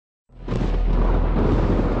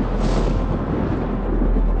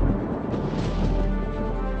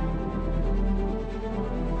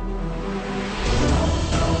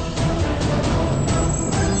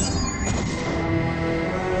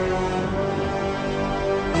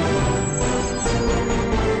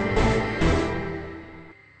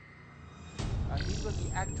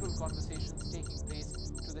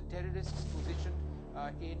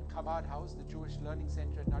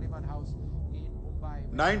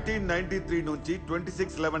1993 నుంచి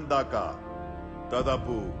 26/11 దాకా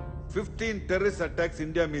దాదాపు 15 టెర్రరిస్ట్ అటాక్స్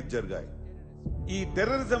ఇండియా మీద జరిగాయి. ఈ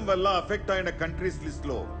టెర్రరిజం వల్ల అఫెక్ట్ అయిన కంట్రీస్ లిస్ట్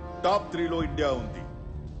లో టాప్ 3 లో ఇండియా ఉంది.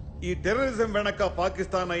 ఈ టెర్రరిజం వెనక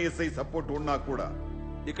పాకిస్తాన్ ఐఎస్ఐ సపోర్ట్ ఉన్నా కూడా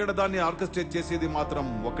ఇక్కడ దాన్ని ఆర్కెస్ట్రేట్ చేసేది మాత్రం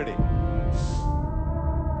ఒకడే.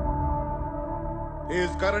 He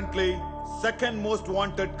is currently second most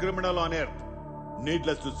wanted criminal on earth.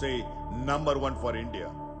 Needless to say, number 1 for India.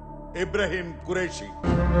 Ibrahim Qureshi.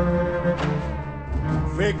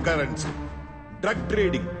 Fake currency, drug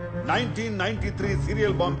trading, 1993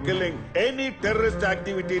 serial bomb killing, any terrorist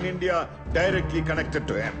activity in India directly connected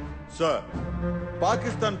to him. Sir,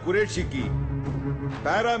 Pakistan Qureshiకి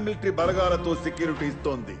paramilitary బలగాలతో security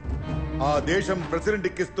ఇస్తోంది. ఆ దేశం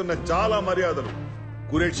ప్రెసిడెంట్కి ఇస్తున్న చాలా మర్యాదలు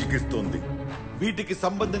ఖురేషీకి ఇస్తోంది. వీటికి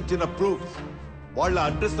సంబంధించిన proofs వాళ్ళ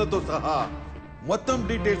అడ్రస్లతో సహా మొత్తం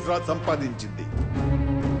డీటెయిల్స్ సంపాదించింది.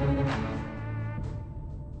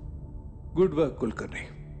 Good work Kulkarni.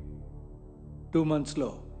 2 months లో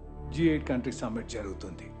G8 కంట్రీ సమ్మిట్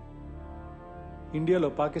జరుగుతుంది. ఇండియాలో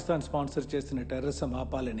పాకిస్తాన్ స్పాన్సర్ చేసిన టెర్రరిజం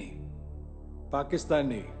ఆపాలని,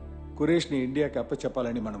 పాకిస్తాన్ని ఖురేష్ని ఇండియాకి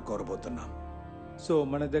అప్పచెప్పాలని మనం కోరబోతున్నాం. సో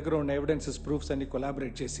మన దగ్గర ఉన్న ఎవిడెన్సెస్, ప్రూఫ్స్ అన్ని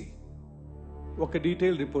కొలాబరేట్ చేసి ఒక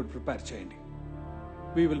డీటెయిల్ రిపోర్ట్ ప్రిపేర్ చేయండి.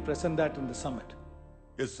 We will present that in the summit.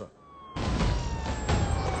 Yes, sir.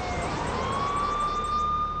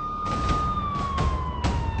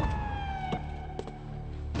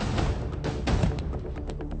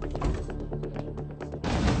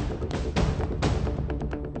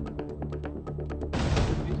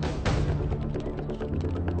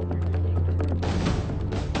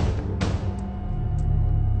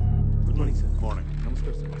 Good morning, sir. Morning.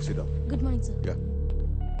 Namaskar, sir. Sit down. Good morning, sir. Yeah.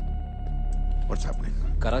 What's happening?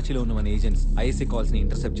 కరాచీలో ఉన్న మన ఏజెంట్స్ ఐఎస్ఐ కాల్స్ ని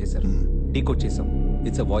intercept చేశారు. Decode చేసాం.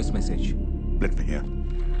 It's a voice message. Let me hear.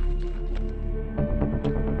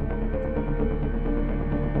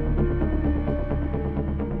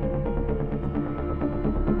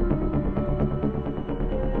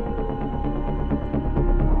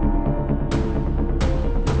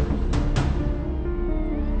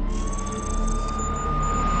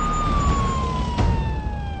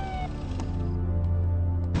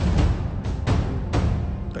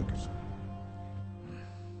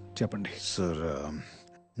 చెప్పండి sir.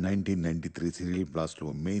 1993 serial blast లో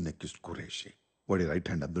main accused Qureshi. వాడి right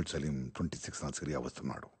hand Abdul Salim 26 నాడు Syria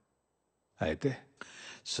వస్తున్నాడు. అయితే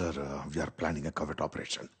సార్, వీఆర్ ప్లానింగ్ ఎ కవర్ట్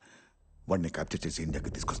ఆపరేషన్. వాడిని క్యాప్చర్ చేసి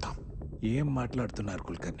ఇండియాకి తీసుకొస్తాం. ఏం మాట్లాడుతున్నారు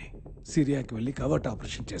కుల్కర్ని? సిరియాకి వెళ్ళి కవర్ట్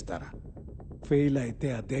ఆపరేషన్ చేస్తారా? ఫెయిల్ అయితే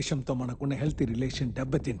ఆ దేశంతో మనకున్న హెల్తీ రిలేషన్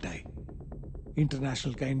దెబ్బతింటాయి.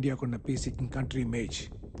 ఇంటర్నేషనల్గా ఇండియాకున్న పీసీకింగ్ కంట్రీ ఇమేజ్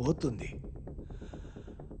పోతుంది.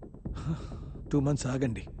 2 months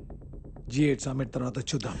ఆగండి. G8 సమ్మిట్ తర్వాత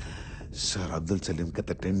చూద్దాం. సార్, అబ్దుల్ సలీం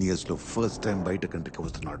గత 10 years లో ఫస్ట్ టైం బయట కంట్రీకి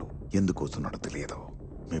వస్తున్నాడు. ఎందుకు వస్తున్నాడో తెలియదు.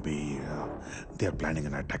 Maybe they are planning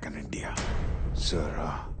an attack in India. Sir,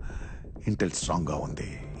 Intel strong గా ఉంది.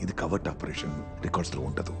 ఇది కవర్ట్ ఆపరేషన్, రికార్డ్స్ లో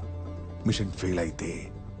ఉండదు. మిషన్ ఫెయిల్ అయితే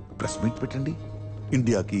ప్రెస్ మీట్ పెట్టండి.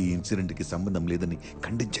 ఇండియాకి ఈ ఇన్సిడెంట్ కి సంబంధం లేదని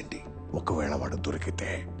ఖండించండి. ఒకవేళ వాడు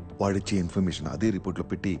దొరికితే వాడిచ్చే ఇన్ఫర్మేషన్ అదే రిపోర్ట్లో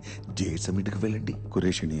పెట్టి G8 సమ్మిట్కి వెళ్ళండి.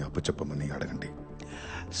 ఖురేషిని అప్పచెప్పమని అడగండి.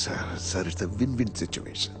 Sir, it's a win-win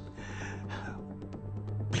situation.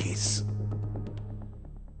 Please.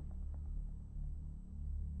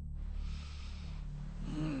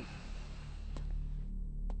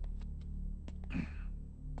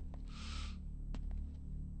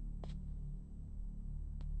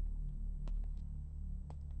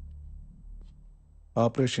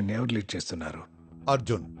 Operation ఎవరు లీడ్ చేస్తున్నారు?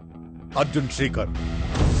 Arjun Srikar.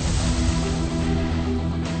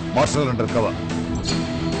 Martial under cover.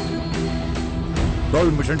 All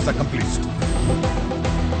missions are complete.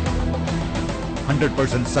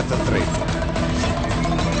 100% success rate.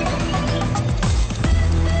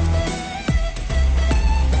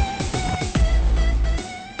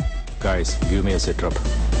 Guys, give me a sit rep.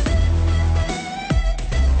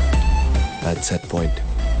 At set point.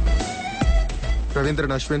 Ravindra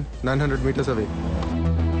and Ashwin, 900 meters away.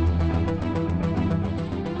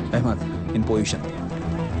 Ahmad, in position.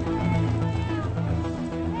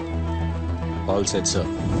 All set, sir.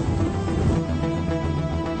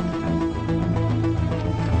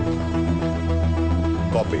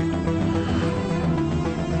 Copy.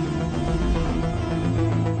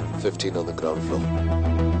 15 on the ground floor,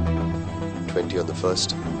 20 on the first,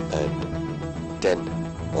 and 10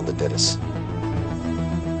 on the terrace.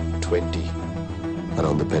 20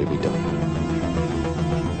 around the perimeter.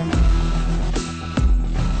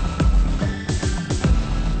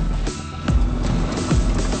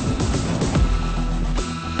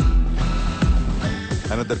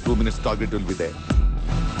 another 2 minutes target will be there.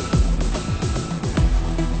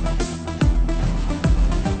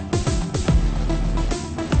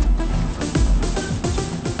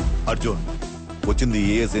 Arjun వచ్చింది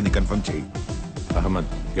ఏఎస్ఐని confirm చేయి.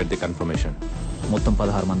 Ahmed, get the confirmation. మొత్తం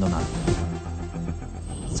 16 మంది ఉన్నారు.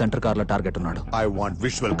 Centre కార్లో target ఉన్నాడు. I want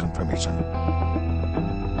visual confirmation.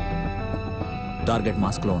 Target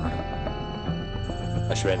mask లో ఉన్నాడు.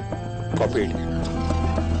 Ashwin, copied.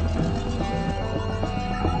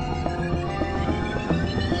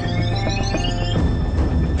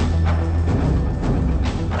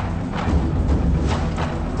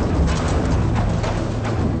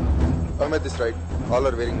 Ahmed is right. All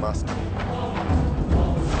are wearing masks.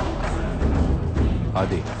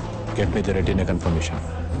 Adi, get me the retina confirmation.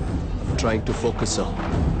 Trying to focus, sir.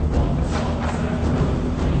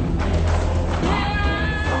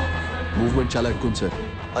 Movement చాలా ఎక్కువ ఉంది, sir.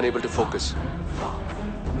 Unable to focus.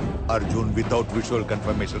 Arjun, without visual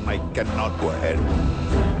confirmation, I cannot go ahead.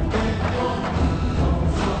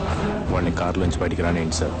 వాడిని కార్లోంచి బయటికి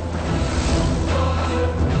రానియండి sir.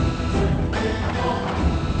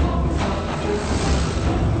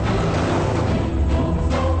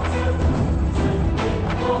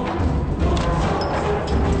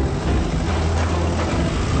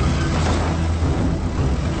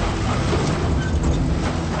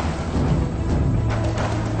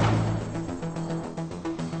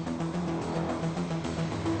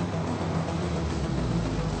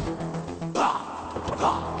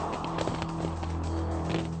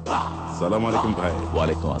 सलाम अलैकुम भाई.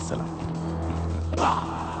 वालेकुम अस्सलाम.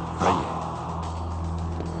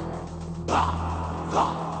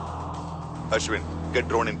 Ashwin, get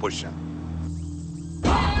drone in position.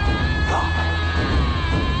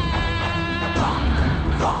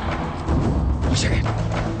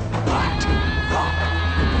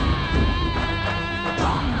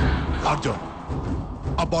 Arjun,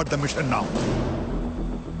 abort the mission now.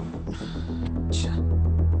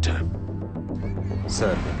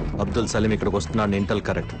 Sir, Abdul Salim ఇక్కడికి వస్తున్నాడని ఇంటెల్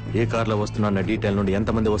కరెక్ట్. ఏ కార్లో వస్తున్నారన్న డీటెయిల్ నుండి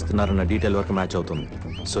ఎంతమంది వస్తున్నారన్న డీటెయిల్ వరకు మ్యాచ్ అవుతుంది.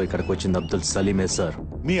 సో ఇక్కడికి వచ్చింది అబ్దుల్ సలీమే సార్.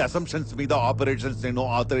 మీ అసంప్షన్స్ మీద ఆపరేషన్స్ నేను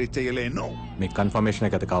ఆథరైజ్ చేయలేను. మీకు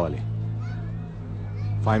కన్ఫర్మేషన్ కదా కావాలి.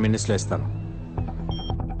 5 minutes లో ఇస్తాను.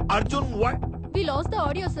 Arjun, what? We lost the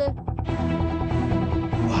audio, sir.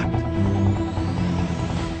 What?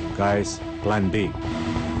 Guys, plan B.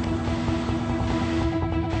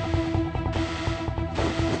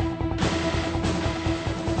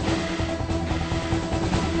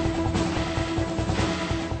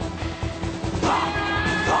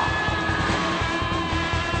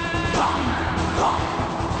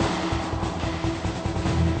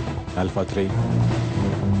 Alpha 3.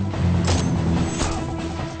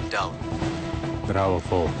 Down. Bravo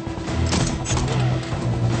 4.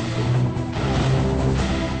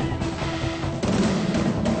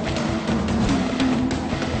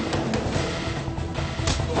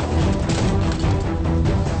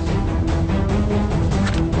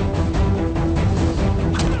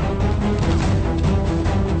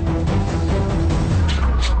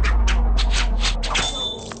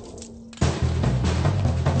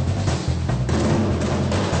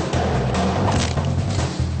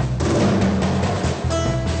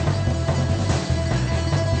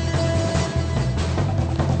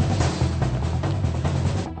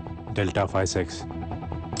 Delta 5-6.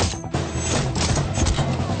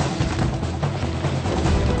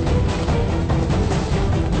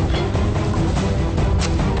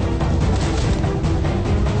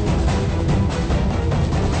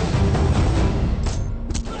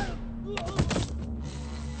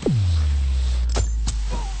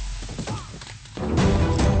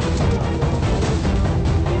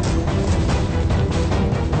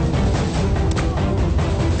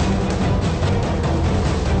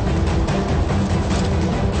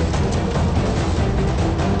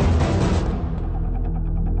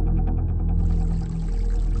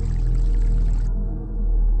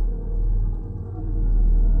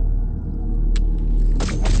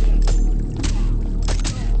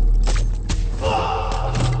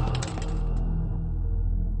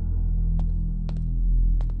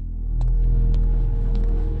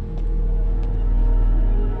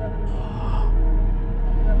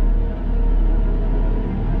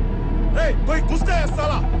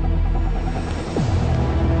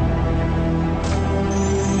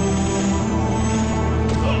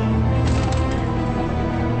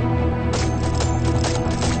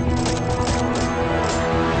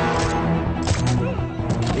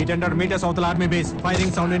 meters of the army base.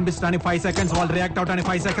 Firing sound in between 5 seconds. All react out in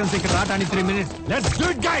 5 seconds. They can start in 3 minutes. Let's do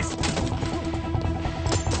it, guys!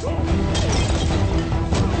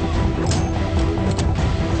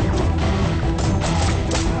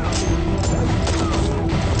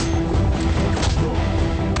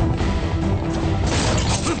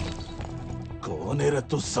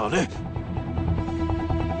 तू साले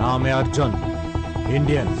नाम है Arjun,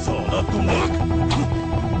 Indian. साला तुम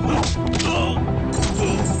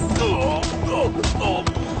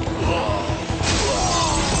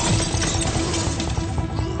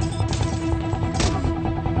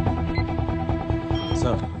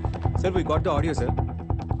Sir, we got the audio, sir.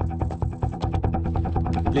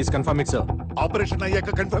 Please confirm it, sir. Operation అయ్యాక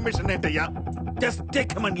confirmation ఏంటయ్యా? Just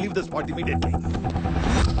take him and leave the spot immediately.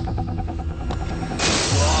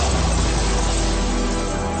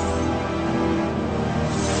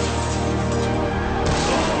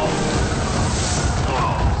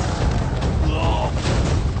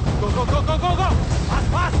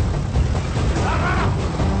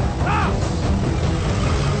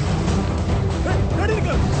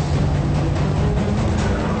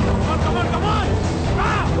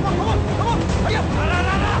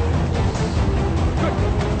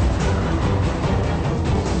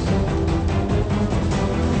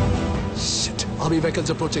 Shit. Army vehicles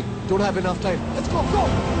approaching. Don't have enough time. Let's go, go!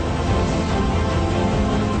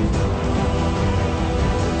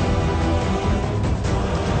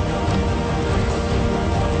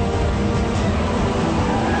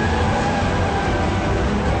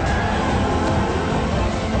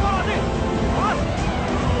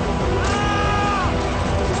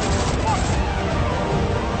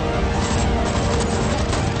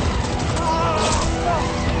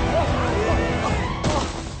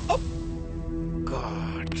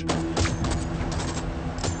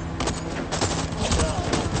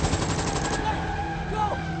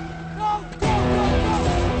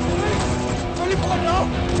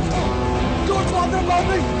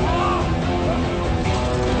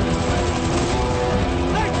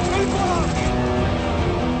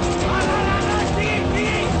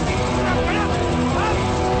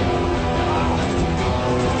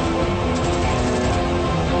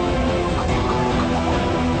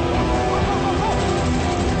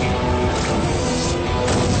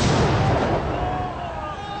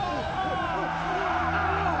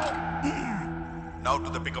 Now to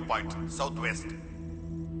the pickup point, southwest.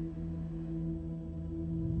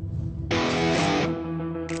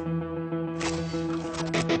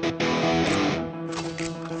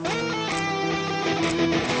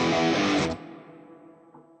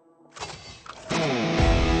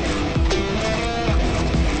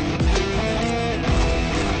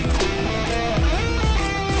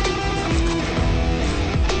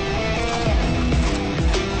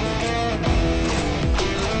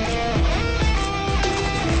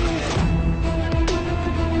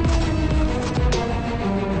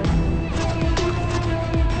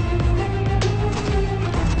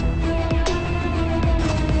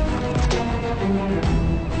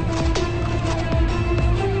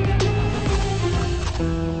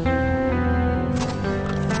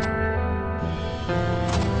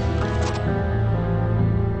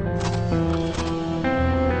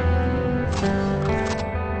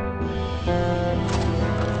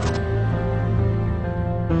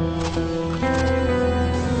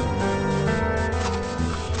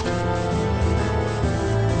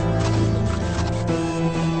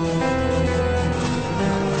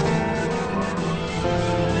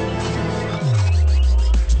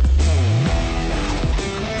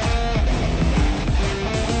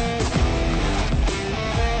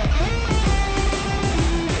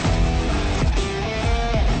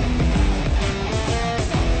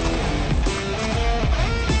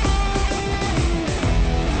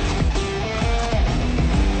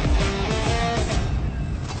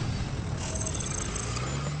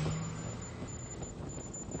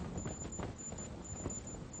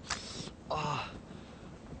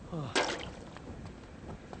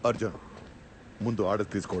 Arjun, ముందు order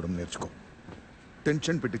తీసుకోవడం నేర్చుకో.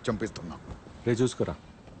 Tension పెట్టి చంపిస్తున్నా. రే చూసుకురా,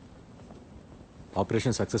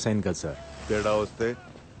 operation success అయింది కదా sir. తేడా వస్తే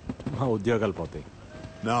మా ఉద్యోగాలు పోతాయి.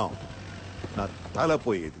 నా తల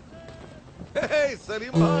పోయేది.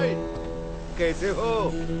 సలీం భాయ్, कैसे हो?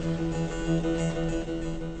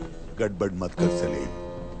 गड़बड़ मत कर सलीम,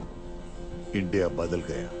 इंडिया बदल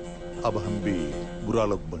गया. अब हम भी बुरा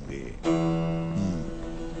लोग बन गए.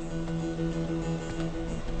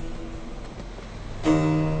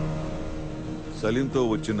 సలీంతో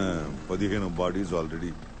వచ్చిన 15 బాడీస్ ఆల్రెడీ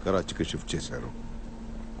కరాచీకి షిఫ్ట్ చేశారు.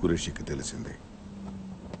 కురేషికి తెలిసింది.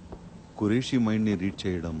 కురేషి మైండ్ని రీడ్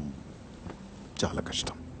చేయడం చాలా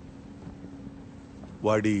కష్టం.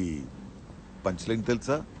 వాడి పంచ్ లైన్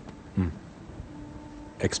తెలుసా?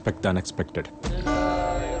 Expect unexpected.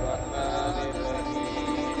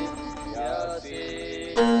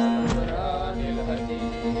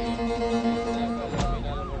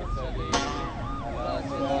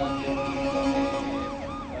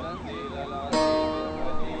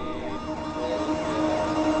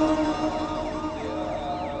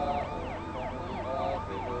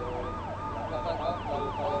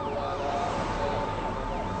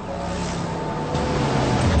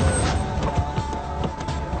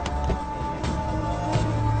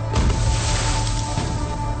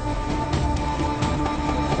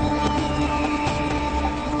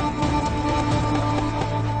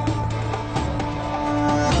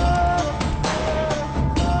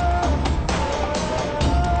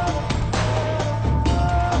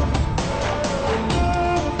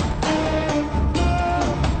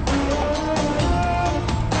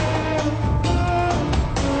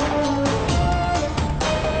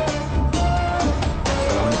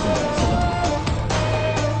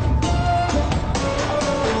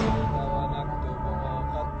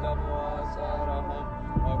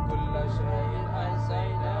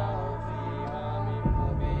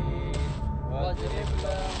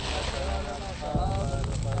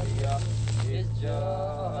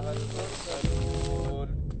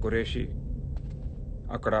 ఖురేషీ,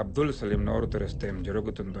 అక్కడ అబ్దుల్ సలీం నోరు తెరిస్తే ఏం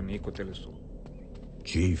జరుగుతుందో నీకు తెలుసు.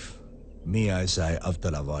 చీఫ్, మీ ఐఎస్ఐ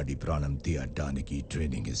అఫ్తలవాడి ప్రాణం తీయడానికి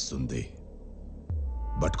ట్రైనింగ్ ఇస్తుంది.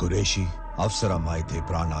 బట్ ఖురేషీ అవసరమైతే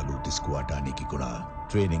ప్రాణాలు తీసుకోవటానికి కూడా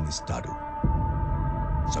ట్రైనింగ్ ఇస్తాడు.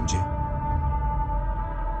 समझे?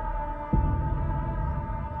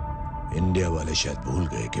 इंडिया वाले शायद भूल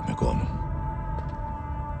गए कि मैं कौन हूं.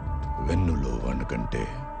 వెన్నులో వణకంటే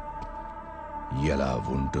ఎలా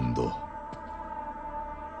ఉంటుందో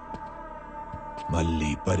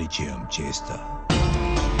మళ్ళీ పరిచయం చేస్తా.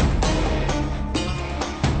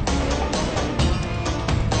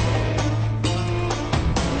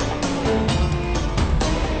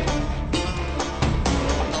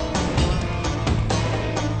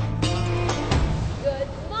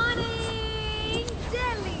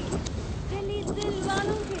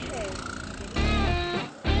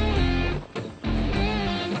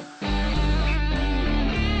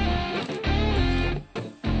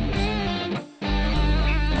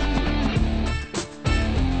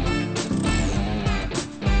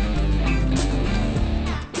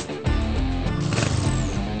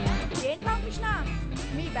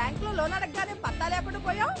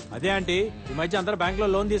 అదే ఆంటీ, ఈ మధ్య అందరూ బ్యాంక్ లో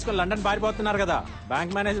లోన్ తీసుకుని లండన్ పారిపోతున్నారు కదా,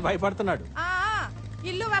 బ్యాంక్ మేనేజర్ భయపడుతున్నాడు.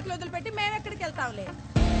 ఇల్లు వాటిలో వదిలిపెట్టి మేము ఎక్కడికి వెళ్తాంలే.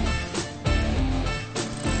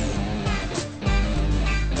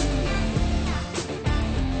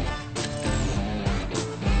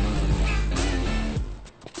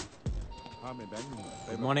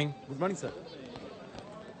 Good morning. Good morning sir.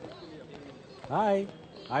 Hi.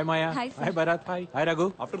 Hi మాయా. Hi Bharat. Hi. Hi Raghu.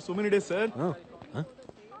 After so many days sir.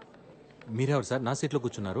 మీరెవరు సార్ నా సీట్లో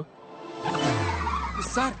కూర్చున్నారు?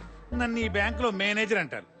 సార్, నన్ను ఈ బ్యాంకులో మేనేజర్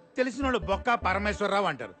అంటారు, తెలిసిన వాళ్ళు బొక్క పరమేశ్వరరావు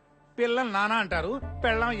అంటారు, పిల్లలు నానా అంటారు,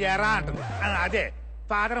 పెళ్ళం ఏరా అంటారు, అదే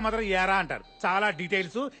ఫాదర్ మదర్ ఏరా అంటారు. చాలా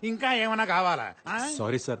డీటెయిల్స్ ఇంకా ఏమైనా కావాలా?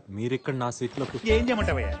 సారీ సార్, మీరు ఇక్కడ నా సీట్లో ఏం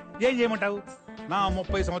చేయమంటావయ్యా? ఏం చేయమంటావు? నా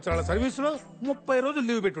 30 సంవత్సరాల సర్వీస్ లో 30 రోజులు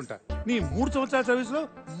లీవ్ పెట్టుంటా. నీ 3 సంవత్సరాల సర్వీస్ లో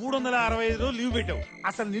 365 రోజులు లీవ్ పెట్టావు.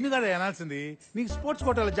 అసలు నిన్ను కదా అనాల్సింది. నీకు స్పోర్ట్స్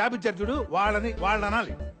కోటాలో జాబ్ ఇచ్చారు చూడు, వాళ్ళని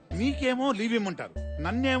అనాలి. నీకేమో లీవ్ ఇమ్మంటారు,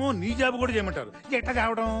 నన్నేమో నీ జాబ్ కూడా చేయమంటారు. ఎట్లా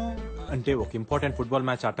కావడం? అంటే ఒక ఇంపార్టెంట్ ఫుట్బాల్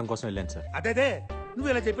మ్యాచ్ ఆడటం కోసం వెళ్ళాను సార్. అదే నువ్వు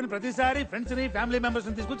ఇలా చెప్పిన ప్రతిసారి ఫ్రెండ్స్ ని ఫ్యామిలీ మెంబర్స్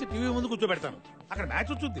ని తీసుకొచ్చి టీవీ ముందు కూర్చోబెడతాను. అక్కడ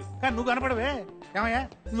మ్యాచ్ వచ్చుద్ది కానీ నువ్వు కనపడవే. ఏమయ్యా,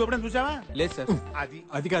 నువ్వు ఎప్పుడైనా చూసావా? లేదు సార్.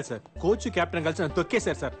 అది కాదు సార్, కోచ్ కెప్టెన్ కలిసి నన్ను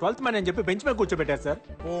తొక్కేశారు సార్. 12th మ్యాన్ అని చెప్పి బెంచ్ మీద కూర్చోబెట్టారు సార్.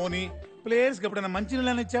 పోనీ ప్లేయర్స్ కి ఎప్పుడైనా మంచి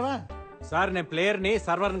నీళ్ళని ఇచ్చావా? సార్, నేను ప్లేయర్ ని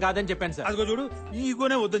సర్వర్ కాదని చెప్పాను సార్. అదిగో చూడు, ఈ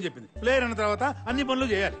ఈగోనే వద్దని చెప్పింది. ప్లేయర్ అన్న తర్వాత అన్ని పనులు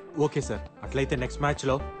చేయాలి. ఓకే సార్, అట్లయితే నెక్స్ట్ మ్యాచ్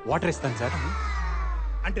లో వాటర్ ఇస్తాను సార్.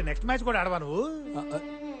 అంటే నెక్స్ట్ మ్యాచ్ కూడా ఆడవా నువ్వు?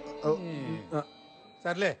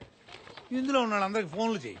 సర్లే, ఇందులో ఉన్న వాళ్ళందరికి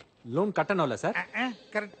ఫోన్లు చేయి. లోన్ కట్టను వాళ్ళ సార్?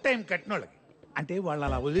 కరెక్ట్ టైం కట్టిన వాళ్ళకి. అంటే వాళ్ళు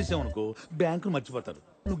అలా వదిలేసావు అనుకో, బ్యాంకులు మర్చిపోతారు,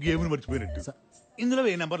 నువ్వు గేమ్ని మర్చిపోయినట్టు. ఇందులో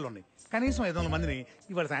 1000 నెంబర్లు ఉన్నాయి. కనీసం 500 మందిని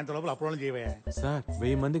ఇవాళ సాయంత్రం లోపల అప్రోల్ చేయవా? సార్,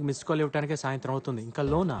 1000 మందికి మిస్ కాల్ ఇవ్వడానికే సాయంత్రం అవుతుంది, ఇంకా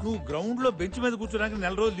లోనా? నువ్వు గ్రౌండ్ లో బెంచ్ మీద కూర్చోడానికి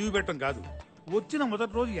 4 రోజులు లీవ్ పెట్టడం కాదు, వచ్చిన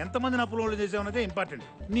మొదటి రోజు ఎంత మందిని అప్రోల్ చేసావనేదే ఇంపార్టెంట్.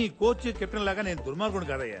 నీ కోచ్ కెప్టెన్ లాగా నేను దుర్మార్గుడు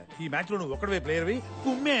కాదయ్యా. ఈ మ్యాచ్ లో నువ్వు ఒక్కడే ప్లేయర్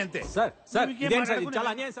కుమ్మే అంతే. సార్ సార్, చాలా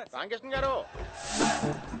అన్యాయం సార్. రామకృష్ణ గారు,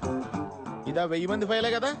 ఇదా 1000 మంది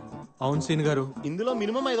ఫైలే కదా? అవును సీన్ గారు. ఇందులో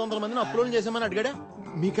మినిమం 500 మందిని అప్లోడ్ చేసామని అడిగాడా?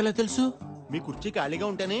 మీకెలా తెలుసు? మీ కుర్చీ ఖాళీగా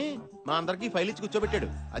ఉంటేనే మా అందరికి ఫైల్ ఇచ్చి కూర్చోబెట్టాడు.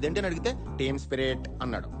 అదేంటని అడిగితే టీమ్ స్పిరిట్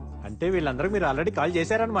అన్నాడు. అంటే వీళ్ళందరూ మీరు ఆల్రెడీ కాల్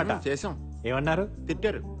చేశారనమాట? చేసాం. ఏమన్నారు?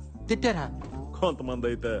 తిట్టారు. తిట్టారా? కొంతమంది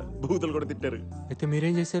అయితే బూతులు కూడా తిట్టారు. అయితే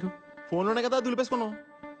మీరేం చేశారు? ఫోన్లోనే కదా దులిపేసుకున్నాం.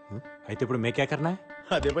 అయితే ఇప్పుడు మేకేకర్నా?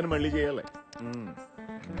 అదే పని మళ్ళీ చేయాలి.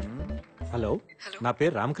 హలో, నా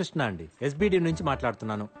పేరు రామకృష్ణ అండి, ఎస్బిడి నుంచి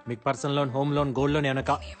మాట్లాడుతున్నాను. మీకు personal loan, home loan, gold loan ఏమైనా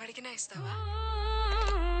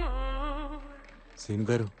సీన్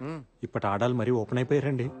గారు, ఇప్పటి ఆడాలు మరీ ఓపెన్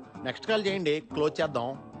అయిపోయారండి. నెక్స్ట్ కాల్ చేయండి, క్లోజ్ చేద్దాం.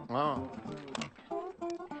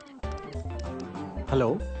 హలో,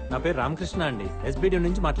 నా పేరు రామకృష్ణ అండి, ఎస్బిడి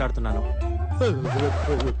నుంచి మాట్లాడుతున్నాను.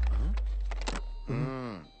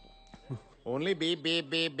 Only beep beep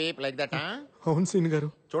beep beep like that. అవును సీన్ గారు.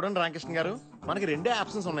 చూడండి రామకృష్ణ గారు, మనకి 2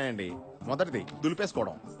 ఆప్షన్స్ ఉన్నాయండి. మొదటిది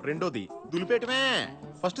దులిపేసుకోవడం, రెండోది దులిపేయటమే.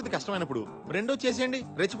 ఫస్ట్ ఇది కష్టమైనప్పుడు రెండో చేసేయండి,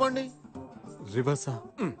 రెచ్చిపోండి. రివర్సా?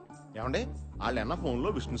 ఏమండి, వాళ్ళు అన్న ఫోన్ లో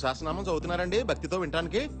విష్ణు సహస్రనామం చదువుతున్నారండి భక్తితో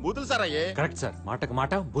వినడానికి. బూతులు సార్ అయ్యే. కరెక్ట్ సార్, మాటకు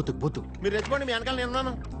మాట, బూతుకు బూతు. మీరు రెచ్చిపోండి, మీ వెనకాల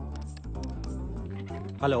నేనున్నాను.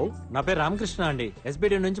 హలో, నా పేరు రామకృష్ణ అండి,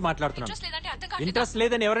 ఎస్బిడి నుంచి మాట్లాడుతున్నాను. ఇంట్రెస్ట్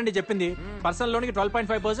లేదని ఎవరండి చెప్పింది? పర్సనల్ లోన్ కి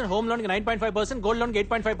 12.5%, హోమ్ లోన్ కి 9.5%, గోల్డ్ లోన్ కి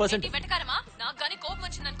 8.5%.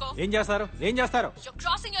 ఏం చేస్తారు? ఏం చేస్తారు?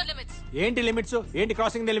 ఏంటి లిమిట్స్? ఏంటి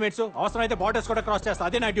క్రాసింగ్ ది లిమిట్స్? అవసరం అయితే బార్డర్స్ కూడా క్రాస్ చేస్తా,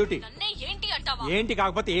 అదే నా డ్యూటీ. ఏంటి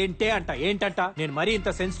కాకపోతే ఏంటే అంట. ఏంటంట? నేను మరీ ఇంత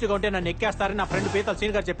సెన్సిటివ్ గా ఉంటే నన్ను ఎక్కేస్తారని నా ఫ్రెండ్ పీతల్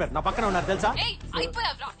సీన్ గారు చెప్పారు. నా పక్కన ఉన్నారు తెలుసా?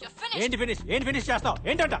 ఏంటి ఫినిష్ చేస్తావు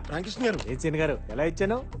ఏంటంట? రామకృష్ణ గారు ఏం సీన్ గారు ఎలా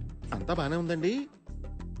ఇచ్చాను? అంతా బానే ఉందండి.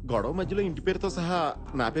 గొడవ మధ్యలో ఇంటి పేరుతో సహా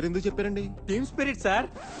నా పేరు ఎందుకు చెప్పారండి? Team spirit sir.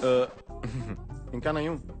 ఇంకా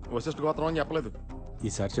నయం వశిష్ఠ గోత్రం అని చెప్పలేదు.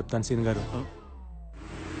 ఈసారి చెప్తాను సీన్ గారు.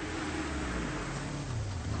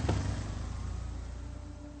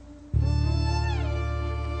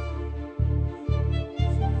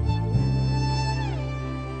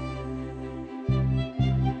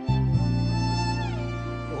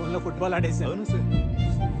 ఫోన్లో ఫుట్బాల్ ఆడేసాను.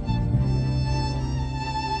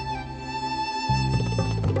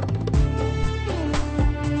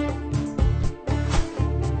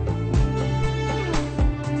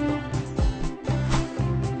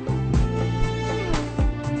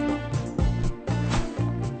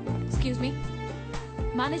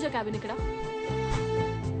 మేనేజర్ క్యాబిన్ ఇక్కడ.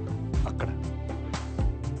 అక్కడ.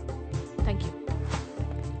 Thank you.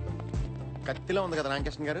 కత్తిలో ఉంది కదా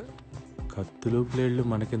రామకృష్ణ గారు. కత్తులు ప్లేడ్లు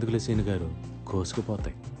మనకెందుకులే సీన్ గారు,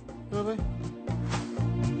 కోసుకుపోతాయి.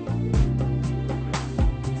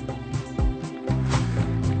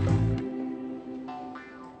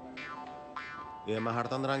 ఏం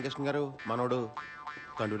మాట్లాడుతుంది రామకృష్ణ గారు? మనోడు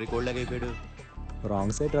తండ్రి కోల్డ్ అయిపోయాడు.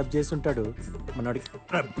 రాంగ్ సైడ్ రబ్ చేసి ఉంటాడు. మనోడికి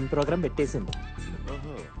రబ్బింగ్ ప్రోగ్రామ్ పెట్టేసింది.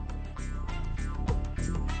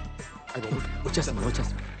 వచ్చేస్తాను.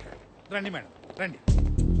 రండి మేడం రండి.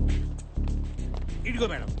 ఇదిగో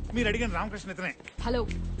మేడం మీరు అడిగిన రామకృష్ణ ఇతనే. హలో,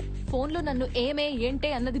 ఫోన్ లో నన్ను ఏమే ఏంటే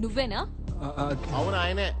అన్నది నువ్వేనా? అవును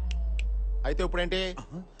ఆయనే. అయితే ఇప్పుడేంటి?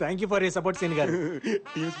 Thank you for you support scene గారు.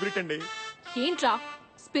 టీమ్ స్పిరిట్ అండి. ఏంట్రా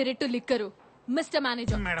spirit liquor? Mister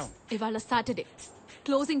manager madam ఇవాళ సాటర్డే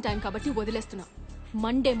క్లోజింగ్ టైం కాబట్టి వదిలేస్తున్నా.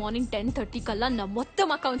 మండే మార్నింగ్ 10:30 కల్లా నా మొత్తం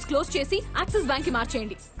అకౌంట్స్ క్లోజ్ చేసి యాక్సిస్ బ్యాంక్ కి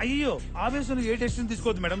మార్చేయండి. అయ్యో ఆవేశంలో ఏ డెసిషన్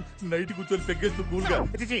తీసుకోవద్దు మేడం. నైట్ కూర్చొని పెగ్గేస్తూ కూల్ గా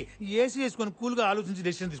ఏసీ వేసుకొని కూల్ గా ఆలోచించి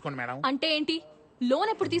డెసిషన్ తీసుకోండి మేడం. అంటే ఏంటి? లోన్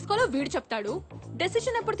ఎప్పుడు తీసుకోవాలో వీడు చెప్తాడు,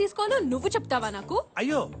 డెసిషన్ ఎప్పుడు తీసుకోవాలో నువ్వు చెప్తావా నాకు?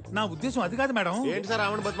 అయ్యో నా ఉద్దేశం అది కాదు మేడం. ఏంటి సార్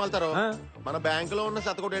ఆవిడ బతిమాలతారు? మన బ్యాంక్ లో ఉన్న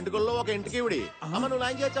శతకోటి ఎంటుకల్లో ఒక ఇంటికి ఇవిడి. అమ్మ నువ్వు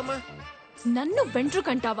లాంచ్ చేయొచ్చమ్మా. నన్ను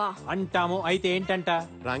వెంట్రుకంటావా? అంటాము. అయితే ఏంటంట?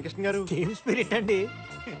 రామకృష్ణ గారు టీమ్ స్పిరిట్ అండి.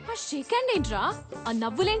 షేక్ హ్యాండ్ ఏంట్రా? ఆ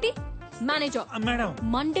నవ్వులేంటి? Manager madam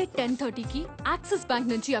Monday 10:30కి axis bank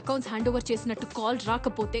నుంచి అకౌంట్స్ హ్యాండ్ ఓవర్ చేసినట్టు కాల్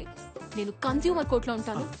రాకపోతే నేను కన్స్యూమర్ కోర్ట్ లో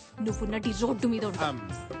ఉంటాను, నువ్వు నటి రోడ్డు మీద ఉంటాను.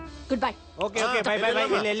 Good bye. Okay okay by by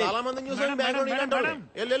by. చాలా మందిని చూసాను బ్యాంక్.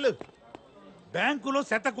 బ్యాంకులో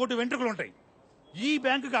 100 వెంట్రుకలు ఉంటాయి. ఈ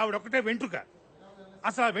బ్యాంకుకి ఆవిడ ఒక్కటే వెంట్రుక.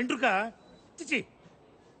 అసలు ఆ వెంట్రుక చిచి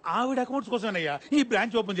ఆవిడ అకౌంట్స్ కోసమేనయ్యా ఈ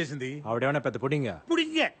బ్రాంచ్ ఓపెన్ చేసింది. ఆవిడేమన్నా పెద్ద పుడింగా?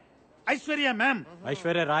 పుడింగే ఐశ్వర్య మ్యామ్.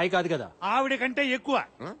 ఐశ్వర్య రాయ్ కాదు కదా. ఆవిడ కంటే ఎక్కువ.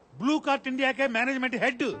 Blue cart ఇండియాకే management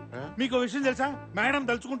head. మీకు విషయం తెలుసా? మేడం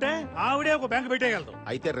తలుచుకుంటే ఆవిడే ఒక బ్యాంక్ పెట్టేయగలదు.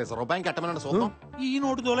 అయితే రిజర్వ్ బ్యాంక్ ఎట్టమన్నా చూద్దాం. ఈ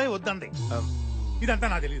నోటు దోలే వద్దండి. ఇదంతా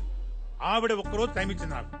నాకు తెలియదు. ఆవిడ ఒక్కరోజు టైం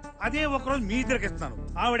ఇచ్చింది నాకు. అదే ఒక్కరోజు మీ ఇద్దరికి ఇస్తున్నాను.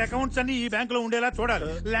 ఆవిడ అకౌంట్స్ అన్ని ఈ బ్యాంక్ లో ఉండేలా చూడాలి.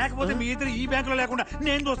 లేకపోతే మీ ఇద్దరు ఈ బ్యాంక్ లో లేకుండా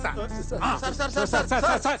నేను చూస్తా.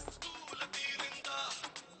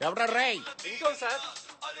 ఎవడా రై?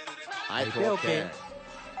 ఓకే.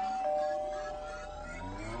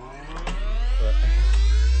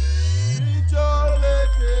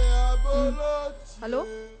 హలో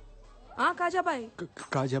కాజాబాయ్.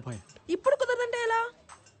 కాజాబాయ్ ఇప్పుడు కుదరదంటే ఎలా?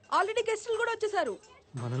 ఆల్రెడీ గెస్టులు కూడా వచ్చేసారు.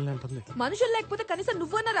 మనల్ని అంటుంది. మనుషులు లేకపోతే కనీసం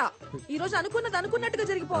నువ్వన్నరా? ఈ రోజు అనుకున్నది అనుకున్నట్టుగా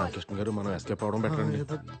జరిగిపోవాలి. కృష్ణ గారు మనం ఎస్కేప్ అవడం బెటర్ అండి.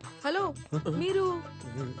 హలో మీరు?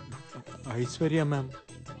 ఐశ్వర్య మ్యామ్.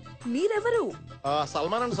 మీరెవరు?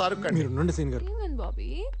 సల్మాన్ అండ్ షారుఖ్ ఖాన్. మీరు ఉండండి సీన్ గారు. బాబీ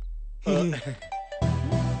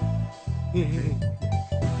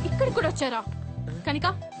ఇక్కడికి కూడా వచ్చారా? కనిక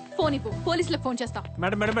ఫోన్ ఇవ్వు, పోలీసులకు ఫోన్ చేస్తా.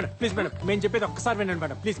 Madam madam madam please madam, మేము చెప్పేది ఒక్కసారి వినండి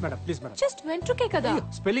madam. Please madam please madam. Just వెంట్రుకే కదా.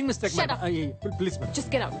 Spelling mistake madam. Please madam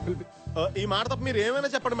just get out. ఈ మాట తప్ప మీరు ఏమైనా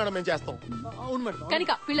చెప్పండి మేడం, మేము చేస్తాం. అవును మేడం.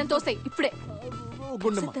 కనిక వీళ్ళని తోసేయ్ ఇప్పుడే.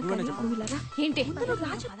 ఏంటి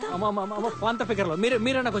పాంత ఫిగర్ లో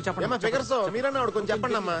మీరన్నా కొంచెం చెప్పండి. ఫిగర్స్ మీరన్నా ఆవిడ కొంచెం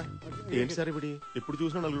చెప్పండి అమ్మా. ఏంటి సార్ ఇప్పుడు ఇప్పుడు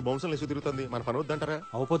చూసిన నలుగురు బౌన్సర్లు వేసి తిరుగుతుంది, మన పని వద్దంటారా?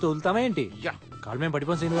 అవపోతే వదులుతామా ఏంటి? కాలు మేము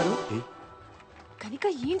పడిపోయి సీన్ గారు. కనిక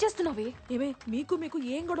ఏం చేస్తున్నావే? ఏమే మీకు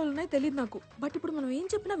ఏం గొడవలు ఉన్నాయో తెలియదు నాకు. బట్ ఇప్పుడు మనం ఏం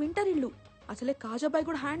చెప్పినా వింటారు ఇల్లు. అసలే కాజాబాయ్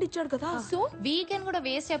కూడా హ్యాండ్ ఇచ్చాడు కదా. సో వీకెండ్ కూడా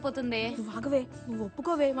వేస్ట్ అయిపోతుంది. నువ్వు ఆగవే, నువ్వు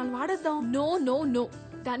ఒప్పుకోవే, మనం వాడేద్దాం. నో నో నో,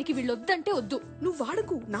 దానికి వీళ్ళు వద్దంటే వద్దు. నువ్వు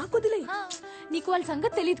వాడకు, నాకు వదిలే. నీకు వాళ్ళ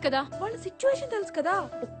సంగతి తెలియదు కదా. వాళ్ళ సిచ్యువేషన్ తెలుసు కదా.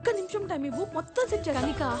 ఒక్క నిమిషం టైం ఇవ్వు, మొత్తం సెట్ చేయాలి.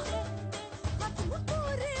 కనిక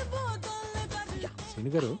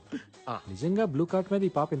సీన్ గారు నిజంగా బ్లూ కార్ట్ మీద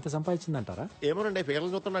ఈ పాప ఎంత సంపాదించిందంటారా? ఏమోనండి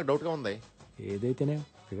ఫిగర్లు చూస్తే నాకు డౌట్ గా ఉంది. ఏదైతేనే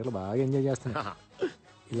ఫిగర్లు బాగా ఎంజాయ్ చేస్తున్నా.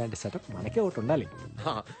 ఇలాంటి సెటప్ మనకే ఒకటి ఉండాలి.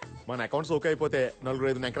 మన అకౌంట్స్ ఓకే అయిపోతే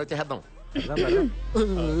 4-5 ఎంకరేజ్ చేద్దాం.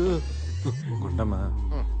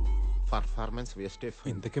 Performance waste.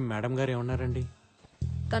 ఇంతకీ మేడం గారు ఏమన్నారండి?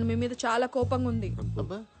 తను మీ మీద చాలా కోపంగా ఉంది.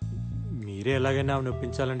 మీరే ఎలాగైనా ఆమెను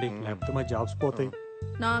ఒప్పించాలండి, లేకపోతే మా జాబ్స్ పోతాయి.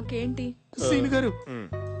 నాకేంటి సీన్ గారు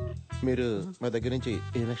మీరు మా దగ్గర నుంచి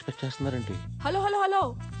ఏం ఎక్స్పెక్ట్ చేస్తున్నారండి? హలో హలో హలో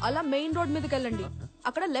అలా మెయిన్ రోడ్ మీదకి వెళ్ళండి.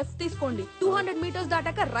 అక్కడ లెఫ్ట్ తీసుకోండి. 200 మీటర్స్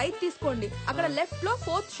దాటాక రైట్ తీసుకోండి. అక్కడ లెఫ్ట్ లో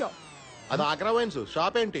 4th షాప్. అది ఆగ్రా వైన్స్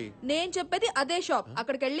షాప్ ఏంటి? నేను చెప్పేది అదే షాప్.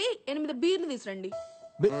 అక్కడికి వెళ్ళి 8 బీర్లు తీసురండి.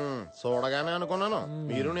 చూడగానే అనుకున్నాను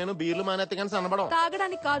మీరు నేను బీర్లు మానేత్తే కానీ సన్నబడం.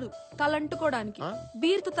 తాగడానికి కాదు, తలంటుకోవడానికి.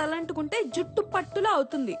 బీర్తో తలంటుకుంటే జుట్టు పట్టులా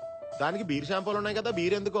అవుతుంది. దానికి బీర్ షాంపూలు ఉన్నాయి కదా,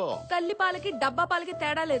 బీర్ ఎందుకో? తల్లి పాలకి డబ్బా పాలకి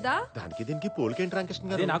తేడా లేదా? దానికి దీనికి పోలికేంటి రామకృష్ణ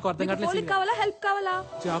గారు? నాకు అర్థం మీకు పోలిక కావాలా, హెల్ప్ కావాలా?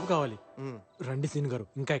 జాబ్ కావాలి. రండి సీన్ గారు,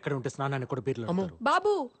 ఇంకా ఎక్కడ ఉంటే స్నానాన్ని కూడా బీర్లు.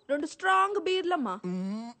 బాబు 2 స్ట్రాంగ్ బీర్లమ్మా.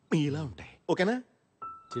 ఇలా ఉంటాయి ఓకేనా?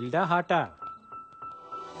 చిల్డా హాటా?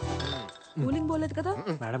 కూలింగ్ పోలేదు కదా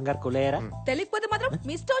మేడం గారు కూలయ్యారా? తెలియకపోతే మాత్రం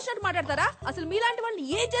మీ ఇష్టం వచ్చినట్టు మాట్లాడతారా? అసలు మీలాంటి వాళ్ళని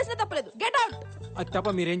ఏం చేసినా తప్పలేదు. Get out. అది తప్ప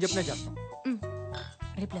మీరేం చెప్పినా చేస్తాం.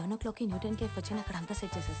 రేపు 11 o'clock న్యూటన్ కేఫ్ వచ్చి అక్కడ అంతా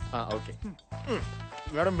సెట్ చేసేస్తా. ఓకే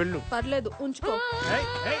మేడం వెళ్ళు. పర్లేదు ఉంచుకో.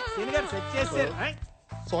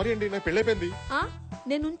 సారీ అండి నాకు పెళ్ళైపోయింది.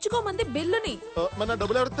 నేను ఉంచుకోమంది బిల్లుని. మన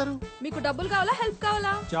డబ్బులు ఎవరుతారు? మీకు డబ్బులు కావాలా, హెల్ప్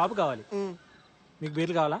కావాలా? జాబ్ కావాలి. మీకు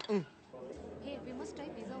బీర్లు కావాలా?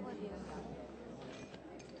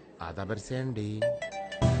 ఆదా బరిసే అండి.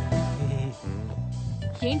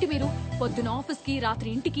 ఏంటి మీరు పొద్దున ఆఫీస్ కి, రాత్రి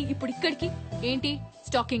ఇంటికి, ఇప్పుడు ఇక్కడికి ఏంటి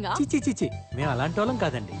స్టాకింగా? చిచి మేము అలాంటి వాళ్ళం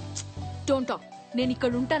కాదండి. Don't talk. నేను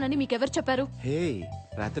ఇక్కడ ఉంటానని మీకు ఎవరు చెప్పారు? హే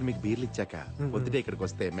రాత్రి మీకు బీర్లు ఇచ్చాక పొద్దుటే ఇక్కడికి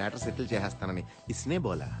వస్తే matter settle చేసేస్తానని ఇస్నే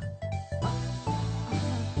Bola.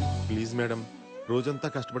 Please madam, రోజంతా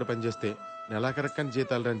కష్టపడి పనిచేస్తే నెలాఖరక్కని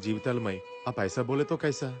జీతాలు రాని జీవితాలమై ఆ పైసా బోలేతో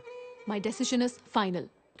కైసా. My decision is final.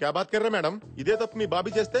 క్యా బాత్ కర్రా మేడం? ఇదే తప్పు మీ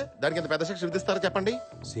బాబీ చేస్తే దానికి ఎంత పెద్ద శిక్ష విధిస్తారో చెప్పండి.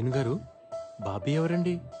 సీన్ గారు, బాబీ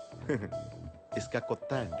ఎవరండి? ఇస్కా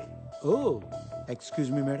కొత్త అండి. ఓ excuse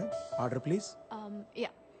me madam, order please.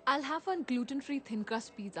 Yeah, I'll have one gluten-free thin crust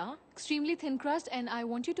pizza, extremely thin crust, and I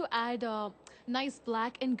want you to add nice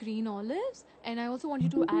black and green olives, and I also want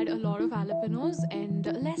you to add a lot of jalapenos and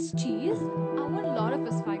less cheese. I want a lot of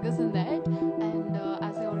asparagus in that, and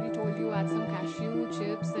as I already told you, add some cashew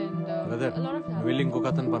chips and a lot of jalapenos. వెళ్ళి ఇంకొక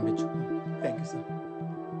అతను పంపించు. Thank you sir.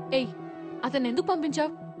 ఏయ్, అతను ఎందుకు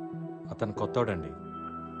పంపించావు? అతను కొత్తోడండి.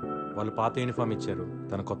 వాళ్ళు పాత యూనిఫామ్ ఇచ్చారు,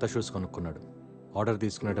 తను కొత్త షూస్ కొనుక్కున్నాడు. ఆర్డర్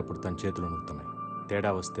తీసుకునేటప్పుడు తన చేతులు వణుకుతున్నాయి.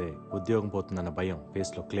 తేడా వస్తే ఉద్యోగం పోతుందన్న భయం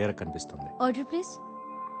ఫేస్ లో క్లియర్ కనిపిస్తుంది. Order please.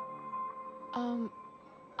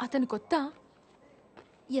 అతను కొత్త?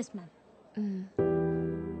 Yes ma'am.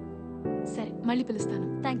 సరే, మళ్ళీ పిలుస్తాను.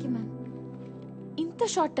 Thank you ma'am. ఇంత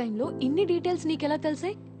షార్ట్ టైంలో ఇన్ని డీటెయిల్స్ నీకెలా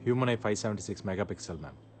తెలిసాయి? Human I 576 megapixel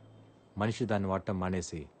ma'am. మనిషి దాన్ని వాడటం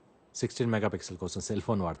మానేసి 16 మెగాపిక్సెల్ కోసం సెల్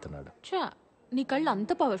ఫోన్ వాడుతున్నాడు. చా, నీ కళ్ళు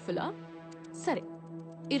అంత పవర్ఫుల్లా? సరే,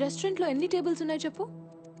 ఈ రెస్టారెంట్లో ఎన్ని టేబుల్స్ ఉన్నాయి చెప్పు.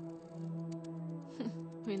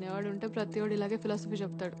 వినేవాడు ఉంటే ప్రతివాడు ఇలాగే ఫిలాసఫీ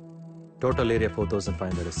చెప్తాడు. Total area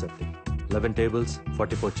 4570. 11 tables,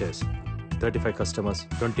 44 chairs. 35 customers,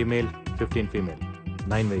 20 male, 15 female.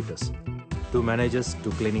 9 waiters. 2 managers,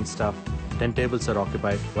 2 cleaning staff. 10 tables are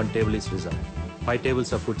occupied, 1 table is reserved. 5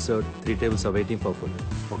 tables are food served, 3 tables are waiting for food.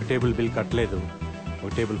 ఒక టేబుల్ బిల్ కట్టలేదు,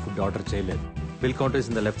 ఒక టేబుల్ ఫుడ్ ఆర్డర్ చేయలేదు. Bill counter is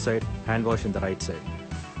in the left side, hand wash in the right side.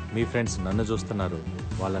 Me friends నన్ను చూస్తున్నారు,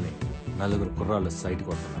 వాళ్ళని నలుగురు కుర్రాళ్ళు site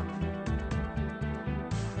కొడుతున్నారు.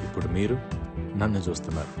 ఇప్పుడు మీరు నన్ను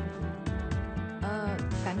చూస్తున్నారు.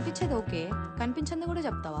 కనిపించేది ఓకే, కనిపించింది కూడా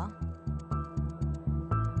చెప్తావా?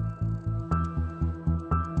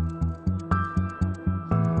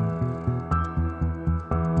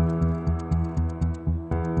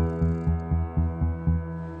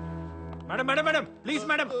 Madam madam madam please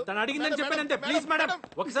madam, తను అడిగిందని చెప్పానంతే. ప్లీజ్ మేడం,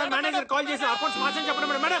 ఒకసారి మేనేజర్ కాల్ చేసి అకౌంట్స్ మార్చని చెప్పండి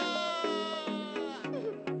మేడం. మేడం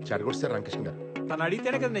చెడగొట్టారు రామకృష్ణ గారు. తను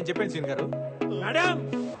అడిగితేనే కదా నేను చెప్పాను సీన్ గారు. Madam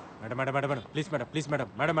madam madam madam madam please madam, please madam,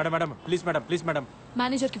 madam madam madam please madam, please madam.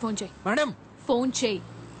 Manager కి ఫోన్ చేయి. మేడం ఫోన్ చేయి.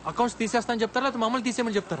 అకౌంట్స్ తీసేస్తాను చెప్తారా లేదా మమ్మల్ని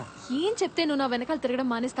తీసేయమని చెప్తారా? ఏం చెప్తే నువ్వు నా వెనకాల తిరగడం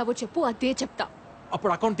మానేస్తావో చెప్పు, అదే చెప్తా.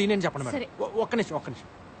 అప్పుడు అకౌంట్ తీనేని చెప్పండి మేడం. సరే. ఒక్క నిమిషం ఒక్క నిమిషం.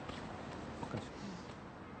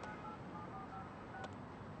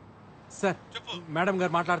 సార్ మేడం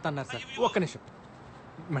గారు మాట్లాడుతున్నారు సార్, ఒక్క నిమిషం.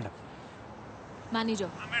 Madam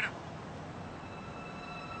manager.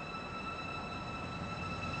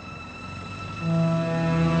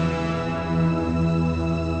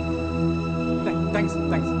 Thanks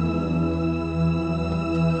thanks.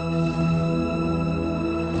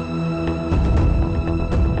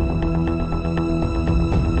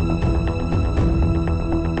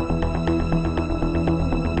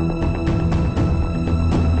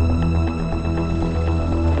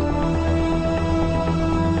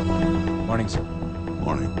 Morning sir.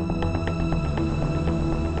 Morning.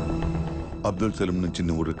 Abdul Salim నుంచి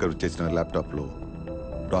నువ్వు రికవర్ చేసిన ల్యాప్టాప్లో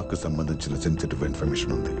డాక్కు సంబంధించిన సెన్సిటివ్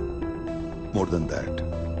ఇన్ఫర్మేషన్ ఉంది. మోర్ దెన్ దాట్,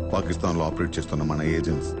 పాకిస్తాన్లో ఆపరేట్ చేస్తున్న మన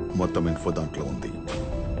ఏజెంట్స్ మొత్తం ఇన్ఫో దాంట్లో ఉంది.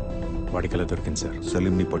 వాడికి ఎలా దొరికింది సార్?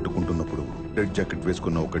 సలీంని పట్టుకుంటున్నప్పుడు రెడ్ జాకెట్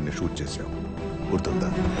వేసుకున్న ఒకడిని షూట్ చేశాం, గుర్తుందా?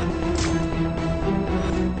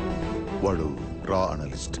 వాడు రా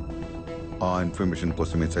అనలిస్ట్. ఆ ఇన్ఫర్మేషన్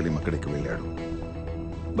కోసమే సలీం అక్కడికి వెళ్ళాడు.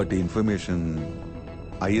 బట్ ఈ ఇన్ఫర్మేషన్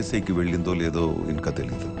ఐఎస్ఐకి వెళ్ళిందో లేదో ఇంకా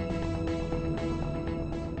తెలీదు.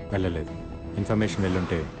 వెళ్ళలేదు. ఇన్ఫర్మేషన్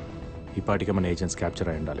వెళ్ళుంటే ఈ పాటికి మన ఏజెంట్స్ క్యాప్చర్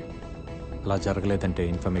అయి ఉండాలి. అలా జరగలేదంటే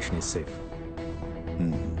ఇన్ఫర్మేషన్ ఈజ్ సేఫ్.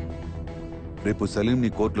 రేపు సలీంని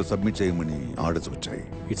కోర్టులో సబ్మిట్ చేయమని ఆర్డర్స్ వచ్చాయి.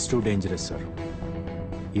 It's too dangerous sir.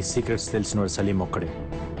 ఈ సీక్రెట్స్ తెలిసినవాడు సలీం ఒక్కడే.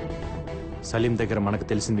 సలీం దగ్గర మనకు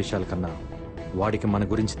తెలిసిన విషయాల కన్నా వాడికి మన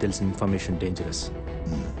గురించి తెలిసిన ఇన్ఫర్మేషన్ డేంజరస్.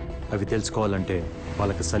 అవి తెలుసుకోవాలంటే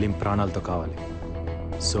వాళ్ళకి సలీం ప్రాణాలతో కావాలి.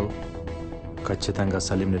 సో ఖచ్చితంగా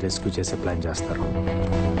సలీంని రెస్క్యూ చేసే ప్లాన్ చేస్తారు.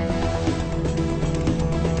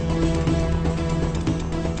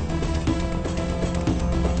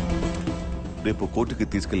 రేపు కోర్టుకి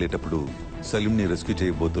తీసుకెళ్లేటప్పుడు సలీంని రెస్క్యూ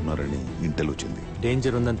చేయబోతున్నారని ఇంటెల్ వచ్చింది.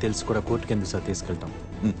 డేంజర్ ఉందని తెలిసి కూడా కోర్టుకి ఎందుకు సార్ తీసుకెళ్తాం?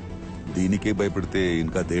 దీనికే భయపడితే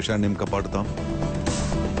ఇంకా దేశాన్ని ఏం కాపాడుతాం?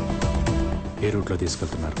 ఏ రూట్లో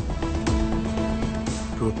తీసుకెళ్తున్నారు?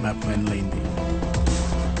 రూట్ మ్యాప్ ఫైనల్ అయింది.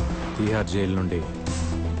 తీహార్ జైలు నుండి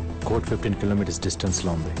కోర్ట్ 15 కిలోమీటర్స్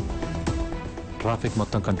డిస్టెన్స్లో ఉంది. ట్రాఫిక్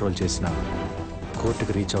మొత్తం కంట్రోల్ చేసిన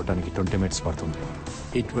కోర్టుకి రీచ్ అవడానికి 20 మినిట్స్ పడుతుంది.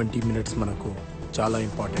 ఈ 20 మినిట్స్ మనకు చాలా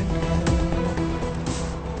ఇంపార్టెంట్.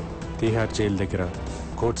 తీహార్ జైలు దగ్గర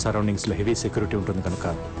కోర్ట్ సరౌండింగ్స్లో హెవీ సెక్యూరిటీ ఉంటుంది కనుక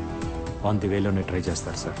ఆన్ ది వేలోనే ట్రై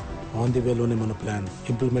చేస్తారు సార్. ఆన్ ది వేలోనే మన ప్లాన్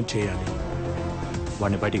ఇంప్లిమెంట్ చేయాలి.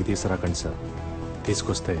 వాడిని బయటికి తీసుకురాకండి సార్.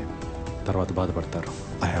 తీసుకొస్తే తర్వాత బాధపడతారు.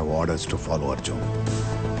 I have orders to follow Arjun.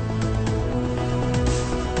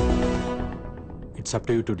 It's up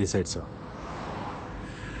to you to decide sir.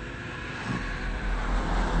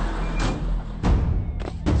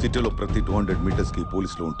 సిటీలో ప్రతి 200 మీటర్స్కి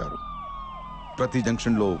పోలీసులు ఉంటారు. ప్రతి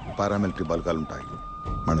జంక్షన్లో పారామిలిటరీ బలగాలుంటాయి.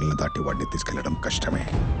 మనల్ని దాటి వాడిని తీసుకెళ్లడం కష్టమే.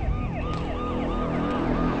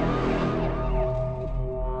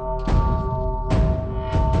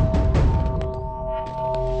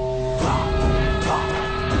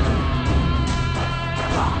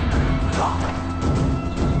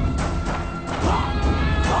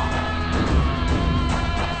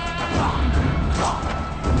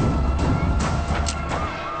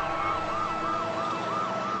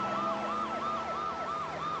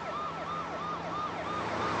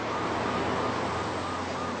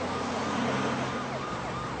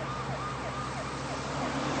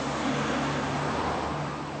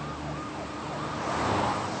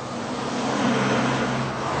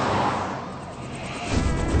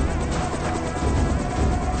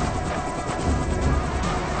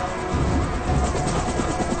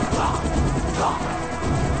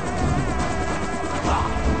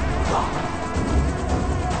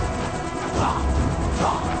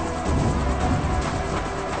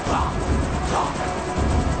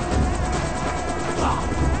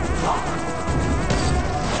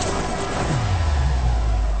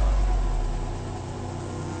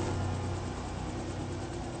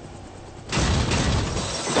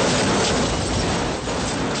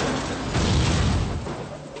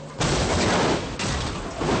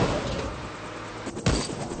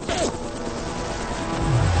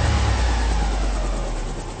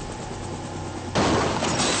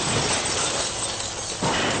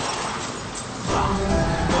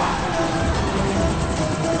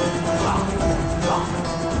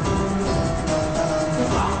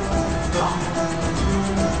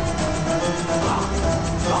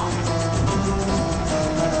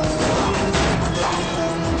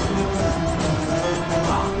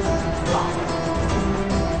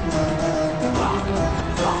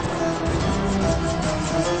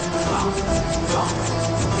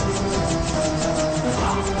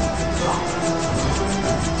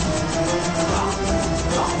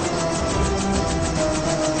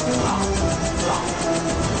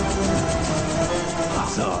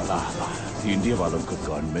 इंडिया वालों को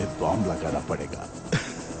कान में बॉम्ब लगाना पड़ेगा.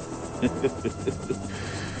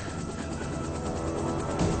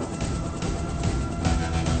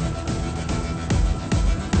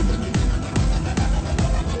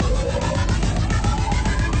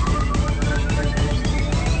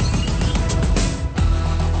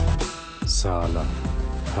 साला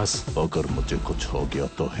बस अगर मुझे कुछ हो गया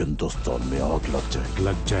तो हिंदुस्तान में आग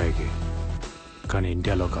लग जाएगी. కానీ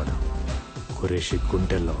ఇండియాలో కాదు, ఖురేషి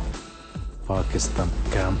గుంటెల్లో, పాకిస్తాన్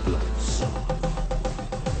క్యాంప్లో.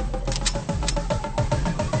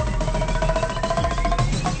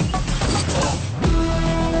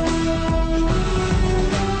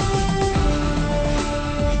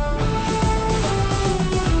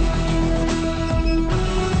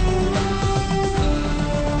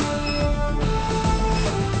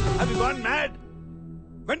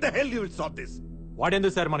 when the hell you will stop this?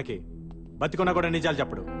 వాడెందుకు sir మనకి? బతికున్నా కూడా నిజాలు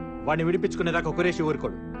చెప్పడు. వాడిని విడిపించుకునేదాకా కురేషి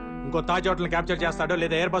ఊరుకోడు. ఇంకో తాజ్ హోటల్ క్యాప్చర్ చేస్తాడో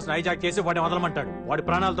లేదా ఎయిర్ బస్ హైజాక్ చేసి వాడిని వదలమంటాడు. వాడి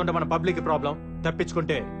ప్రాణాలతో మన పబ్లిక్ ప్రాబ్లం,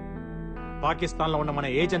 తప్పించుకుంటే పాకిస్తాన్ లో ఉన్న మన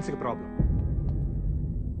ఏజెన్సీకి ప్రాబ్లం.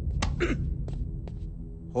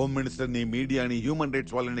 హోమ్ మినిస్టర్ ని, మీడియాని, హ్యూమన్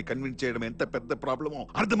రైట్స్ వాళ్ళని కన్విన్స్ చేయడం ఎంత పెద్ద ప్రాబ్లమో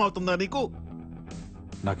అర్థమవుతుందా నీకు?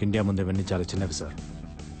 నాకు ఇండియా ముందు ఇవన్నీ చాలా చిన్నవి సార్.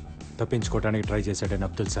 తప్పించుకోవడానికి ట్రై చేశాడని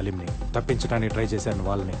అబ్దుల్ సలీంని, తప్పించడానికి ట్రై చేశాడని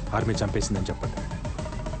వాళ్ళని ఆర్మీ చంపేసిందని చెప్పండి.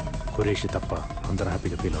 ఖురేషి తప్ప అందరూ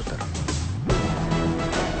హ్యాపీగా ఫీల్ అవుతారు.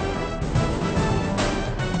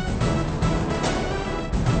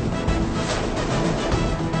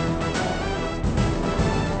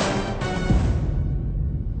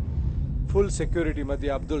 ఫుల్ సెక్యూరిటీ మధ్య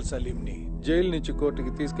అబ్దుల్ సలీంని జైలు నుంచి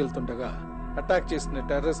కోర్టుకి తీసుకెళ్తుండగా అటాక్ చేసిన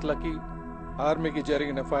టెర్రరిస్ట్లకి ఆర్మీకి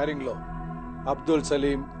జరిగిన ఫైరింగ్ లో అబ్దుల్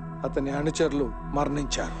సలీం, అతని అనుచరులు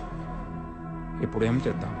మరణించారు. ఇప్పుడు ఏం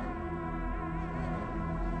చేద్దాం?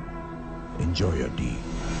 Enjoy your tea.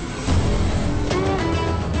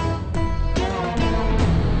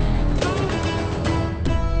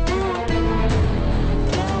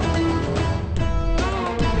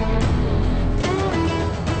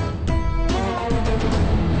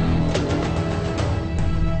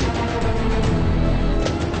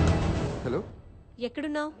 హలో,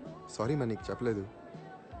 ఎక్కడున్నావు? సారీ మా, నీకు చెప్పలేదు.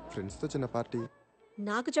 ఫ్రెండ్స్తో చిన్న పార్టీ.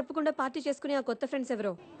 నాకు చెప్పకుండా పార్టీ చేసుకునే ఆ కొత్త ఫ్రెండ్స్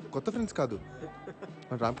ఎవరో? కొత్త ఫ్రెండ్స్ కాదు,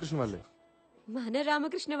 మన రామకృష్ణ వాళ్ళే. మన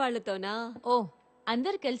రామకృష్ణ వాళ్ళతోనా? ఓ,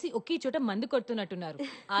 అందరు కలిసి ఒకే చోట మందు కొడుతున్నట్టున్నారు.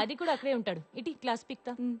 ఆది కూడా అక్కడే ఉంటాడు. ఇటీ క్లాస్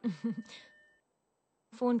పిక్తా.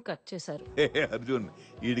 ఫోన్ కట్ చేశారు. అర్జున్,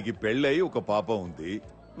 వీడికి పెళ్ళై ఒక పాప ఉంది,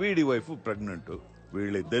 వీడి వైఫ్ ప్రెగ్నెంట్.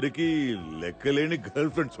 వీళ్ళిద్దరికి లెక్కలేని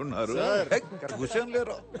గర్ల్ ఫ్రెండ్స్ ఉన్నారు.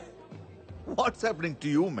 What's happening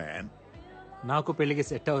to you man? నాకు పెళ్లికి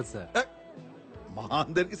సెట్ అవ్వదు సార్. మా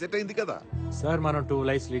అందరికి సెట్ అయింది కదా సార్. మనం 2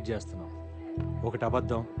 లైఫ్స్ లీడ్ చేస్తున్నాం. ఒకటి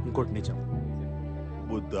అబద్ధం, ఇంకోటి నిజం.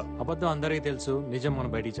 బుద్ధ అబద్ధం అందరికీ తెలుసు, నిజం మనం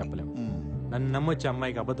బయటికి చెప్పలేము. నన్ను నమ్మొచ్చే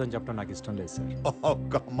అమ్మాయికి అబద్ధం చెప్పడం నాకు ఇష్టం లేదు సార్.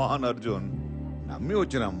 కమాన్ అర్జున్, నమ్మి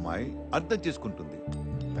వచ్చిన అమ్మాయి అర్థం చేసుకుంటుంది,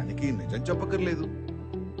 తనకి నిజం చెప్పక్కర్లేదు.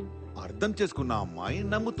 అర్థం చేసుకున్న అమ్మాయి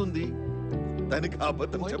నమ్ముతుంది, తనకి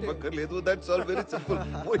అబద్ధం చెప్పక్కర్లేదు. That's all very simple.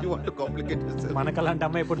 Why you want to complicate this? మనకు అలాంటి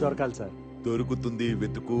అమ్మాయి ఎప్పుడు దొరకాలి సార్? దొరుకుతుంది,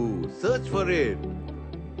 వెతుకు, సర్చ్ ఫర్ ఇట్.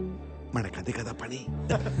 మనకదే కదా పని.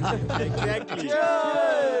 ఎగ్జాక్ట్లీ.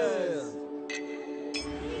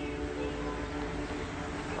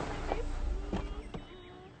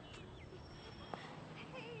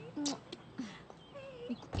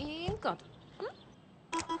 ఏం కాదు.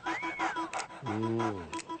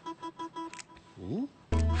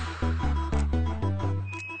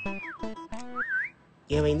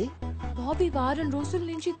 ఏమైంది? బాబీ వారం రోజుల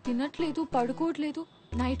నుంచి తినట్లేదు, పడుకోవట్లేదు.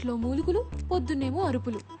 నైట్ లో మూలుగులు, పొద్దున్నేమో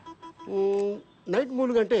అరుపులు. నైట్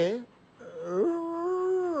మూలుగంటే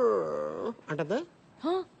అంటదా?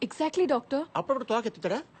 Exactly doctor. అప్పుడప్పుడు తోక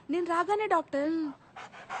ఎత్తుతాడా? నేను రాగానే డాక్టర్.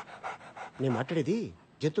 నేను మాట్లాడేది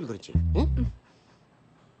జంతువుల గురించి.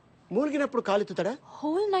 మూలిగినప్పుడు కాలు ఎత్తుతాడా?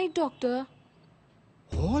 Whole night doctor.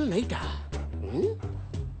 హోల్ నైటా?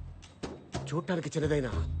 చూడటానికి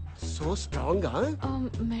చిన్నదైనా సో స్ట్రాంగ్ గా.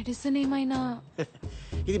 మెడిసిన్ ఏమైనా?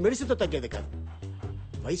 ఇది మెడిసిన్ తో తగ్గేది కాదు.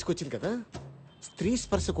 వయసుకు వచ్చింది కదా, స్త్రీ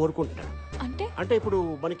స్పర్శ కోరుకుంటున్నాడు. అంటే అంటే ఇప్పుడు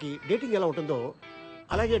మనకి డేటింగ్ ఎలా ఉంటుందో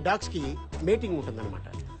అలాగే డాగ్స్ కి మేటింగ్ ఉంటుందన్నమాట.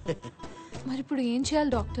 మరి ఇప్పుడు ఏం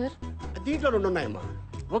చేయాలి డాక్టర్? దీంట్లో 2 ఉన్నాయమ్మా.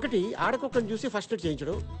 ఒకటి ఆడకుక్కను చూసి ఫస్ట్ ఎయిడ్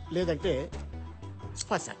చేయించడం, లేదంటే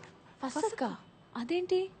ఫసక్. ఫసక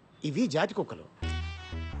అదేంటి? ఇవి జాతి కుక్కలు.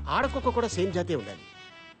 ఆడకుక్క కూడా సేమ్ జాతే ఉండాలి.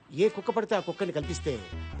 ఏ కుక్క పడితే ఆ కుక్కని కల్పిస్తే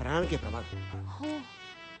ప్రాణానికే ప్రమాదం.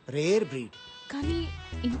 Rare breed. కానీ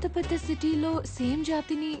ఇంత పెద్ద సిటీలో సేమ్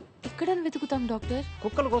జాతిని ఎక్కడ వెతుకుతాం డాక్టర్?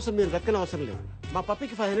 కుక్కల కోసం మీరు వెతకని అవసరం లేదు. మా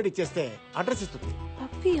పప్పికి 500 ఇచ్చేస్తే అడ్రస్ ఇస్తుంది.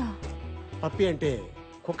 పప్పియా? పప్పి అంటే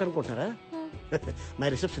కుక్క అనుకుంటారా? My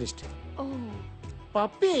receptionist. Oh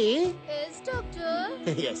puppy. yes doctor.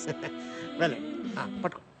 yes వెళ్ళండి,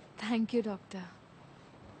 పట్టుకో. Thank you doctor.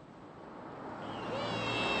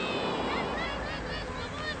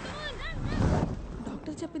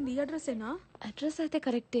 డాక్టర్ చెప్పింది ఈ అడ్రస్సేనా? అడ్రస్ అయితే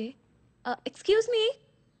కరెక్టే. Excuse me.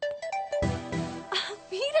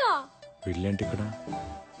 మీరా? వీళ్ళేంటి ఇక్కడ?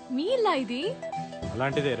 మీ ఇల్లా ఇది?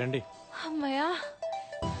 అలాంటిదే, రండి. అమ్మయ్యా,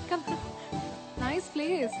 కమ్. Nice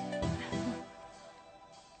place.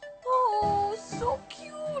 ఓ సో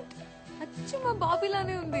క్యూట్. అచ్చం మా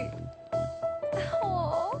బాబీలానే ఉంది. ఓ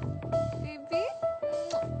baby,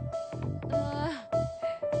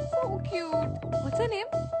 so cute. What's your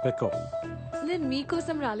name? పెక్కో. నేను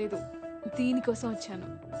మీకోసం రాలేదు, దీనికోసం వచ్చాను.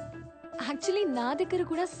 యాక్చువల్లీ నా దగ్గర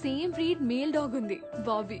కూడా సేమ్ బ్రీడ్ మేల్ డాగ్ ఉంది,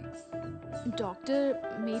 బాబీ. డాక్టర్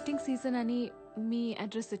మీటింగ్ సీజన్ అని మీ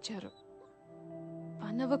అడ్రస్ ఇచ్చారు.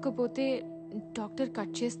 పని అవ్వకపోతే డాక్టర్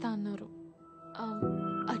కట్ చేస్తా అన్నారు.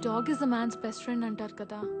 ఆ dog is a man's best friend అంటారు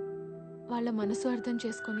కదా, వాళ్ళ మనసు అర్థం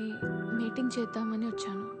చేసుకొని మీటింగ్ చేద్దామని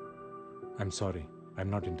వచ్చాను. I'm sorry,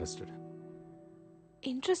 I'm not interested.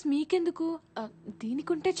 Interest మీకెందుకు?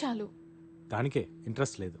 దీనికుంటే చాలు. దానికే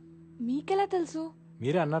ఇంట్రెస్ట్ లేదు. మీకెలా తెలుసు?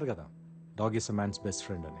 మీరే అన్నారు కదా dog is a man's best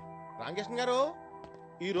friend అని. రామకృష్ణ గారు,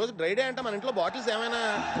 ఈ రోజు డ్రై డే అంటే మన ఇంట్లో బాటిల్స్ ఏమైనా?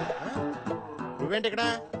 నువ్వేంటి ఇక్కడ?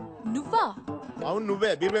 నువ్వా? అవును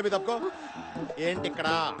నువ్వే. బీర్ బేబీ తప్పుకో. ఏంటి ఇక్కడ?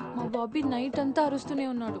 మా బాబీ నైట్ అంతా అరుస్తూనే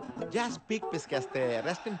ఉన్నాడు. Just peak పిసికేస్తే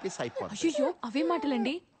rest in peace అయిపోతుంది. అయ్యో అవే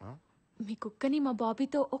మాటలండి. మీ కుక్కని మా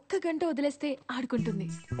బాబీతో 1 గంట వదిలేస్తే ఆడుకుంటుంది.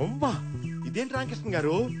 అమ్మా, ఇదేంటి రామకృష్ణ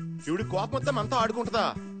గారు? ఇవిడి కోపం వస్తే మనతో ఆడుకుంటుందా?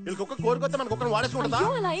 వీళ్ళకి ఒక్క కోరికొస్తే మనకు ఒక్కరిని వాడేసుకుంటుందా?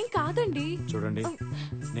 అయ్యో అలా ఏం కాదండి. చూడండి,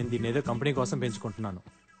 నేను దీన్ని ఏదో కంపెనీ కోసం పెంచుకుంటున్నాను.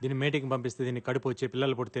 దీన్ని మేటింగ్ పంపిస్తే దీన్ని కడుపు వచ్చే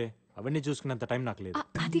పిల్లలు పుడితే అవన్నీ చూసుకున్నంత టైం నాకు లేదు.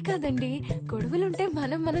 అది కాదండి, గొడవలుంటే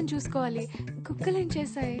మనం చూసుకోవాలి. కుక్కలేం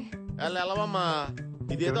చేశాయి? వెళ్ళవమ్మా.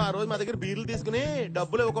 ఇదేదో ఆ రోజు మా దగ్గర బీర్లు తీసుకుని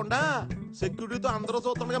డబ్బులు ఇవ్వకుండా సెక్యూరిటీతో అందరూ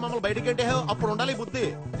చూస్తుండగా మమ్మల్ని బయటకి అంటే అప్పుడు ఉండాలి బుద్ధి.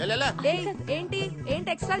 ఏంటి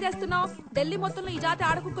ఎక్స్ట్రా చేస్తున్నావు? ఢిల్లీ మొత్తంలో ఈ జాతి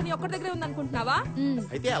ఆడకుక్కని ఒక్కడి దగ్గరే ఉందనుకుంటున్నావా?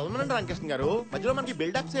 అయితే వెళ్ళమనండి రామకృష్ణ గారు, మధ్యలో మనకి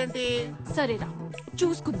బిల్డప్స్ ఏంటి? సరేరా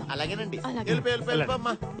చూసుకుందాం. అలాగేనండి.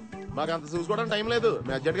 వెళ్ళిపోమ్మా. మాకు అంత చూసుకోవడానికి టైం లేదు.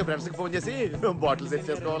 మీ అర్జెంట్ గా ఫ్రెండ్స్ కి ఫోన్ చేసి బాటిల్ సెట్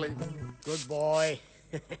చేసుకోవాలి. Good bye.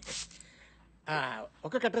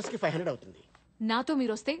 ఒక అడ్రస్ కి 500 అవుతుంది. నాతో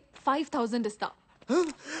మీరు వస్తే 5000 ఇస్తా.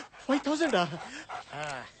 5000?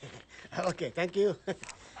 Okay, thank you.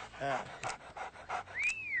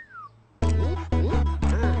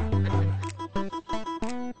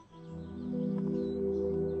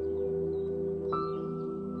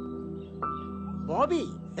 బాబీ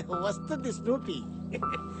వస్తుంది స్నూపీ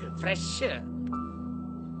ఫ్రెష్.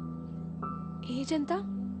 ఏజ్ ఎంత?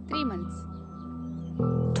 3 months.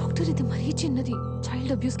 డాక్టర్ ఇది మరీ చిన్నది,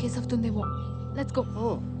 చైల్డ్ అబ్యూస్ కేసు అవుతుందేమో. Let's go.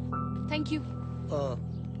 Thank you.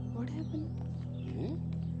 What happen?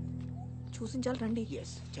 చూసించాలి రండి.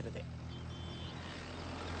 ఎస్, చిన్నదే.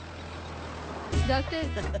 डॉक्टर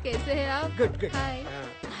कैसे हैं आप? Good good. हाय.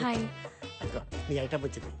 హాయ్. నీ ఐటమ్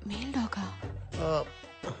వచ్చింది. మేల్ డాగా?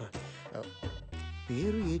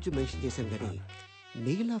 పేరు ఏజ్ మెన్షన్ చేశాను కానీ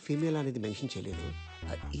మేలా ఫీమేల్ అనేది మెన్షన్ చేయలేదు.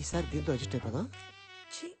 ఈసారి దీంతో అడ్జస్ట్ అయిపోదా?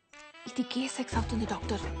 ఇది కేస్ సెక్స్ అవుతుంది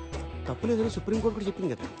డాక్టర్. తప్పులేదని సుప్రీంకోర్టు కూడా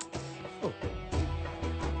చెప్పింది కదా.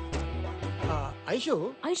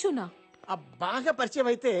 ఐషునా? బాగా పరిచయం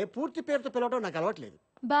అయితే పూర్తి పేరుతో పిలవడం నాకు అలవాట్లేదు.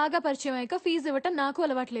 బాగా పరిచయం అయ్యాక ఫీజు ఇవ్వటం నాకు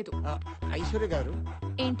అలవాట్లేదు. ఐశ్వర్య గారు,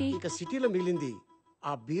 ఏంటి? ఇక సిటీలో మిగిలింది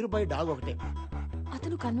ఆ బీరుబాయ్ డాగ్ ఒకటే.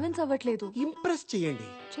 అతను కన్విన్స్ అవ్వట్లేదు. ఇంప్రెస్ చేయండి.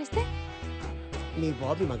 చేస్తే? నీ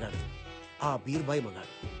బాబీ మగాడు, ఆ బీరుబాయ్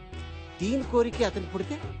మగాడు. దీని కోరిక అతను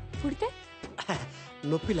పుడితే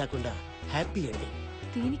నొప్పి లేకుండా హ్యాపీ అండి.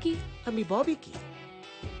 దీనికి? మీ బాబీకి.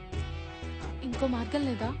 ఇంకో మార్గం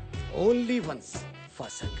లేదా? ఓన్లీ వన్స్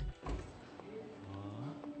ఫర్ సంగ్.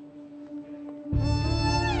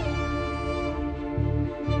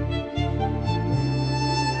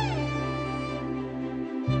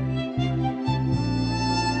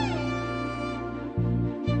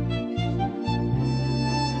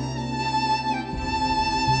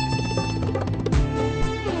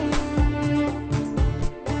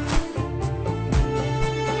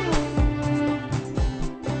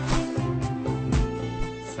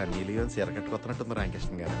 ఎరగట్టుకొస్తున్నట్టుంది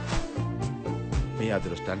రామకృష్ణ గారు. మీ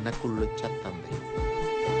అదృష్టాన్ని నాకు కుళ్ళు వచ్చేస్తుంది.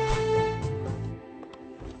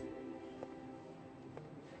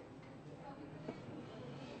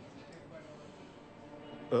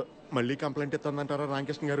 మళ్ళీ కంప్లైంట్ ఇస్తుందంటారా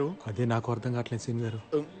రామకృష్ణ గారు? అదే నాకు అర్థం కావట్లేదు సీన్ గారు.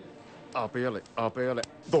 ఆపేయాలి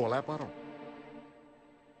దోలాపారం.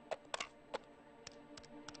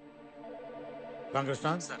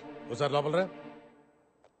 రామకృష్ణ సార్, ఒకసారి లోపల రా.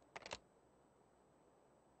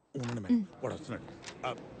 వాడు వస్తున్నాడు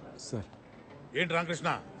సార్. ఏంటి రామకృష్ణ,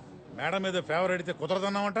 మేడం మీద ఫేవర్ అడిగితే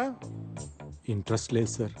కుదరదన్నావంట? ఇంట్రెస్ట్ లేదు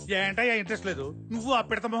సార్. ఏంటయ్యా ఇంట్రెస్ట్ లేదు? నువ్వు ఆ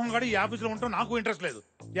పిడత మొహం గాడు ఈ ఆఫీసులో ఉంటావు, నాకు ఇంట్రెస్ట్ లేదు.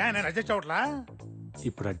 నేను అడ్జస్ట్ అవట్లా?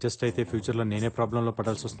 ఇప్పుడు అడ్జస్ట్ అయితే ఫ్యూచర్ లో నేనే ప్రాబ్లం లో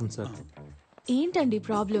పడాల్సి వస్తుంది సార్. ఏంటండి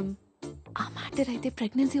ప్రాబ్లం? ఆ మ్యాటర్ అయితే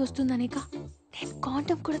ప్రెగ్నెన్సీ వస్తుందనేక నేను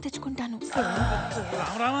కాండమ్ కూడా తెచ్చుకుంటాను.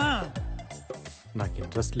 రామా, నాకు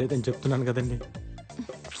ఇంట్రెస్ట్ లేదని చెప్తున్నాను కదండి.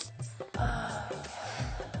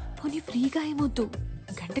 పోనీ ఫ్రీగా ఏమొద్దు,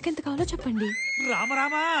 గంటకెంత కావాలో చెప్పండి.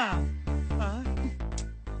 రామా,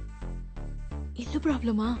 ఇల్లు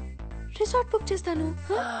ప్రాబ్లమా? రిసార్ట్ బుక్ చేస్తాను.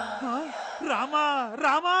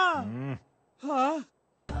 రామా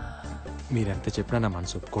మీరెంత చెప్పినా నా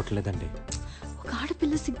మనసు ఒప్పుకోవట్లేదండి. ఒక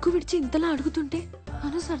ఆడపిల్ల సిగ్గు విడిచి ఇంతలా అడుగుతుంటే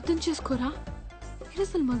మనసు అర్థం చేసుకోరా? మీరు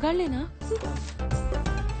అసలు మగాళ్ళేనా?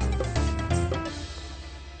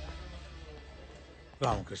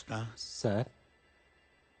 రామకృష్ణ సార్,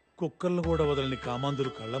 కుక్కలను కూడా వదలని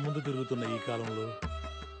కామాంధులు కళ్ళ ముందు తిరుగుతున్న ఈ కాలంలో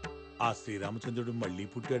ఆ శ్రీరామచంద్రుడు మళ్ళీ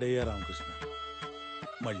పుట్టాడయ్యా రామకృష్ణ,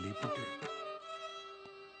 మళ్ళీ పుట్టాడు.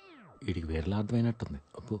 వీడికి వేరేలా అర్థమైనట్టుంది.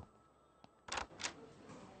 అప్పు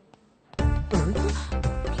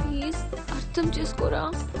ప్లీజ్ అర్థం చేసుకోరా.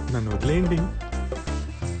 నన్ను వదిలేయండి.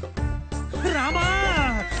 రామా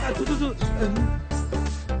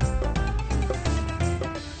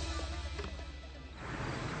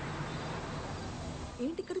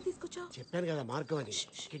ఏంటి ఇక్కడ తీసుకొచ్చా? చెప్పాను కదా మార్గం అని.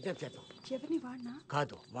 కిడ్నాప్ చేద్దాం. ఎవరిని వాడినా?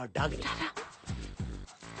 కాదు, వాడు డాగ్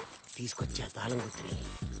తీసుకొచ్చా తాళం గుర్తుని.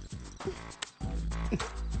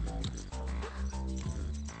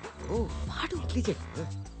 ఓ వాడు ఇడ్లీ చెట్టు.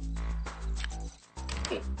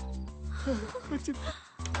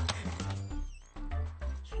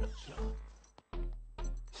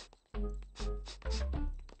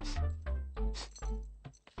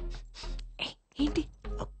 ఏంటి?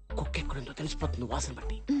 కుక్క ఎక్కడుందో తెలిసిపోతుంది వాసన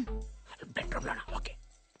బట్టి. బెడ్రూమ్ లోనా? ఓకే.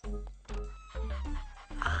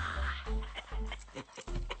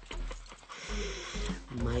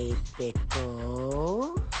 మై పెక్కో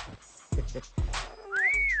ఎంతసేపు?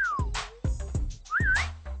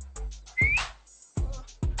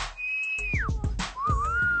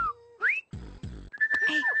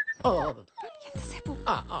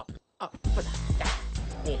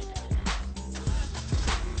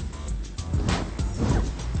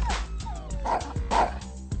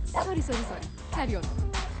 Sorry. Carry on.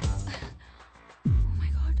 Oh my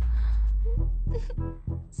god.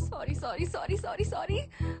 Sorry.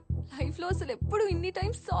 Life లో అసలు ఎప్పుడు ఇన్ని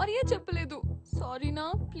టైమ్స్ సారీయే చెప్పలేదు. సారీనా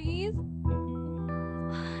ప్లీజ్.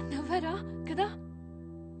 నవ్వరా కదా?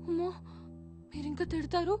 అమ్మో, మీరు ఇంకా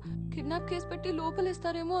తిడతారు. కిడ్నాప్ కేసు పెట్టి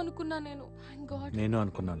లోపలేస్తారేమో అనుకున్నా నేను. Thank God. నేను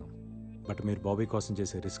అనుకున్నాను, బట్ మీరు బాబీ కోసం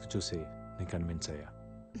చేసే రిస్క్ చూసి నేను కన్విన్స్ అయ్యా.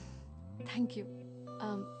 Thank you.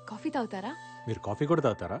 కాఫీ తాగుతారా? మీరు కాఫీ కూడా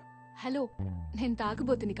తాగుతారా? హలో, నేను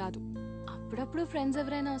తాగబోతుని కాదు. అప్పుడప్పుడు ఫ్రెండ్స్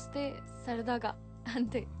ఎవరైనా వస్తే సరదాగా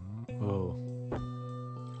అంతే. ఓ,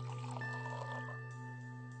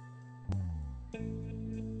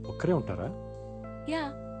 ఒక్కరే ఉంటారా? Yeah,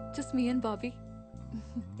 just me and Bobby.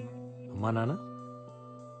 అమ్మా నాన్న?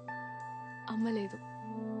 అమ్మ లేదు.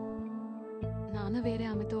 నాన్న వేరే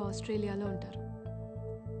ఆమెతో ఆస్ట్రేలియాలో ఉంటారు.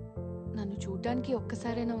 నన్ను చూడ్డానికి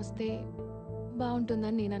ఒక్కసారైనా వస్తే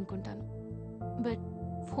బాగుంటుందని నేను అనుకుంటాను. బట్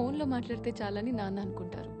ఫోన్లో మాట్లాడితే చాలని నాన్న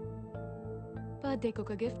అనుకుంటారు. బర్త్డేకి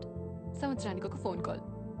ఒక గిఫ్ట్, సంవత్సరానికి ఒక ఫోన్ కాల్.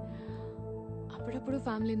 అప్పుడప్పుడు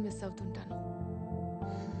ఫ్యామిలీని miss అవుతుంటాను.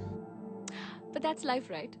 But that's life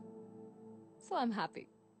right? So I'm happy.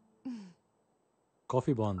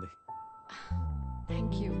 Coffee బాగుంది.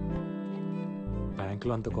 Thank you.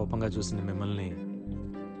 బ్యాంకులో అంత కోపంగా చూసిన మిమ్మల్ని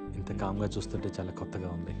ఇంత కామ్గా చూస్తుంటే చాలా కొత్తగా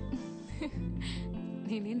ఉంది.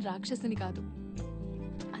 నేనేం రాక్షసుని కాదు,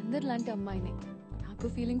 అందరిలాంటి అమ్మాయినే. నాకు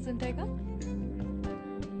ఫీలింగ్స్ ఉంటాయిగా.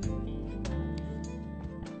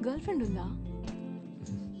 గర్ల్ ఫ్రెండ్ ఉందా?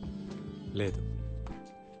 లేదు.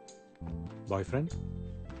 Boy friend?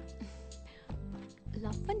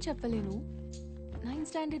 లవ్ అని చెప్పలేను. 9th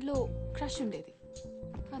స్టాండర్డ్లో క్రష్ ఉండేది.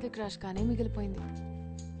 అది క్రష్ గానే మిగిలిపోయింది.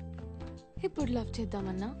 ఇప్పుడు లవ్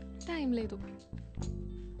చేద్దామన్నా టైం లేదు.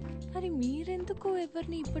 మరి మీరెందుకు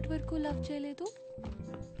ఎవరిని ఇప్పటి వరకు లవ్ చేయలేదు?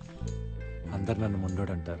 అందరు నన్ను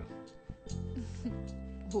మొండోడు అంటారు.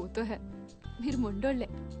 బోతో హై, మీరు మొండోళ్లే.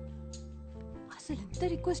 అసలు ఎంత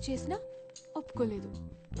రిక్వెస్ట్ చేసినా ఒప్పుకోలేదు.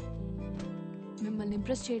 మిమ్మల్ని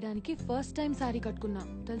ఇంప్రెస్ చేయడానికి ఫస్ట్ టైం సారీ కట్టుకున్నా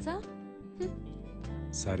తెలుసా?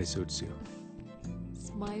 Sorry suits you.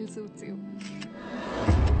 Smile suits you.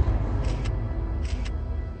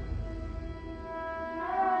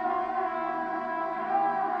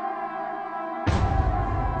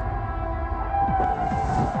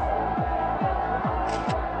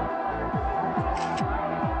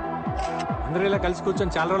 అందరూ ఇలా కలిసి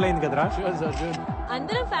కూర్చొని చాలా రోజులు అయింది కదరా?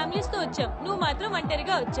 అందరం ఫ్యామిలీస్ తో వచ్చాం, నువ్వు మాత్రం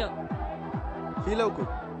ఒంటరిగా వచ్చావు. ఫీల్ అవుకు,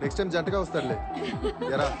 నెక్స్ట్ టైం జంటగా వస్తారులే.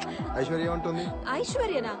 ఎరా ఐశ్వర్య ఉంటుంది?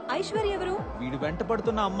 ఐశ్వర్యనా? ఐశ్వర్య ఎవరు? వీడు వెంట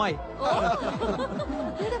పడుతున్న అమ్మాయి.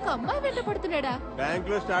 వీడొక అమ్మాయి వెంట పడుతున్నాడా? బ్యాంక్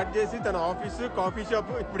లో స్టార్ట్ చేసి తన ఆఫీసు కాఫీ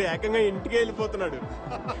షాప్ ఇప్పుడు ఏకంగా ఇంటికి వెళ్ళిపోతున్నాడు.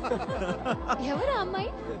 ఎవరు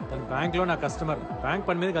అమ్మాయి? తన బ్యాంక్ లో నా కస్టమర్. బ్యాంక్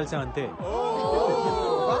పని మీద కలిసాం అంతే.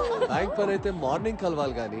 బ్యాంక్ పని అయితే మార్నింగ్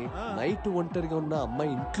కలవాలి గానీ నైట్ ఒంటరిగా ఉన్న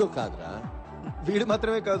అమ్మాయి ఇంట్లో కాదురా. వీడు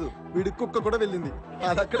మాత్రమే కాదు, వీడి కుక్క కూడా వెళ్ళింది.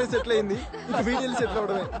 అది అక్కడే సెటిల్ అయింది. Video settle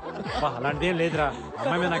అవడమే. అలాంటిది ఏం లేదురా.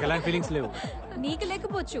 అమ్మాయి మీద నాకు ఎలాంటి ఫీలింగ్స్ లేవు. నీకు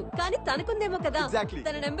లేకపోవచ్చు కానీ తనకుందేమో కదా.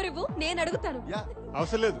 తన నెంబర్ ఇవ్వు, నేను అడుగుతాను.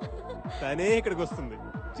 అవసరం లేదు, తనే ఇక్కడికి వస్తుంది.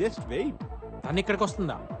 Just wait. తను ఇక్కడికి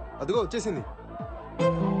వస్తుందా? అదిగో వచ్చేసింది.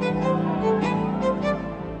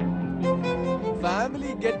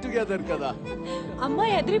 ఫ్యామిలీ గెట్ టుగెదర్ కదా.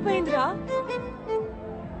 అమ్మాయి ఎదిరిపోయిందిరా.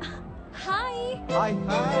 Hi hi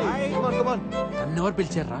hi come on నన్నెవరు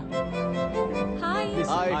పిలిచారా? Hi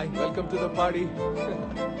hi welcome to the party.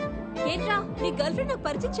 ఏంట్రా నీ గర్ల్ ఫ్రెండ్ నాకు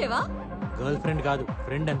పరిచయం చేయవా? గర్ల్ ఫ్రెండ్ కాదు,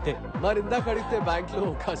 ఫ్రెండ్ అంతే. మరి ఇందాక అడిగితే బ్యాంక్ లో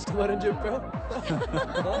కస్టమర్ అని చెప్పావు.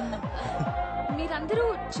 మీరందరూ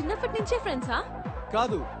చిన్నప్పటి నుంచే ఫ్రెండ్సా?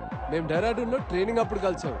 కాదు, మేము డెహ్రాడూన్ లో ట్రైనింగ్ అప్పుడు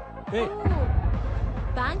కలిసాం.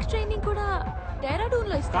 బ్యాంక్ ట్రైనింగ్ కూడా డెహ్రాడూన్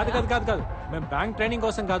లో కాదు ఇస్తారా? కాదు కాదు కాదు, మేము బ్యాంక్ ట్రైనింగ్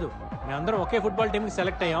కోసం కాదు, మేమందరం ఒకే ఫుట్బాల్ టీమ్ కి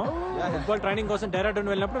సెలెక్ట్ అయ్యాం. ఫుట్బాల్ ట్రైనింగ్ కోసం డెహ్రాడూన్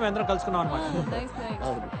వెళ్ళినప్పుడు మేమందరం కలుసుకున్నాం అనమాట. Nice nice.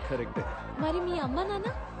 అవును కరెక్టే. మరి మీ అమ్మ నాన్న?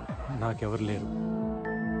 నాకెవరు లేరు.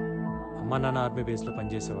 అమ్మా నాన్న ఆర్మీ బేస్ లో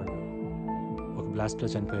పనిచేసేవాళ్ళు. ఒక బ్లాస్ట్ లో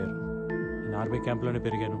చనిపోయారు. నేను ఆర్మీ క్యాంప్ లోనే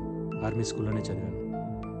పెరిగాను, ఆర్మీ స్కూల్లోనే చదివాను.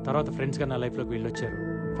 తర్వాత ఫ్రెండ్స్ గా నా లైఫ్ లోకి వీళ్ళు వచ్చారు,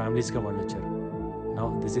 ఫ్యామిలీస్ గా వాళ్ళు వచ్చారు. Now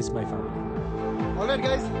this is my family. Alright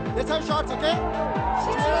guys, let's have shots, okay?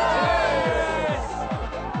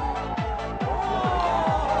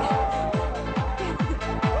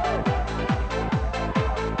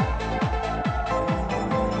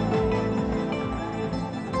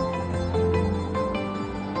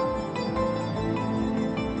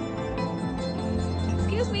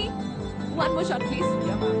 Excuse me. One more shot please.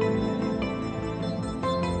 Yeah ma'am.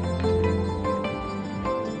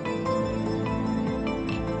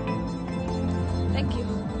 Thank you.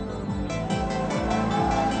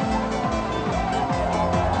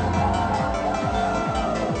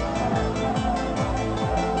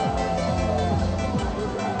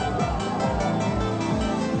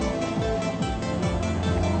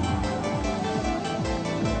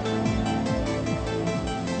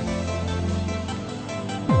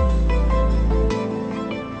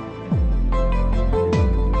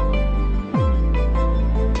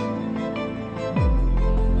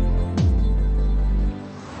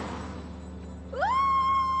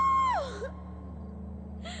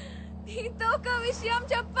 నీతో ఒక విషయం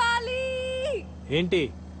చెప్పాలి. ఏంటి?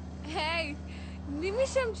 హే,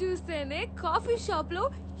 నిమిషం చూస్తేనే కాఫీ షాప్ లో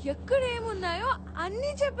ఎక్కడ ఏమున్నాయో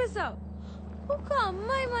అన్ని చెప్పేశావు. ఒక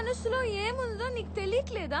అమ్మాయి మనసులో ఏముందో నీకు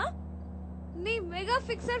తెలియట్లేదా? నీ మెగా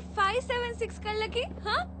ఫిక్సర్ 576 కళ్ళకి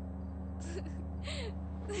హా?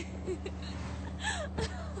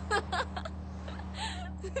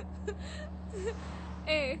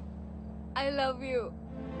 A I love you.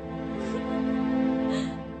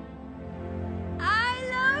 I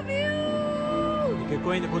love you. నీకు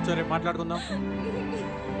ఎక్కువైంది, కూర్చో, రేపు మాట్లాడుకుందాం.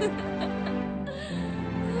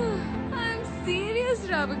 I'm serious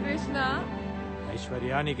Ramakrishna.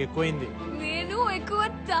 ఐశ్వర్య, నీకు ఎక్కువైంది. నేను ఎక్కువ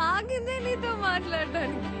తాగిందే నీతో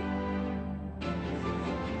మాట్లాడడానికి.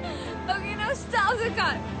 Okay, now stop the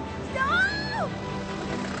car. Stop!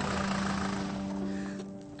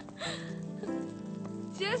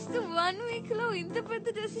 Just 1 week లో ఇంత పెద్ద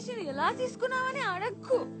డెసిషన్ ఎలా తీసుకున్నావని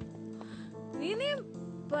అడక్కు. నేనేం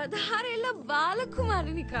 16 ఏళ్ల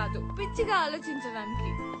బాలకుమారిని కాదు పిచ్చిగా ఆలోచించడానికి.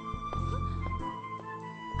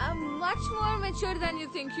 I'm much more mature than you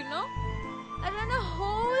think, you know. I run a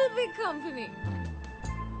whole big company.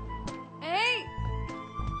 Hey,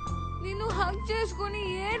 నిన్ను హగ్ చేసుకొని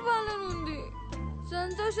ఏడ్వాలని ఉంది.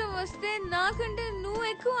 సంతోషం వస్తే నాకంటే నువ్వు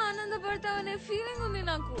ఎక్కువ ఆనందపడతావనే ఫీలింగ్ ఉంది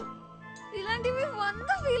నాకు. ఇలాంటివి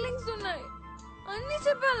 100 ఫీలింగ్స్ ఉన్నాయి. అన్ని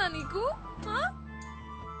చెప్పాలా నీకు?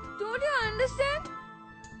 Don't you understand?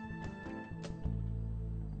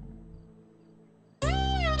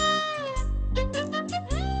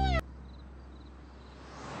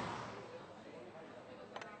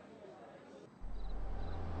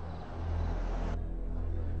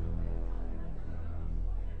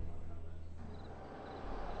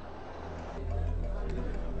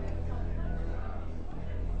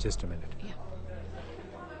 Just a minute. Yeah.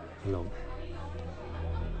 Hello.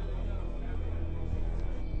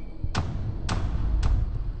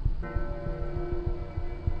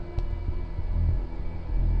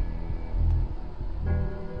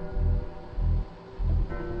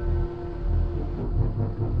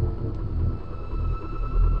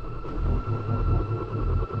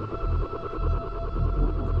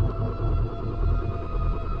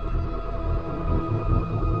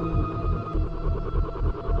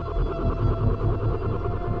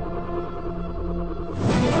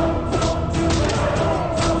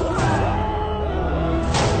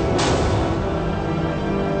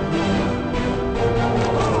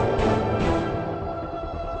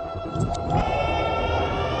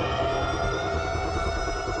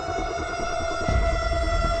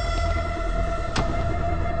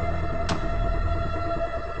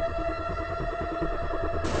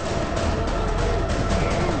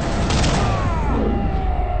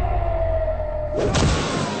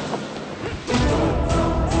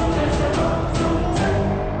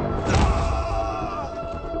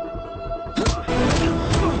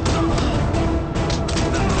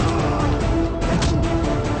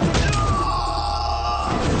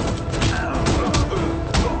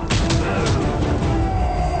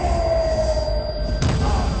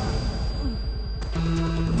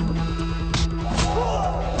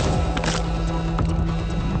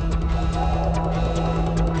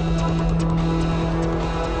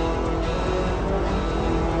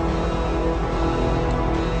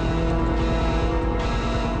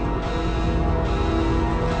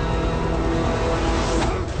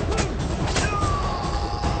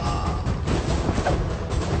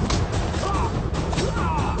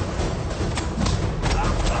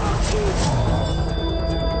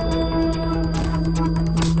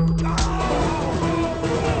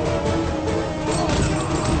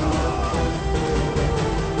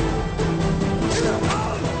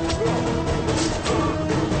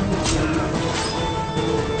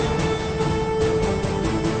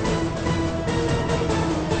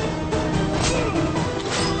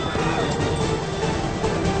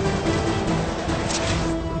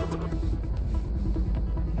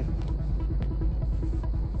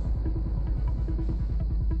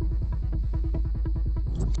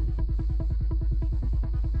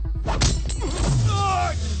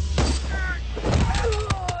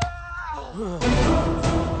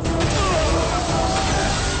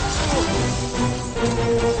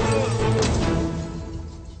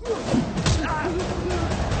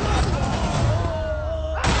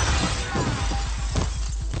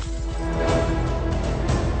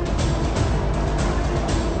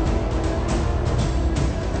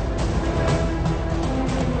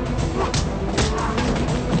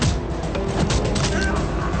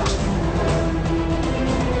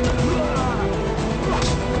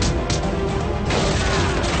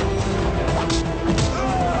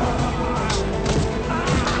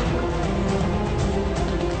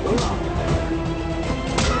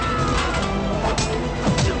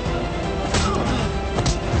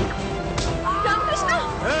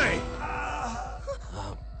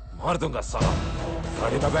 मार दूंगा साला।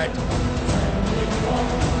 गाड़ी में बैठ।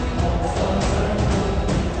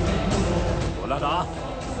 बोला ना,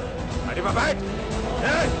 गाड़ी में बैठ।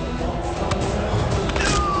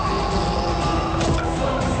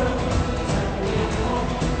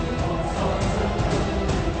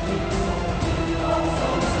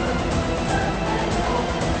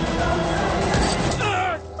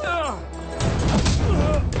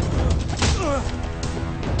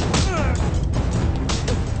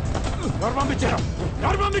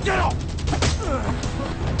 పంపించారు.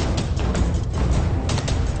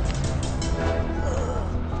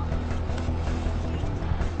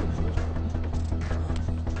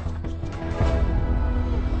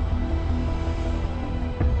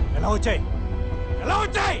 ఎలా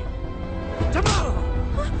వచ్చాయి? చెప్పు.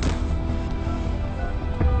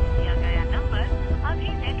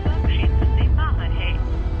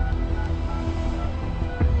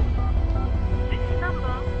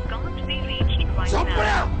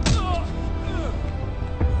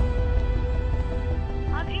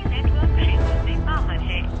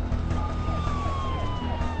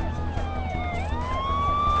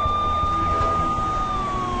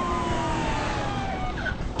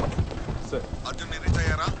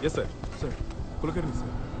 Yes, sir. Sir, Kulkarni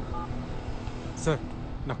sir. Sir,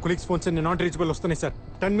 నా కొలీగ్స్ ఫోన్స్ అన్ని నాట్ రీచబుల్ వస్తున్నాయి సార్.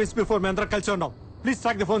 10 minutes బిఫోర్ మేము అందరం కలిసి ఉన్నాం. Please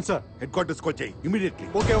track the phone sir. Head క్వార్టర్స్కి వచ్చాయి immediately.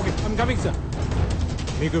 Okay I'm coming sir.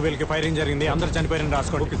 మీకు వీళ్ళకి ఫైరింగ్ జరిగింది, అందరు చనిపోయారని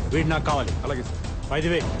రాసుకోండి. వీడు నాకు కావాలి. అలాగే సార్. బై ది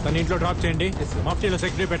వే, తన ఇంట్లో డ్రాప్ చేయండి. మాఫ్టీలో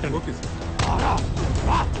సెక్యూరిటీ పెట్టండి. Okay sir.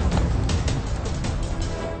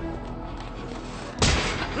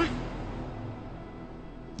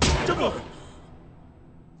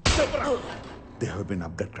 They have been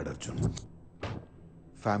abducted, Arjun.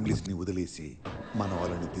 Families ని వదిలేసి మన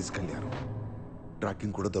వాళ్ళని తీసుకెళ్లారు.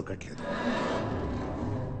 ట్రాకింగ్ కూడా దొరకట్లేదు.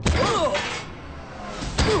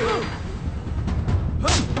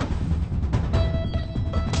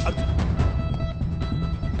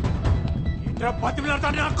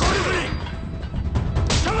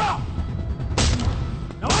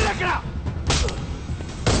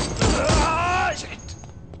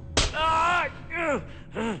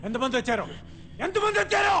 ఎంతమంది వచ్చారు?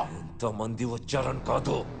 ఎంతమంది వచ్చారని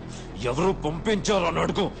కాదు, ఎవరు పంపించారని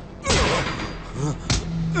అడుగు.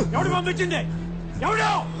 ఎవడు పంపించింది? ఎవడు?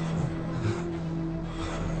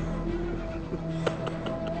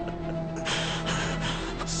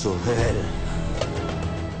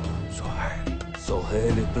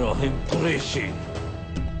 सोहेल इब्राहिम कुरैशी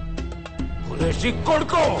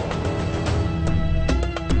కొడుకు.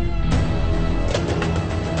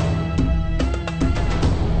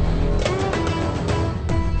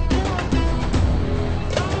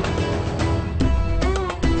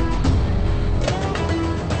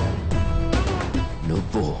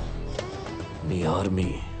 నువ్వు నీ ఆర్మీ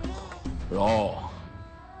రా,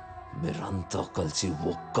 మీరంతా కలిసి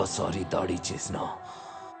ఒక్కసారి దాడి చేసిన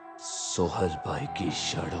सोहेल भाई की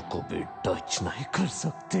शैडो को भी टच नहीं कर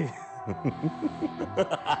सकते.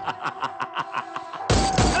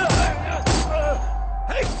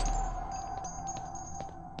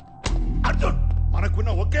 అర్జున్, మనకున్న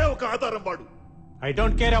ఒకే ఒక ఆధారం వాడు. I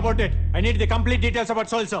don't care about it. I need the complete details about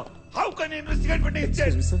Soul, sir. How can you investigate what he said?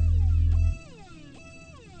 Excuse me, sir.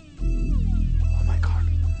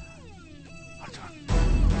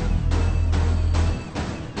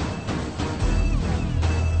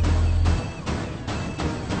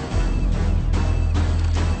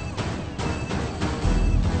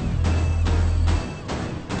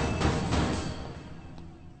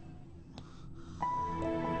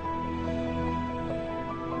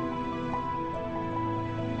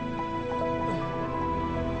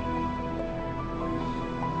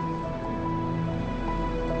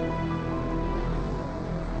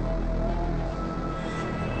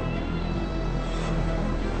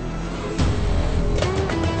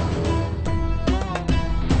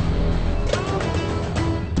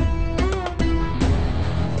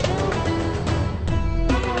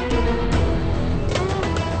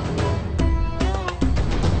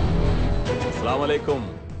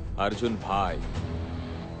 Arjun భాయ్,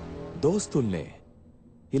 దోస్తుల్నే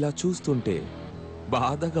ఇలా చూస్తుంటే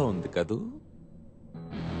బాధగా ఉంది కదూ.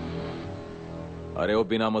 అరే ఓ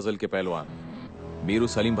బినా మజల్ కే పహల్వాన్, మీరు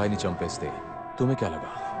సలీం భాయ్ని చంపేస్తే తుమ్హే క్యా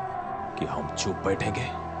లగా कि हम चुप बैठेंगे?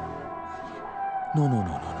 No no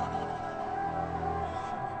no no no no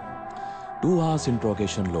 2 hours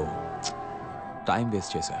interrogation లో టైం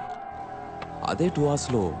వేస్ట్ చేశారు. అదే 2 hours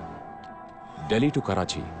లో ఢిల్లీ టు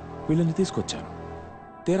कराची వీళ్ళని తీసుకొచ్చాను.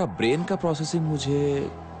 तेरा ब्रेन का प्रोसेसिंग मुझे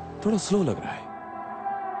थोड़ा स्लो लग रहा है.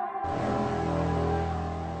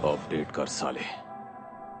 अपडेट कर साले.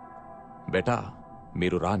 बेटा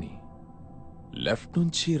మీరు రాని లెఫ్ట్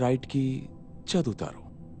నుంచి రైట్ కి చదువుతారు,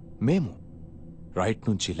 మేము రైట్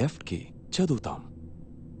నుంచి లెఫ్ట్ కి చదువుతాం.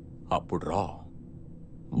 అప్పుడు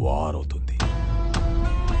వార్ అవుతుంది.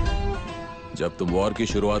 जब तुम वॉर की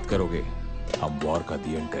शुरुआत करोगे हम वॉर का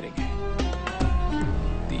दी एंड करेंगे.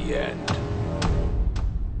 दी एंड.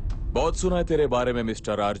 बहुत सुना है तेरे बारे में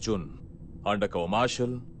mister Arjun. Undercover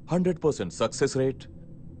martial, 100% success rate.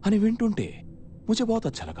 అని వింటుంటే मुझे बहुत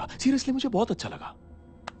अच्छा लगा. सीरियसली मुझे बहुत अच्छा लगा.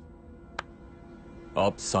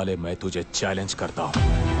 अब साले मैं तुझे चैलेंज करता हूं.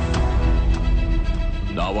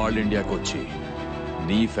 నా వాళ్ళు ఇండియాకి వచ్చి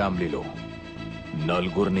నీ ఫ్యామిలీలో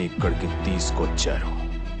నలుగురిని ఇక్కడికి తీసుకొచ్చారు.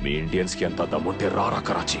 మీ ఇండియన్స్ కి ఎంత దమ్ముంటే రారా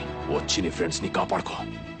कराची వచ్చి నీ ఫ్రెండ్స్ ని కాపాడుకో.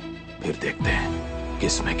 फिर देखते हैं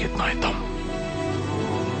किसमें कितना है दम.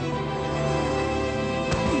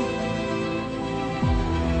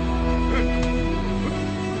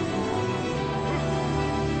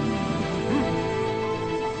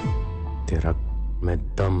 तेरा मैं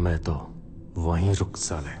दम में तो वहीं रुक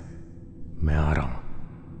साले. मैं आ रहा हूं.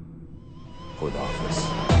 खुदा हाफिज.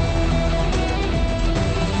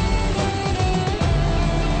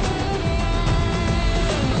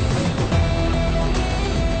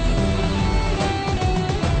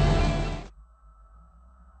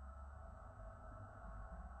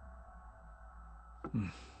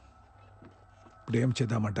 ఇప్పుడు ఏం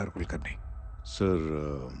చేద్దామంటారు కుల్కర్ణి? సార్,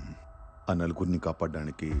 ఆ నలుగురిని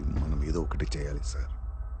కాపాడడానికి మనం ఏదో ఒకటి చేయాలి సార్.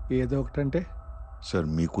 ఏదో ఒకటంటే? సార్,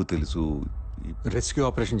 మీకు తెలుసు, రెస్క్యూ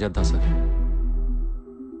ఆపరేషన్ చేద్దాం సార్.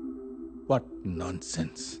 What non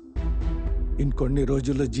sense. ఇంకొన్ని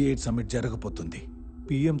రోజుల్లో G8 సమ్మిట్ జరగబోతుంది.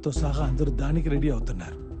 పిఎంతో సహా అందరూ దానికి రెడీ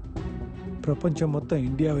అవుతున్నారు. ప్రపంచం మొత్తం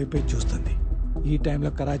ఇండియా వైపే చూస్తుంది. ఈ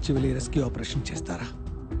టైంలో కరాచీ వెళ్ళి రెస్క్యూ ఆపరేషన్ చేస్తారా?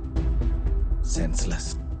 సెన్స్లెస్.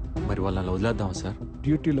 మరి వాళ్ళని వదిలేద్దాం సార్.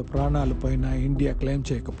 డ్యూటీలో ప్రాణాలు పోయినా, ఇండియా క్లెయిమ్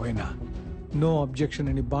చేయకపోయినా నో అబ్జెక్షన్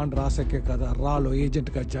అని బాండ్ రాసాకే కదా రాలో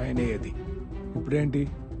ఏజెంట్గా జాయిన్ అయ్యేది. ఇప్పుడేంటి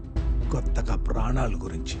కొత్తగా ప్రాణాల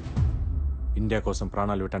గురించి? ఇండియా కోసం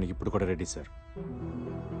ప్రాణాలు ఇవ్వడానికి ఇప్పుడు కూడా రెడీ సార్.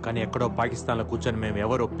 కానీ ఎక్కడో పాకిస్తాన్లో కూర్చొని మేము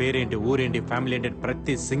ఎవరో పేరేంటి, ఊరేంటి, ఫ్యామిలీ ఏంటి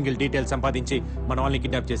ప్రతి సింగిల్ డీటెయిల్ సంపాదించి మన వాళ్ళని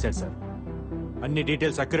కిడ్నాప్ చేశాడు సార్. అన్ని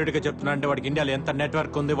డీటెయిల్స్ అక్యురేట్ గా చెప్తున్నా అంటే వాడికి ఇండియాలో ఎంత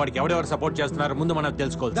నెట్వర్క్ ఉంది, వాడికి ఎవరెవరు సపోర్ట్ చేస్తున్నారు ముందు మనం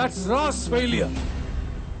తెలుసుకోవాలి. That's Ross failure.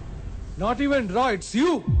 Not even రా, ఇట్స్ యూ.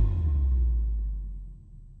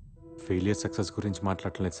 ఫెయిలియర్ సక్సెస్ గురించి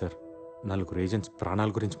మాట్లాడలేదు సార్. నలుగురు ఏజెంట్స్ ప్రాణాల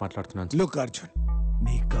గురించి మాట్లాడుతున్నాను. లుక్ అర్జున్,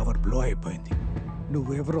 నీ కవర్ బ్లో అయిపోయింది.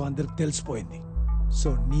 నువ్వెవరో అందరికి తెలిసిపోయింది. సో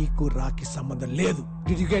నీకు రాకి సంబంధం లేదు.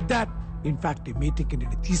 Did you get that? In fact ఈ మీటింగ్ కి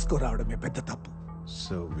నేను తీసుకురావడమే పెద్ద తప్పు.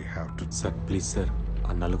 So we have to. Sir please sir,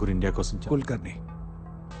 ఆ నలుగురు ఇండియా కోసం. కుల్కర్ణి,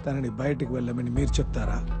 తనని బయటికి వెళ్ళమని మీరు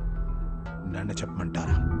చెప్తారా, నన్ను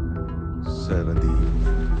చెప్పమంటారా? సార్, అది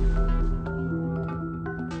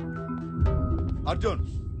అర్జున్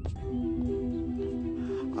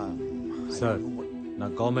సార్,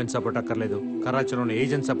 నాకు గవర్నమెంట్ సపోర్ట్ అక్కర్లేదు, కరాచీలో ఉన్న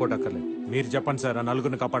ఏజెంట్ సపోర్ట్ అక్కర్లేదు. మీరు చెప్పండి సార్, ఆ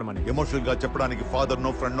నలుగురిని కాపాడమని. ఎమోషనల్ గా చెప్పడానికి ఫాదర్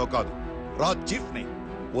నో, ఫ్రెండ్ నో కాదు, రాజ్ చీఫ్ ని.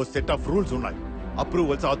 ఓ సెట్ ఆఫ్ రూల్స్ ఉన్నాయి.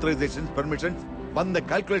 అప్రూవల్స్, ఆథరైజేషన్స్, పర్మిషన్స్, 100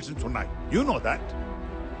 క్యాల్కులేషన్స్ ఉన్నాయి. You know that.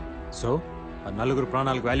 సో ఆ నలుగురు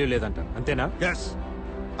ప్రాణాలకు వాల్యూ లేదంటారు, అంతేనా? ఎస్.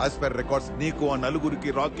 యాజ్ పర్ రికార్డ్స్ నీకు ఆ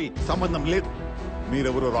నలుగురికి రాకీ సంబంధం లేదు.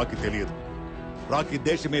 మీరెవరో రాకీ తెలియదు. రాకీ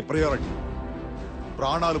దేశమే ప్రయారిటీ.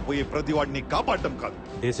 ప్రాణాలు పోయే ప్రతి వాడిని కాపాడటం కాదు.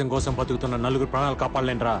 దేశం కోసం బతుకుతున్న నలుగురు ప్రాణాలు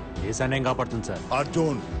కాపాడలేనరా, దేశాన్ని ఏం కాపాడుతుంది sir?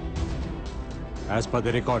 Arjun, as per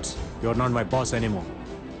the records you are not my boss anymore.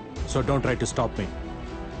 So don't try to stop me.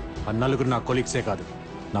 ఆ నలుగురు నా కొలీగ్సే కాదు,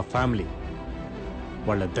 నా ఫ్యామిలీ.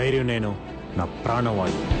 వాళ్ళ ధైర్యం నేను, నా ప్రాణం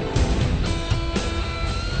వాళ్ళు.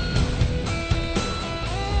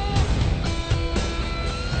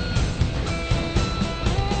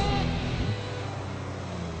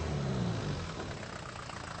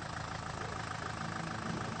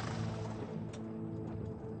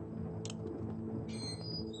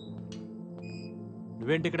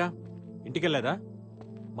 నువ్వేంటి ఇక్కడ? ఇంటికి వెళ్ళలేదా?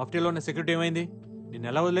 మఫ్టీలో ఉన్న సెక్యూరిటీ ఏమైంది? నిన్ను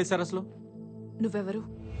ఎలా వదిలేశారు అసలు? నువ్వెవరు?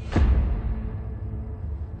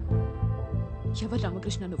 ఎవరు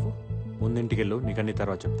రామకృష్ణ నువ్వు? ముందు ఇంటికి వెళ్ళు, నీకన్నీ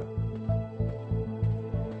తర్వాత చెప్తా.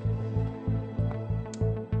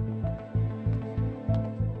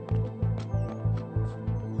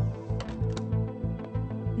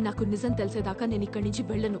 నాకు నిజం తెలిసేదాకా నేను ఇక్కడి నుంచి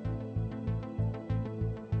వెళ్ళను.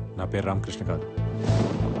 నా పేరు రామకృష్ణ కాదు.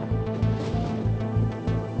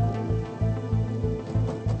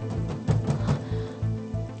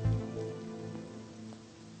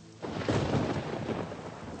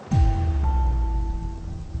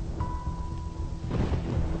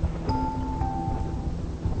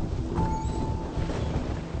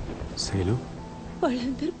 శైలు,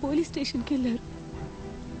 వాళ్ళందరూ పోలీస్ స్టేషన్కి వెళ్ళారు.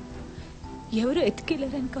 ఎవరు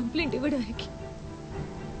ఎత్తుకెళ్లారని కంప్లైంట్ ఇవ్వడానికి.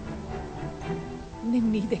 నేను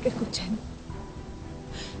నీ దగ్గరకు వచ్చాను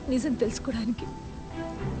నిజం తెలుసుకోవడానికి.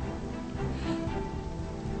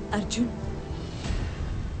 అర్జున్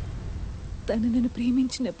తను నన్ను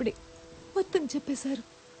ప్రేమించినప్పుడే మొత్తం చెప్పేశారు.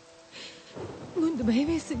 ముందు భయం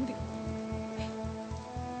వేసింది.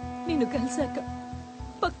 నిన్ను కలిసాక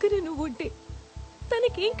పక్కన నువ్వు ఉంటే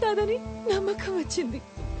తనకేం కాదని నమ్మకం వచ్చింది.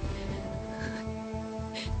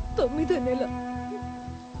 9వ నెల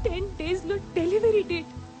 10 days డెలివరీ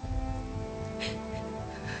డేట్.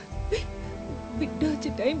 బిడ్డ వచ్చే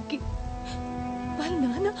టైంకి వాళ్ళ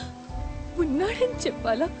నాన్న ఉన్నాడని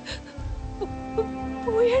చెప్పాలా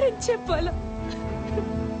పోయాడని చెప్పాలా?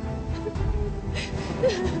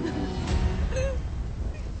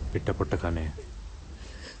 బిడ్డ పుట్టగానే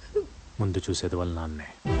ముందు చూసేది వాళ్ళ నాన్నే.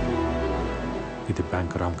 ఇది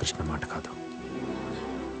బ్యాంక్ రామకృష్ణ మాట కాదు,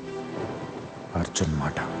 అర్జున్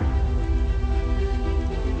మాట.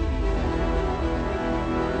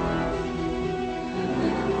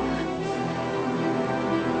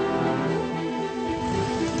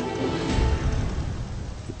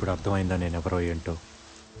 ఇప్పుడు అర్థమైందా నేనెవరో ఏంటో?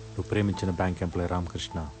 నువ్వు ప్రేమించిన బ్యాంక్ ఎంప్లాయీ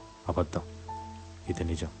రామకృష్ణ అబద్ధం, ఇది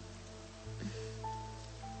నిజం.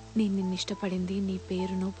 నేను నిన్ను ఇష్టపడింది నీ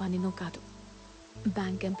పేరునో పనినో కాదు,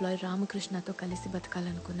 బ్యాంక్ ఎంప్లాయీ రామకృష్ణతో కలిసి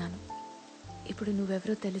బతకాలనుకున్నాను. ఇప్పుడు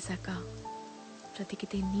నువ్వెవరో తెలిసాక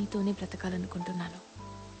బ్రతికితే నీతోనే బ్రతకాలనుకుంటున్నాను.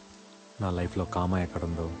 నా లైఫ్లో కామా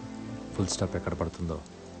ఎక్కడుందో, ఫుల్ స్టాప్ ఎక్కడ పడుతుందో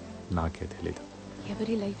నాకే తెలీదు.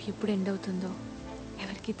 ఎవరి లైఫ్ ఎప్పుడు ఎండ్ అవుతుందో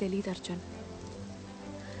ఎవరికి తెలియదు అర్జున్.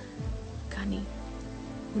 కానీ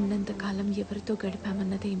ఉన్నంతకాలం ఎవరితో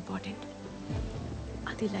గడిపామన్నదే ఇంపార్టెంట్.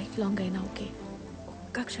 అది లైఫ్ లాంగ్ అయినా ఓకే,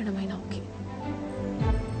 ఒక్క క్షణమైనా ఓకే.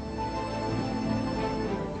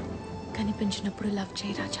 కనిపించినప్పుడు లవ్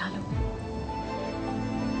చేయరా చాలు.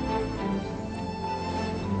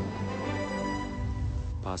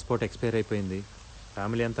 పాస్పోర్ట్ ఎక్స్పైర్ అయిపోయింది.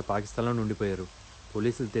 ఫ్యామిలీ అంతా పాకిస్తాన్లో ఉండిపోయారు.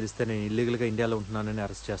 పోలీసులు తెలిస్తే నేను ఇల్లీగల్గా ఇండియాలో ఉంటున్నానని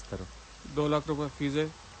అరెస్ట్ చేస్తారు. 2 लाख रुपए फीस है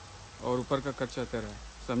और ऊपर का खर्चा तेरा है,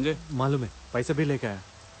 समझे? मालूम है, पैसा भी लेके आया.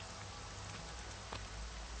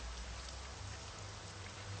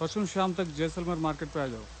 परसों शाम तक जैसलमेर मार्केट पे आ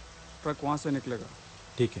जाओ, ट्रक वहाँ से निकलेगा.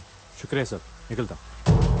 ठीक है, शुक्रिया सर, निकलता हूँ.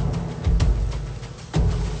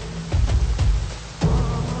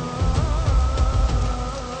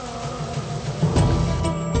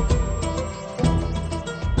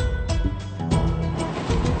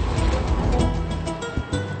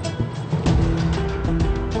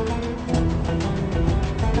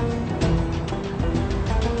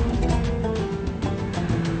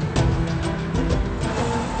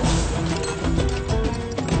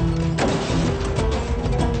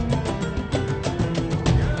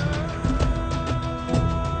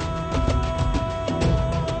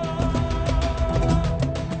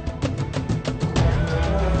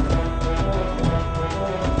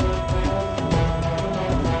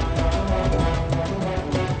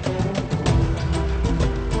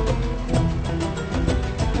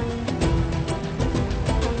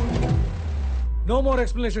 No more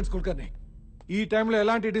explanations Kulkarni. ఈ టైంలో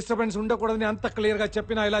ఎలాంటి డిస్టర్బెన్స్ ఉండకూడదని అంత క్లియర్ గా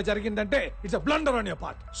చెప్పినా ఇలా జరిగిందంటే it's a blunder on your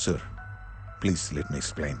part. Sir please let me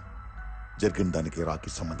explain. జరిగిన దానికి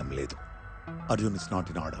రాకి సంబంధం లేదు. Arjun is not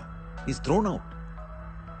in order, is throne out.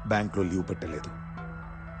 బ్యాంక్లో లీవ్ పెట్టలేదు,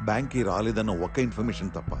 బ్యాంక్కి రాలేదన్న ఒక్క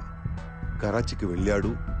ఇన్ఫర్మేషన్ తప్ప కరాచీకి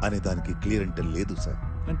వెళ్ళాడు అనే దానికి క్లియర్ అంటే లేదు సార్.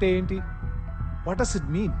 అంటే ఏంటి? What does it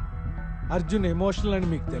mean? Arjun emotional అని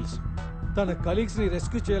మీకు తెలుసు, తన కలీగ్స్ ని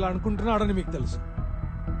రెస్క్యూ చేయాలనుకుంటున్నాడని మీకు తెలుసు.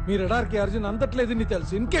 మీ రడార్కి అర్జున్ అందట్లేదని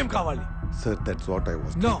తెలుసు. ఇంకేం కావాలి? Sir that's what I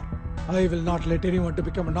was. No, I will not let anyone to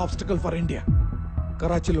become an obstacle for India.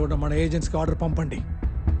 కరాచీలో ఉన్న మన ఏజెంట్స్కి ఆర్డర్ పంపండి.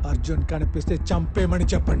 అర్జున్ కనిపిస్తే చంపేమని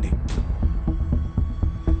చెప్పండి.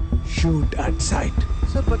 Shoot at site.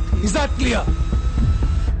 Is that clear?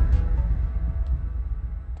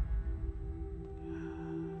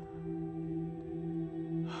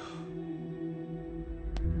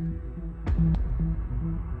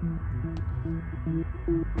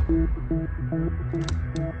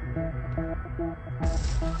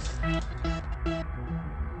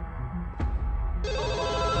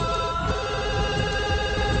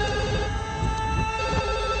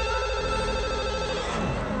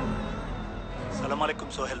 సలామలేకుం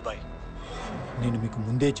Sohel భాయ్. నేను మీకు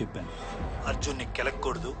ముందే చెప్పాను, అర్జున్ని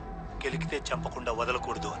కెలకూడదు, కెలికితే చంపకుండా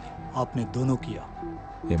వదలకూడదు అని. ఆప్నే దోనో కియా.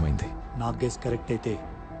 ఏమైంది? నా గెస్ కరెక్ట్ అయితే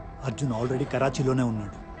అర్జున్ ఆల్రెడీ కరాచీలోనే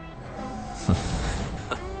ఉన్నాడు.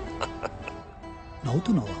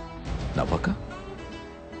 నవ్వుతున్నావా? నవ్వక?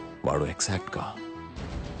 వాడు ఎగ్జాక్ట్గా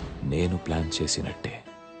నేను ప్లాన్ చేసినట్టే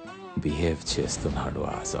బిహేవ్ చేస్తున్నాడు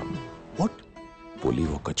ఆజం. వాట్? పులి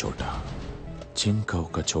ఒక చోట, జింక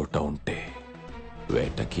ఒక చోట ఉంటే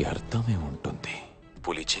వేటకి అర్థమే ఉంటుంది.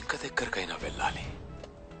 పులి జింక దగ్గరకైనా వెళ్ళాలి,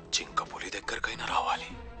 జింక పులి దగ్గరకైనా రావాలి.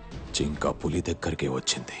 జింక పులి దగ్గరికి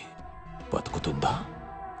వచ్చింది, బతుకుతుందా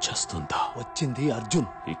చస్తుందా? వచ్చింది అర్జున్.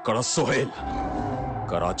 ఇక్కడ సోహెల్,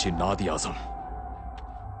 కరాచీ నాది ఆజం.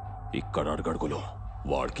 ఇక్కడ అడుగడుగులో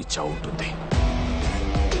వాడికి చావు ఉంటుంది.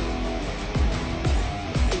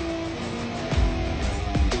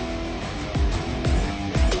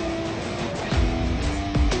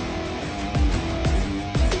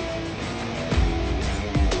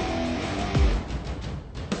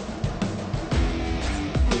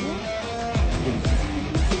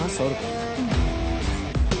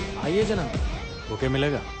 आइए जना, ओके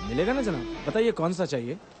मिलेगा? मिलेगा ना जना? बताइए कौन सा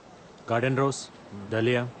चाहिए? गार्डन रोज,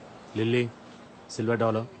 डलिया, lily, silver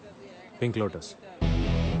dollar, pink lotus.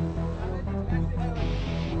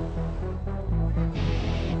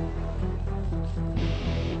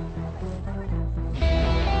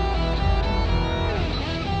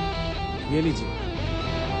 ये लीजिए,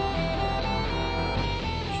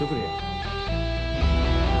 शुक्रिया.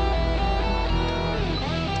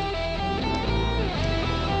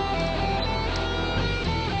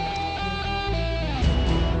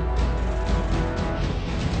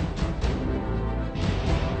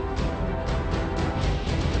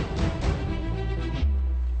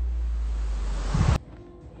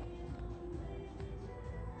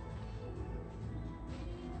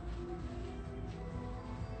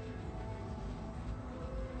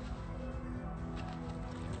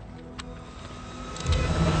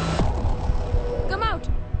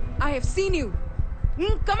 I have seen you.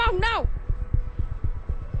 Come out now.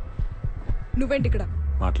 నువ్వేంటి ఇక్కడ?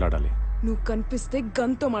 మాట్లాడాలి. నువ్వు కనిపిస్తే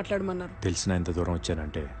గన్తో మాట్లాడమన్నారు. తెలిసిన ఎంత దూరం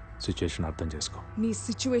వచ్చానంటే సిచ్యువేషన్ అర్థం చేసుకో. నీ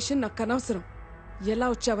సిచ్యువేషన్ నాకు అనవసరం. ఎలా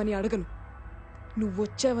వచ్చావని అడగను, నువ్వు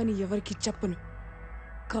వచ్చావని ఎవరికి చెప్పను.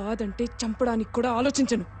 కాదంటే చంపడానికి కూడా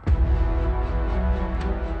ఆలోచించను.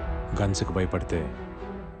 గన్స్కి భయపడితే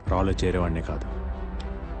రాలో చేరేవాడినే కాదు,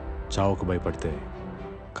 చావుకు భయపడితే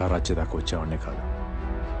కరాచీ దాకా వచ్చేవాడినే కాదు.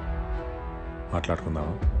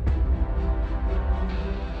 మాట్లాడుకుందామా?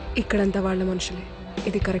 ఇక్కడంతా వాళ్ళ మనుషులే,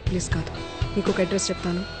 ఇది కరెక్ట్ ప్లేస్ కాదు. నీకు ఒక అడ్రస్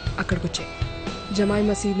చెప్తాను, అక్కడికి వచ్చే. జమాయి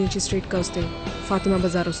మసీద్ నుంచి స్ట్రైట్గా వస్తే ఫాతిమా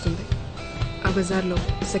బజార్ వస్తుంది. ఆ బజార్లో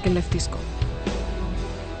సెకండ్ లెఫ్ట్ తీసుకో.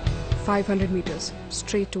 500 meters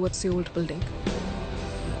straight towards the old building.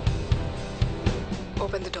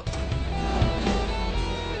 Open the door.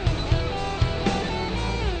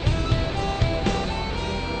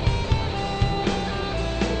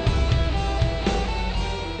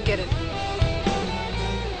 Get in.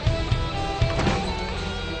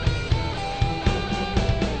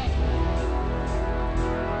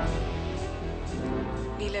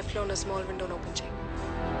 నీ లెఫ్ట్ లో ఉన్న స్మాల్ విండోని ఓపెన్ చేయి.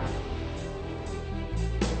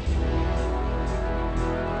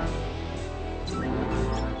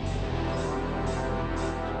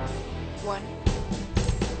 One,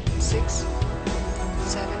 6,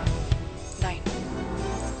 7, 9.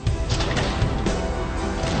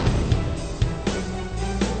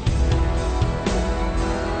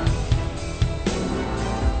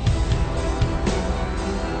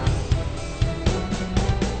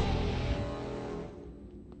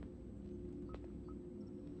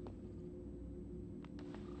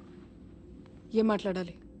 ఏం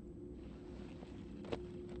మాట్లాడాలి?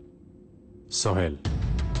 సోహెల్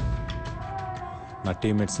నా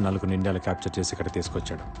టీమ్మేట్స్ నలుగురు ఇండియాలో క్యాప్చర్ చేసి ఇక్కడ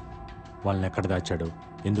తీసుకొచ్చాడు. వాళ్ళని ఎక్కడ దాచాడు,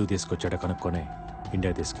 ఎందుకు తీసుకొచ్చాడో కనుక్కొని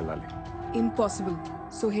ఇండియా తీసుకెళ్ళాలి. ఇంపాసిబుల్.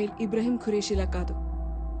 సోహెల్ ఇబ్రహీం ఖురేషిలా కాదు.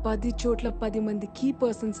 10 చోట్ల 10 మంది కీ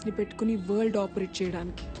పర్సన్స్ని పెట్టుకుని వరల్డ్ ఆపరేట్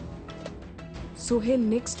చేయడానికి. సోహెల్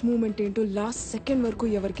నెక్స్ట్ మూమెంట్ ఏంటో లాస్ట్ సెకండ్ వరకు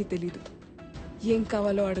ఎవరికి తెలీదు. ఏం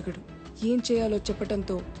కావాలో అడగడు, ఏం చేయాలో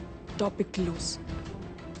చెప్పడంతో topic close.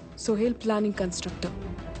 Sohel planning constructor,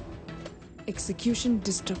 execution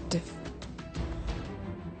destructive.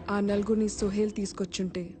 ఆ నలుగురిని సోహెల్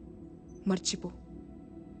తీసుకొచ్చుంటే మర్చిపో,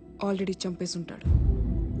 ఆల్రెడీ చంపేసుంటాడు.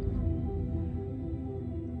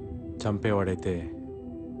 చంపేవాడైతే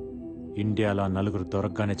ఇండియాలో నలుగురు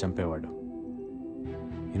దొరకగానే చంపేవాడు.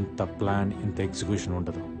 ఇంత ప్లాన్, ఇంత ఎగ్జిక్యూషన్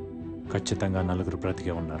ఉండదు. ఖచ్చితంగా నలుగురు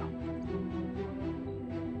బ్రతికే ఉన్నారు.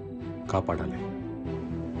 కాపాడాలి.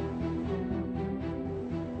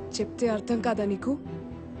 చెప్తే అర్థం కాదా నీకు?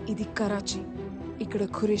 ఇది కరాచీ. ఇక్కడ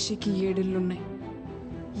ఖురేషీకి 7 ఇళ్ళున్నాయి.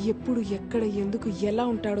 ఎప్పుడు, ఎక్కడ, ఎందుకు, ఎలా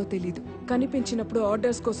ఉంటాడో తెలీదు. కనిపించినప్పుడు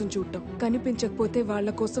ఆర్డర్స్ కోసం చూడటం, కనిపించకపోతే వాళ్ళ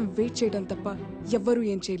కోసం వెయిట్ చేయడం తప్ప ఎవ్వరూ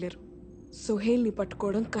ఏం చేయలేరు. సోహెల్ని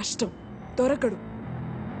పట్టుకోవడం కష్టం. దొరకడు.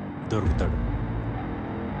 దొరుకుతాడు.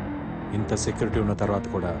 ఇంత సెక్యూరిటీ ఉన్న తర్వాత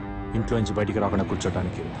కూడా ఇంట్లోంచి బయటికి రాకుండా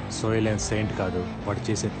కూర్చోడానికి సోహెల్ ఏం సెయింట్ కాదు, వాడు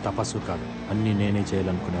చేసే తపస్సు కాదు. అన్నీ నేనే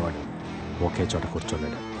చేయాలనుకునేవాడు ఒకే చోట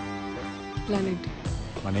కూర్చోలేడు. ప్లాన్ ఏంటి?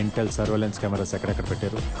 మన ఇంటెల్ సర్వేలెన్స్ కెమెరాస్ ఎక్కడెక్కడ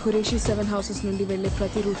పెట్టారు? ఖురేషి 7 హౌసెస్ నుండి వెళ్ళే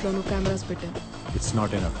ప్రతి రూట్లోనూ కెమెరాస్ పెట్టారు. It's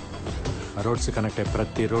not enough. ఆ రోడ్స్ కనెక్ట్ అయ్యే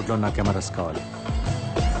ప్రతి రోడ్లో నా కెమెరాస్ కావాలి.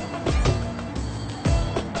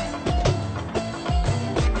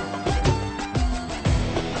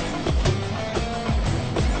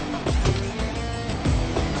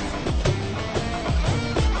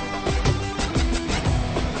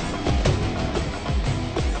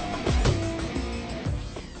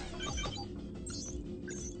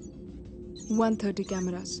 $130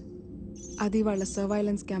 కెమెరాస్. అది వాళ్ళ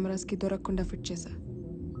సర్వైలెన్స్ కెమెరాస్కి దొరకకుండా ఫిట్ చేశా.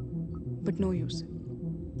 But no use.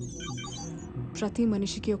 ప్రతి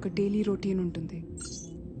మనిషికి ఒక డైలీ రొటీన్ ఉంటుంది,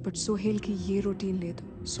 బట్ సోహేల్కి ఏ రొటీన్ లేదు.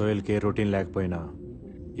 సోహెల్కి ఏ రొటీన్ లేకపోయినా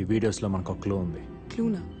ఈ వీడియోస్లో మనకు ఒక క్లూ ఉంది.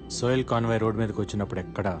 క్లూనా? సోహెల్ కాన్వాయ్ రోడ్ మీదకి వచ్చినప్పుడు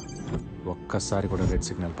ఎక్కడ ఒక్కసారి కూడా రెడ్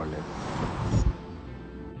సిగ్నల్ పడలేదు.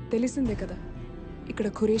 తెలిసిందే కదా ఇక్కడ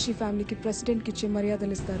ఖురేషి ఫ్యామిలీకి ప్రెసిడెంట్కి ఇచ్చే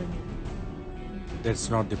మర్యాదలు ఇస్తారని. That's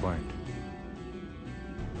not the point.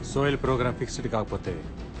 Sohel programme fixed కాకపోతే,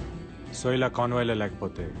 సోహెల్ ఆ కాన్వాయ్లో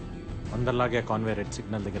లేకపోతే అందరిలాగే ఆ కాన్వాయ్ రెడ్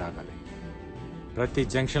సిగ్నల్ దగ్గర ఆగాలి. ప్రతి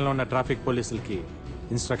జంక్షన్లో ఉన్న ట్రాఫిక్ పోలీసులకి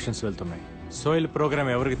ఇన్స్ట్రక్షన్స్ వెళ్తున్నాయి. సోహెల్ ప్రోగ్రామ్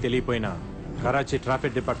ఎవరికి తెలియపోయినా కరాచీ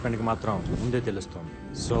ట్రాఫిక్ డిపార్ట్మెంట్కి మాత్రం ముందే తెలుస్తుంది.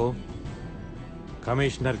 సో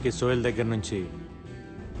కమిషనర్కి సోహెల్ దగ్గర నుంచి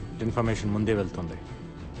ఇన్ఫర్మేషన్ ముందే వెళ్తుంది.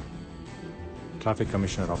 ట్రాఫిక్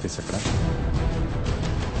కమిషనర్ ఆఫీస్ ఎక్కడ?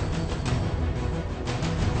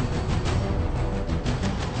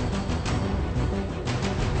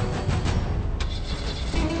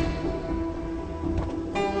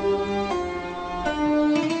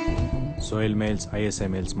 సోహెల్ మెయిల్స్, ఐఎస్ఐ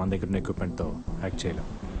మెయిల్స్ మన దగ్గర ఉన్న ఎక్విప్మెంట్తో హ్యాక్ చేయలేం.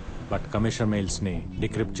 బట్ కమిషనర్ మెయిల్స్ని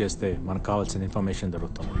డిక్రిప్ట్ చేస్తే మనకు కావాల్సిన ఇన్ఫర్మేషన్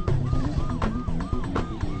దొరుకుతుంది.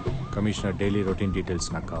 కమిషనర్ డైలీ రొటీన్ డీటెయిల్స్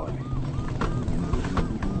నాకు కావాలి.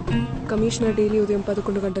 కమిషనర్ డైలీ ఉదయం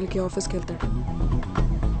 11 గంటలకి ఆఫీస్కి వెళ్తాడు.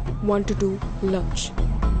 1 to 2 లంచ్.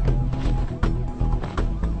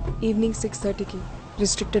 ఈవినింగ్ 6:30కి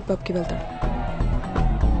రిస్ట్రిక్టెడ్ పబ్కి వెళ్తాడు.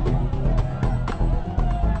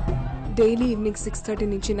 డైలీ ఈవినింగ్ 6:30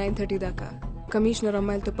 నుంచి 9:30 దాకా కమిషనర్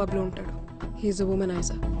అమ్మాయిలతో పబ్లో ఉంటాడు. హీఈస్ అ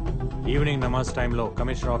వుమనైజర్. ఈవినింగ్ నమాజ్ టైంలో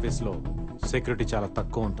కమిషనర్ ఆఫీస్లో సెక్యూరిటీ చాలా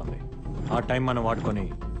తక్కువ ఉంటుంది. ఆ టైం మనం వాడుకొని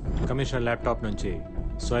కమిషనర్ ల్యాప్టాప్ నుంచి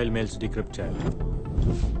సోహెల్ మెయిల్స్ డిక్రిప్ట్ చేయాలి.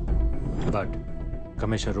 బట్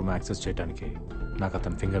కమిషనర్ రూమ్ యాక్సెస్ చేయడానికి నాకు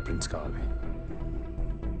అతని ఫింగర్ ప్రింట్స్ కావాలి.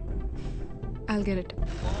 I'll get it.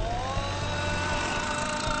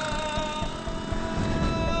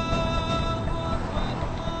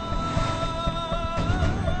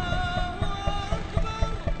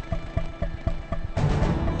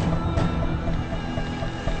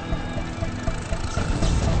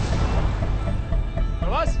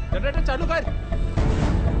 प्रवास जनरेटर चालू कर.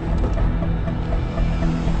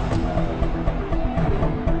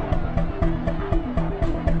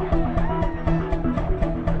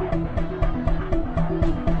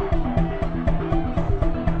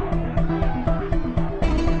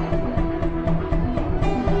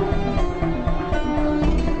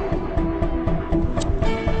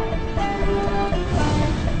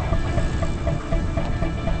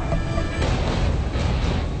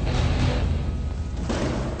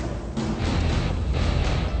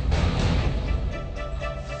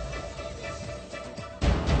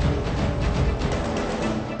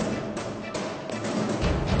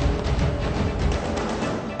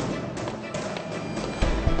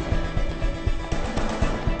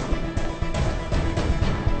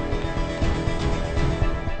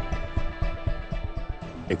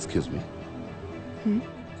 Excuse me.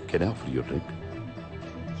 Can I offer you a drink?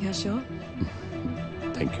 Yeah, sure.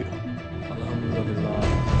 Thank you.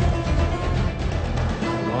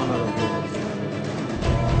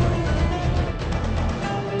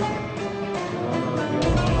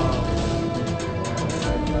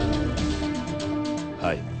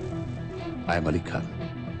 Hi, I am Ali Khan.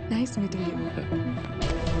 Nice meeting you.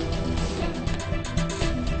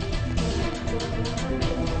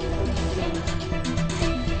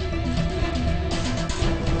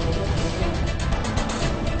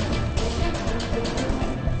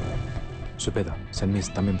 Subeda, send me his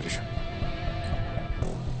thumb impression.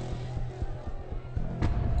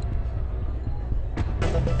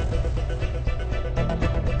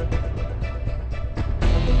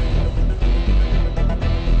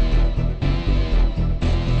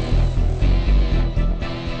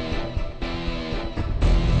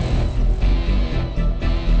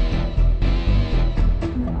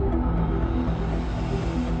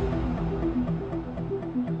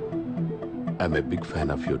 I'm a big fan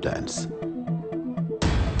of your dance.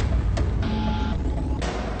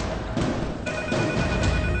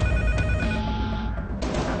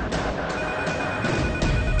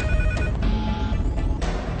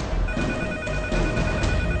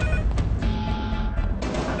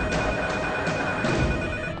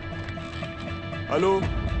 Hello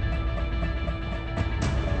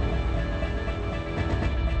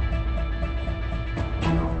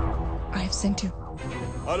I have sent you.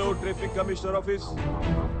 Hello traffic commissioner office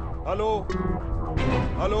hello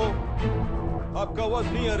hello आपका आवाज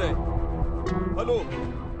नहीं आ रहा है hello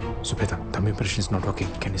Subheta, thumb impression is not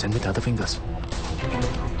working. Can you send me the other fingers?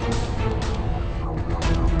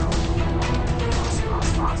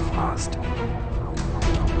 Fast.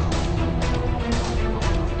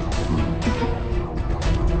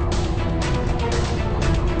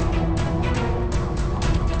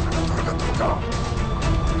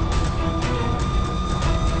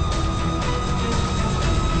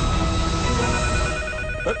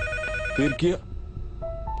 फिर किया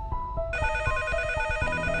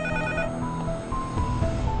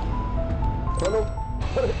hello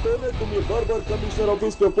अरे कौन है तुम ये बार बार कमिश्नर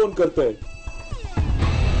ऑफिस पे फोन करते हैं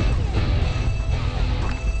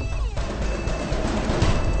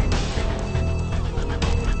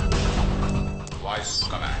Voice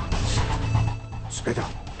command. Subheta,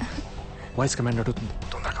 voice command అడుగుతుంది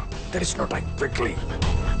తొందరగా. There is no time. Quickly.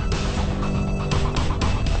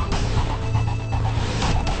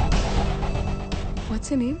 What's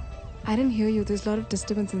your name? I didn't hear you. There's a lot of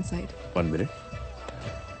disturbance inside. 1 minute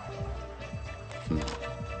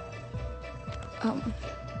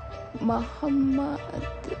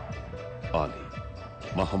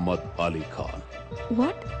Muhammad Ali Khan.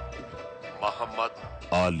 What? Muhammad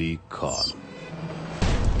Ali Khan.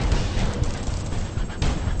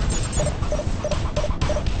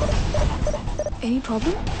 Any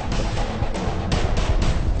problem?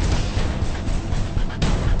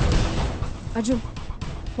 Arjun,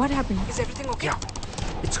 what happened? Is everything okay? Yeah,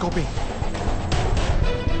 it's copying.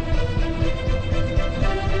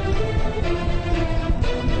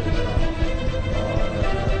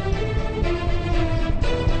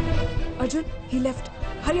 Arjun, he left.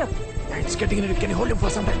 Hurry up. Yeah, it's getting in it. Can you hold him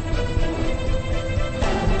for some time?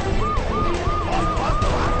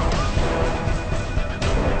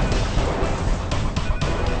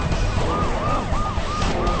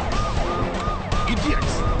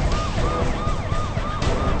 Idiots!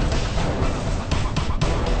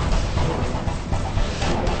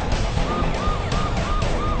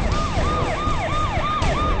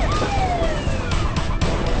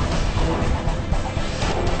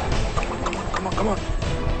 Come on.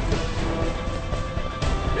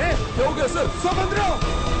 ए, क्या हो गया sir? सब अंदर आओ।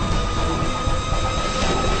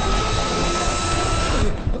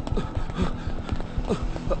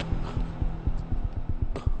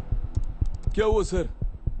 क्या हुआ sir?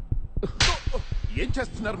 ఏం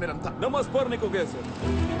చేస్తున్నారు మీరంతా? नमाज पढ़ने को गया सर।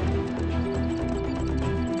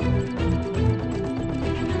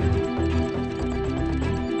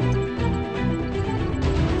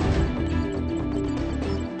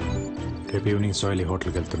 రేపు ఈవినింగ్ సోయలి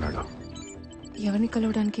హోటల్కి వెళ్తున్నాడు. ఎవరిని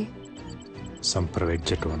కలవడానికి? Some private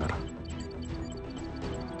jet owner.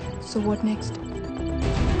 So what next?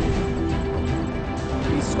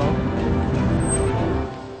 Please stop.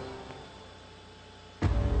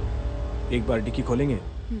 एक बार डिक्की खोलेंगे.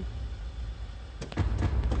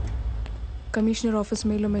 కమిషనర్ ఆఫీస్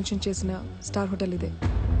మెయిల్లో మెన్షన్ చేసిన స్టార్ హోటల్ ఇదే.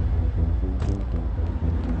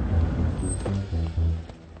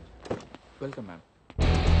 Welcome ma'am.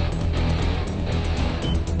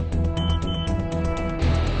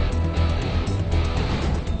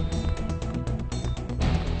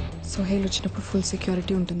 సోహేల్ వచ్చినప్పుడు ఫుల్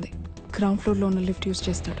సెక్యూరిటీ ఉంటుంది. గ్రౌండ్ ఫ్లోర్లో ఉన్న లిఫ్ట్ యూజ్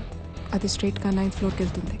చేస్తాడు. అది స్ట్రైట్గా 9th ఫ్లోర్కి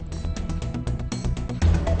వెళ్తుంది.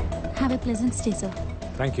 Have a pleasant stay, sir.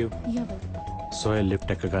 Thank you. You're welcome. సోయల్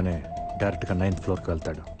lift ఎక్కగానే డైరెక్ట్గా 9th ఫ్లోర్కి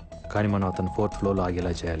వెళ్తాడు. కానీ మనం అతను 4th ఫ్లోర్లో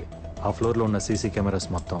ఆగేలా చేయాలి. ఆ ఫ్లోర్లో ఉన్న సీసీ కెమెరాస్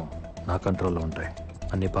మొత్తం నా కంట్రోల్లో ఉంటాయి.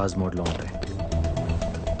 అన్ని పాజ్ మోడ్లో ఉంటాయి.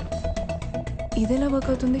 ఇదెలా వర్క్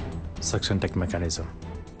అవుతుంది? Suction tech mechanism.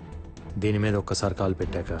 దీని మీద ఒక్కసారి కాలు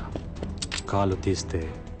పెట్టాక కాలు తీస్తే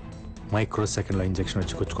మైక్రో సెకండ్లో ఇంజెక్షన్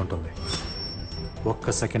వచ్చి గుచ్చుకుంటుంది.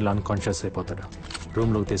 ఒక్క సెకండ్లో అన్కాన్షియస్ అయిపోతాడు.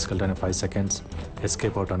 రూమ్లోకి తీసుకెళ్ళడానికి 5 seconds,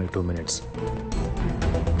 ఎస్కేప్ అవడానికి 2 minutes.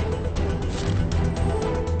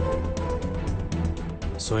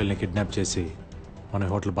 సోయల్ని కిడ్నాప్ చేసి మన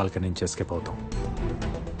హోటల్ బాల్కనీ నుంచి ఎస్కేప్ అవుతాం.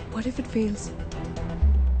 What if it fails?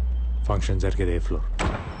 Function జరిగేది ఏ ఫ్లోర్?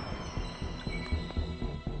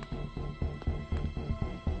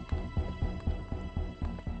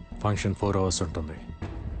 ఫంక్షన్ 4 hours ఉంటుంది.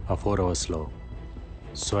 ఆ 4 hours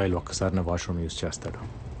సోయల్ ఒక్కసారినే వాష్రూమ్ యూజ్ చేస్తాడు.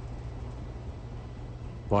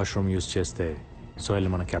 వాష్రూమ్ యూజ్ చేస్తే సోయల్ని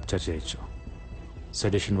మనం క్యాప్చర్ చేయొచ్చు.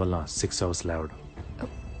 సెడిషన్ వల్ల 6 hours లేవడు.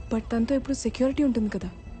 బట్ తనతో ఇప్పుడు సెక్యూరిటీ ఉంటుంది కదా.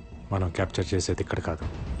 మనం క్యాప్చర్ చేసేది ఇక్కడ కాదు,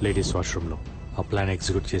 లేడీస్ వాష్రూమ్లో. ఆ ప్లాన్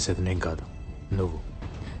ఎగ్జిక్యూట్ చేసేది నేను కాదు, నువ్వు.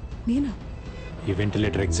 నేనా? ఈ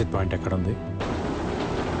వెంటిలేటర్ ఎగ్జిట్ పాయింట్ ఎక్కడ ఉంది?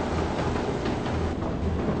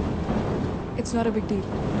 It's not a big deal.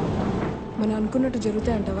 మనం అనుకున్నట్టు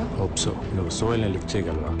జరుగుతాయి అంటావా? Hope so. నువ్వు సోయల్ని లిఫ్ట్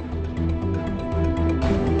చేయగలవా?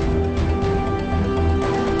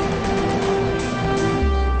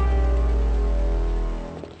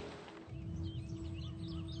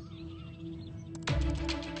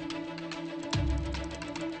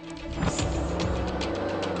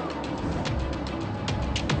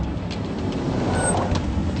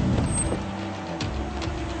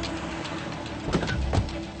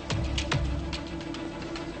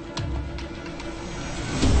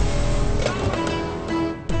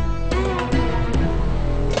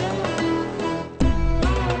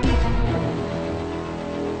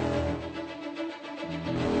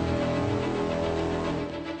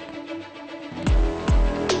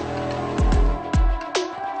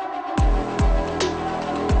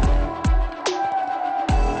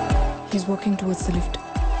 He's walking towards the lift.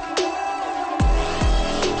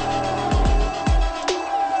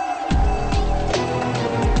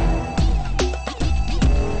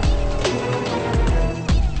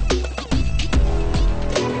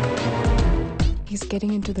 He's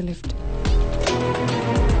getting into the lift.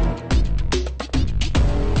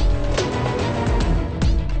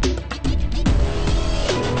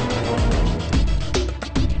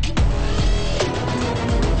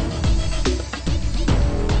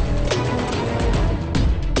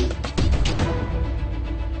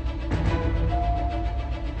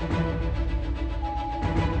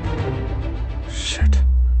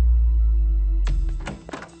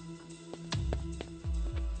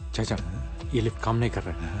 चाचा ये लिफ्ट काम नहीं कर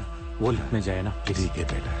रहा है, वो लिफ्ट में जाए ना प्लीज. ठीक है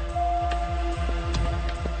बेटा.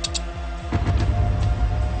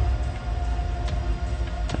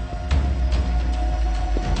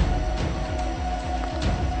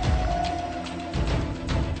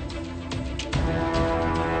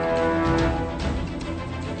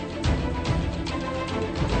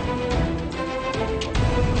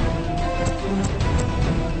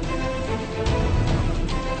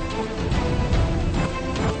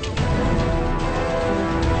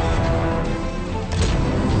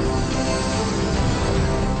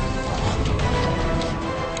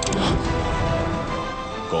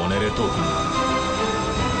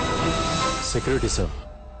 Security, sir.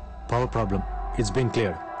 Power problem. It's been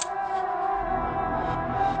cleared.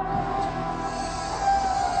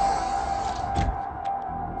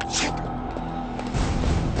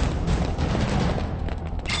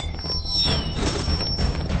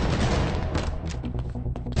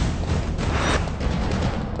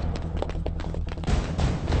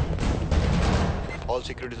 All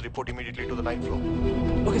securities report immediately to the 9th floor.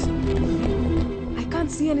 Okay, sir. I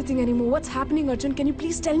can't see anything anymore. What's happening, Arjun? Can you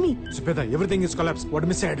please tell me? Subeda, everything is collapsed. What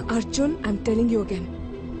missed? Arjun, I'm telling you again.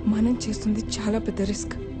 మనం చేస్తుంది చాలా పెద్ద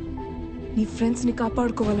risk. నీ friends ని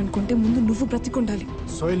కాపాడుకోవాలనుకుంటే ముందు నువ్వు బ్రతికుండాలి.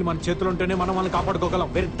 Soil మన చేతులు ఉంటేనే మనం వాళ్ళని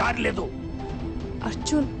కాపాడుకోగలం. వేరే దారి లేదు.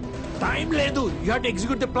 అర్జున్, టైం లేదు. You have to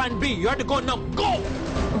execute the plan B. You have to go now. Go.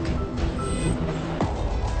 Okay.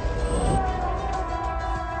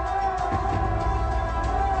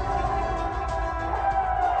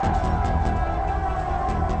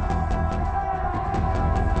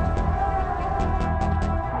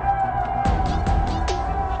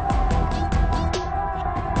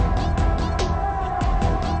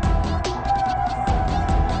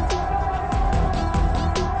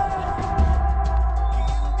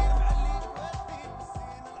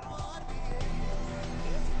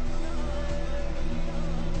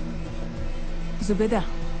 Zubeda,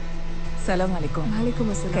 सलाम वालेकुम. वालेकुम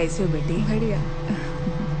अस्सलाम. कैसे हो बेटी? बढ़िया.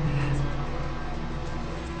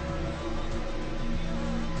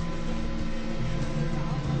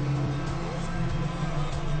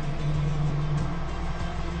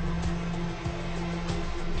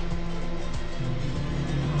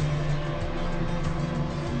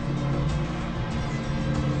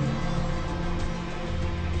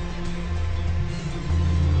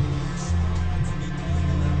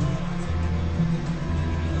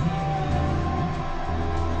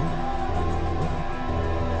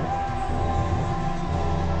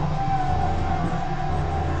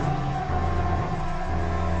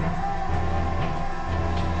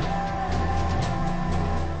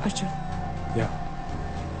 Arjun. Yeah.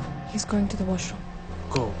 He's going to the washroom.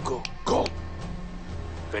 Go, go, go.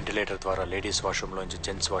 Ventilator ద్వారా లేడీస్ వాష్రూమ్ లోంచి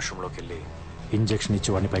జెంట్స్ వాష్రూమ్ లోకి వెళ్ళి ఇంజెక్షన్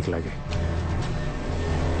ఇచ్చి వాడిని పైకి లాగే.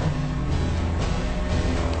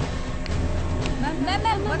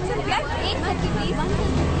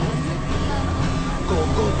 Go,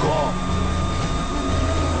 go, go.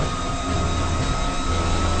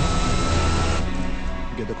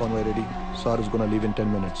 Get the convoy ready. Sar is gonna leave in 10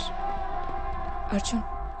 minutes. Arjun.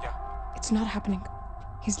 Yeah. It's not happening.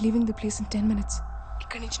 He's leaving the place in 10 minutes.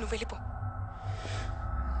 ఇక్కడి నుంచి నువ్వు వెళ్ళిపో.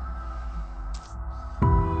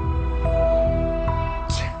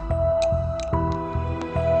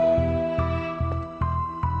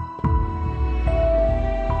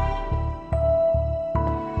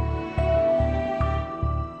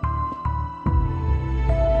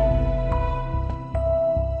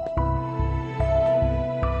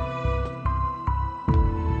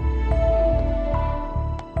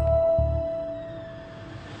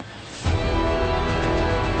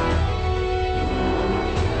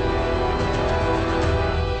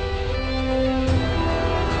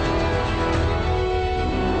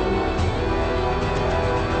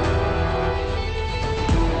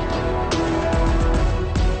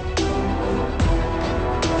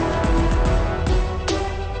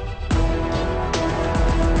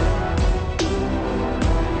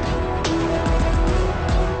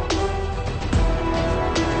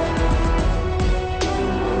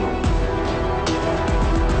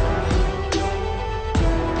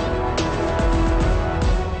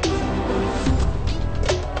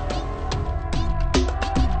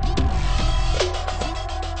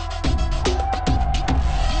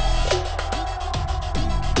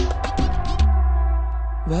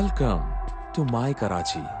 Welcome to my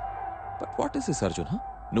Karachi. But what is this Arjun?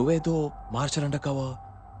 నువ్వేదో మార్చాలంటకావా,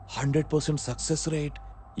 100% success rate,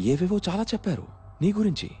 ఏవేవో చాలా చెప్పారు నీ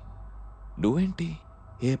గురించి. నువ్వేంటి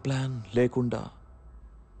ఏ ప్లాన్ లేకుండా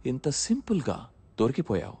ఇంత సింపుల్గా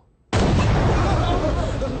దొరికిపోయావు?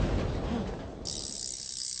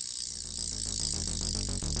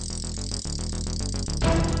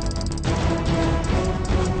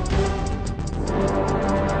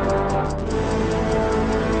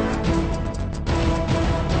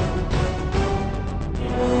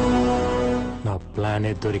 నా ప్లానే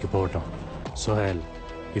దొరికిపోవటం. సోహెల్,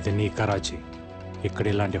 ఇది నీ కరాచీ. ఇక్కడ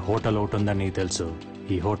ఇలాంటి హోటల్ ఒకటి ఉందని నీకు తెలుసు.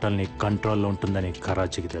 ఈ హోటల్ నీ కంట్రోల్లో ఉంటుందని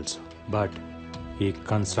కరాచీకి తెలుసు. బట్ ఈ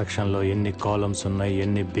కన్స్ట్రక్షన్లో ఎన్ని కాలమ్స్ ఉన్నాయి,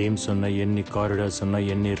 ఎన్ని బీమ్స్ ఉన్నాయి, ఎన్ని కారిడార్స్ ఉన్నాయి,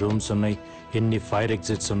 ఎన్ని రూమ్స్ ఉన్నాయి, ఎన్ని ఫైర్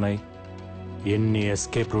ఎగ్జిట్స్ ఉన్నాయి, ఎన్ని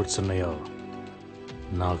ఎస్కేప్ రూట్స్ ఉన్నాయో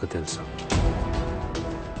నాకు తెలుసు.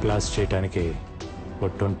 బ్లాస్ట్ చేయడానికి ఓ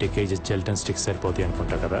 20 kg జెల్టన్ స్టిక్స్ సరిపోతాయి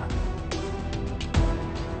అనుకుంటా కదా.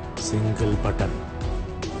 Single button,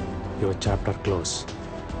 your chapter close.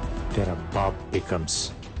 तेरा बाप बिकम्स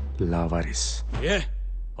लावारिस. ये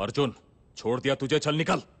अर्जुन, छोड़ दिया तुझे, चल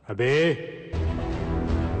निकल. अबे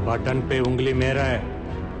बटन पे उंगली मेरा है,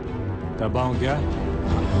 दबाऊं क्या?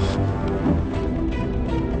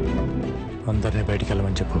 అందరినీ బయటికి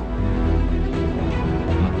వెళ్ళమని చెప్పు.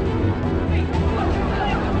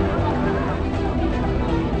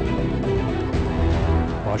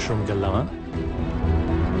 వాష్రూమ్కి వెళ్దామా?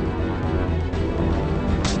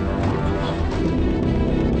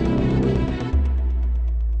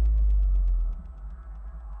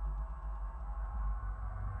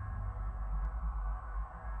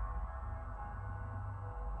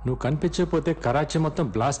 నువ్వు కనిపించకపోతే కరాచీ మొత్తం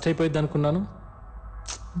బ్లాస్ట్ అయిపోయింది అనుకున్నాను.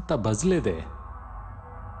 అంత బజ్ లేదే.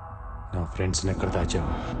 నా ఫ్రెండ్స్ని ఎక్కడ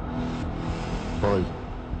దాచావు? బోల్.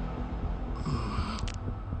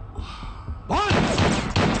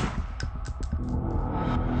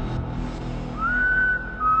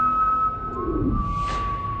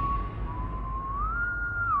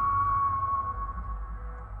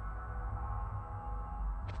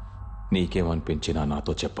 నీకేమనిపించినా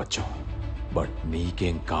నాతో చెప్పచ్చు. బట్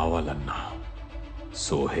నీకేం కావాలన్నా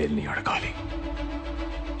సోహెల్ని అడగాలి.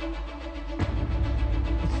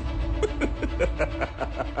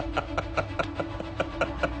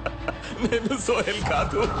 నేను సోహెల్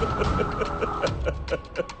కాదు.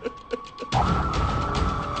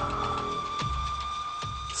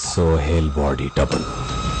 Sohel body double.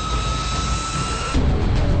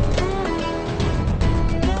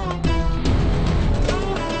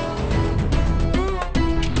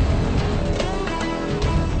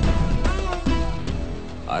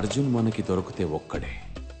 అర్జున్ మనకి దొరికితే ఒక్కడే.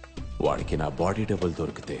 వాడికి నా బాడీ డబుల్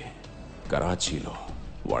దొరికితే కరాచీలో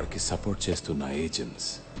వాడికి సపోర్ట్ చేస్తున్న ఏజెంట్స్,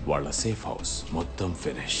 వాళ్ళ సేఫ్ హౌస్ మొత్తం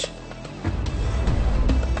ఫినిష్.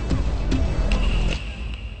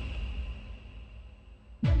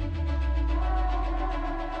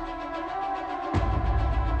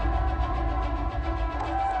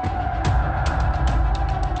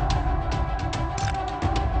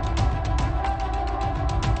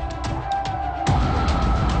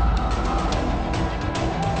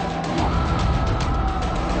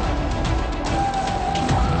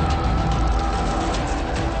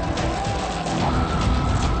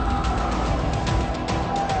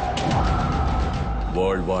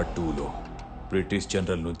 వరల్డ్ వార్ 2లో బ్రిటిష్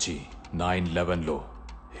జనరల్ నుంచి 9/11లో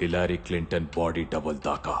హిలారీ క్లింటన్ బాడీ డబుల్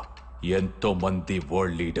దాకా ఎంతో మంది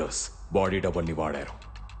వరల్డ్ లీడర్స్ బాడీ డబుల్ ని వాడారు.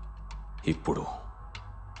 ఇప్పుడు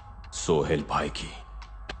సోహెల్ భాయ్కి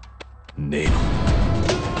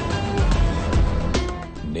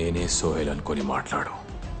నేనే సోహెల్ అనుకొని మాట్లాడు.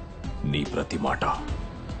 నీ ప్రతి మాట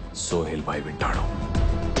సోహెల్ భాయ్ వింటాడు.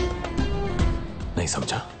 నై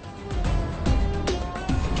సమझा?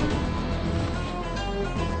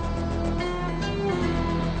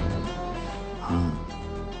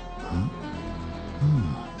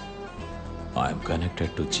 I am connected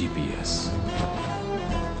to GPS.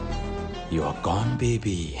 You are gone,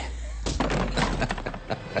 baby.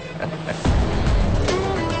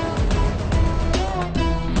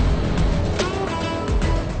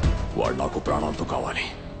 వాడు నాకు ప్రాణంతో కావాలి.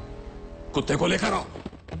 కుత్తే కో లేకర్ आओ.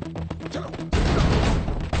 చలో.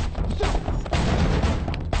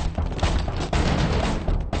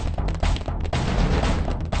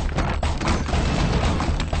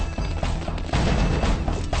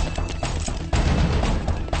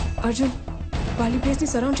 అర్జున్, వాళ్ళ ప్లేస్ ని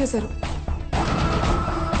సరౌండ్ చేశారు.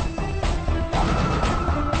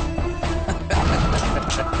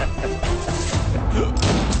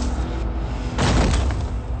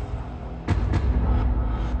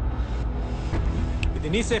 ఇది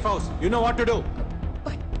నీ safe house. You know what to do.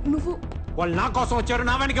 నువ్వు వాళ్ళు నా కోసం వచ్చారు,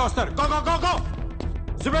 నా వెనకే వస్తారు. Go go go go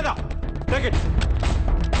సుబేదా, take it.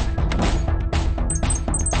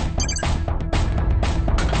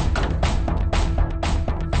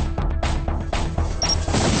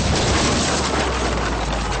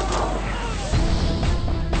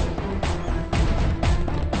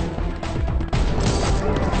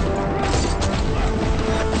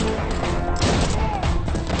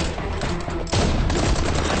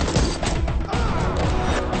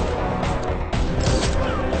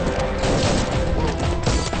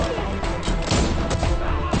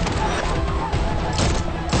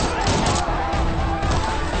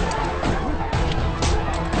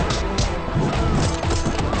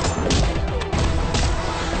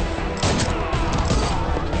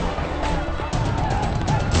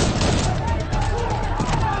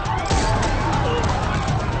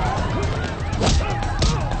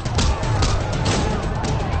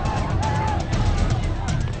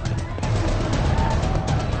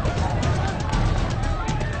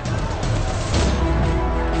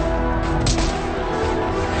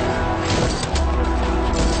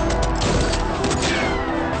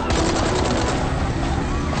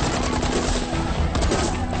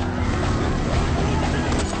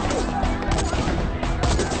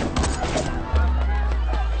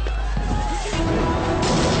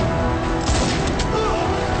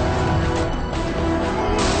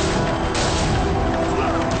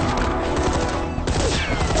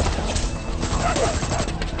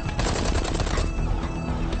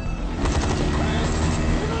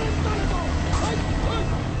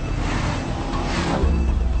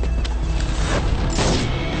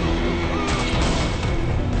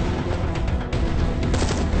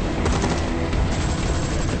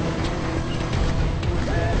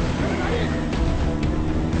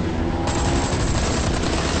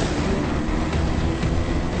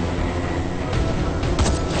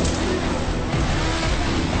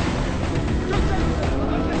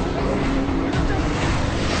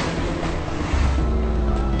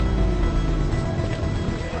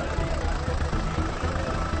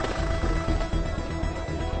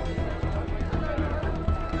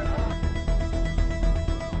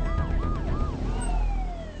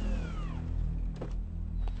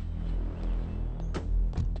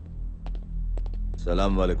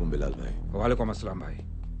 सलाम वालेकुम बिलाल भाई। वालेकुम अस्सलाम भाई।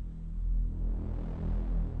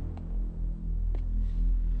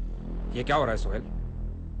 ये क्या हो रहा है सोहेल?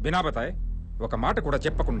 बिना बताए ఒక మాట కూడా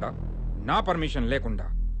చెప్పకుండా నా పర్మిషన్ లేకుండా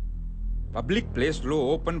పబ్లిక్ ప్లేస్ లో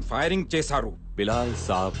ఓపెన్ ఫైరింగ్ చేశారు. బిలాల్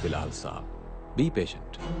సాబ్ బీ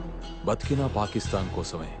పేషెంట్. బతికినా పాకిస్తాన్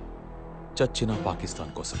కోసమే, చచ్చినా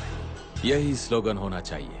పాకిస్తాన్ కోసమే. యహీ స్లోగన్ హోనా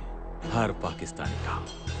చాహియే హర్ పాకిస్తానీ కా.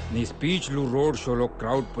 నీ స్పీచ్లు రోడ్ షోలో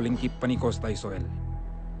క్రౌడ్ పులింగ్ కి పనికొస్తాయి సోహెల్.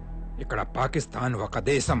 ఇక్కడ పాకిస్తాన్ ఒక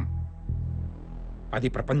దేశం. అది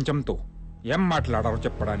ప్రపంచంతో ఏం మాట్లాడారో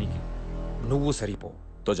చెప్పడానికి నువ్వు సరిపో.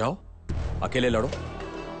 तो जाओ अकेले लड़ो,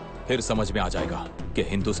 फिर समझ में आ जाएगा कि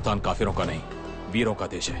हिंदुस्तान काफिरों का नहीं वीरों का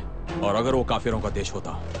देश है। और अगर वो काफिरों का देश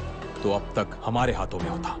होता तो अब तक हमारे हाथों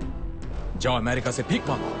में होता। जाओ अमेरिका से भीख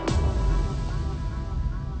मांगो।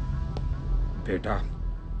 बेटा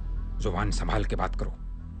जुबान संभाल के बात करो,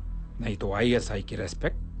 नहीं तो ISI की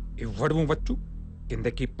रेस्पेक्ट इव्वडमु वच्चू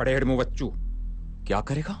किंदकी पड़ेड़मु वच्चू. क्या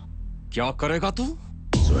करेगा, क्या करेगा तू?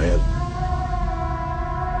 सोहेल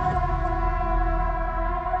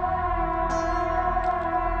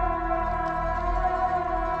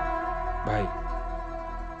भाई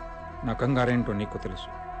నా కంగారేంటో నీకు తెలుసు.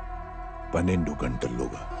 12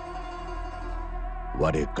 గంటల్లోగా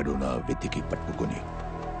వారెక్కడున్నా వెతికి పట్టుకుని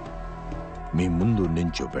మీ ముందు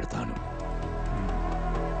నించో పెడతాను.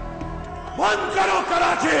 బంద్ కరో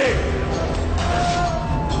కరాచీ.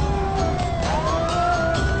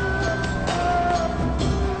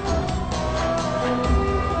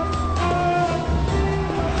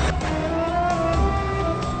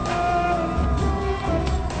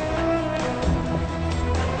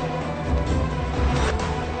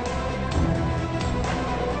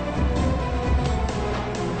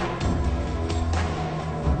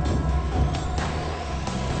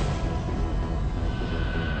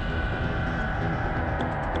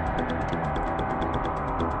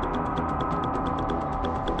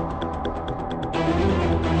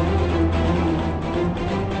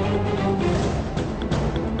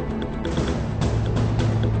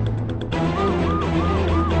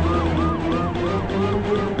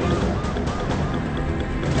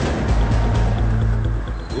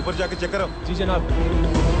 ऊपर जाके चेक करो। जी जनाब।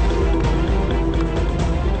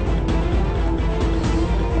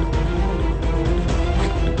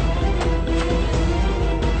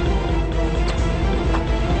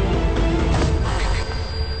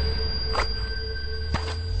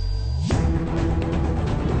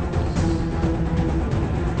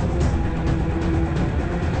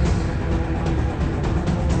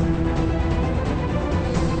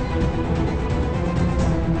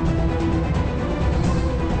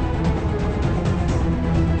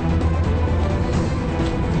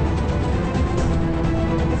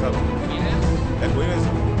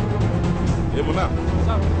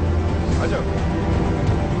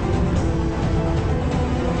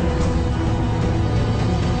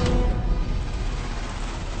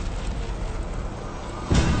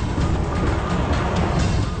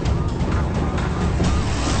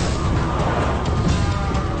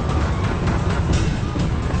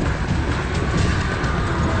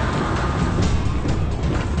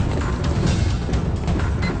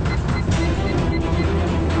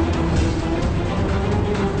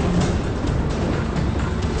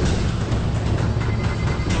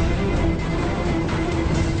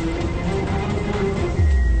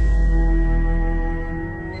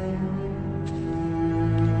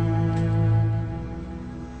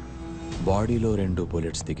 బాడీలో 2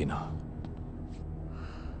 బుల్లెట్స్ దిగినా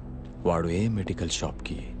వాడు ఏ మెడికల్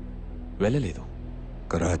షాప్కి వెళ్ళలేదు.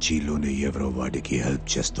 కరాచీలోనే ఎవరో వాడికి హెల్ప్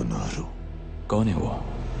చేస్తున్నారు. కౌనేవో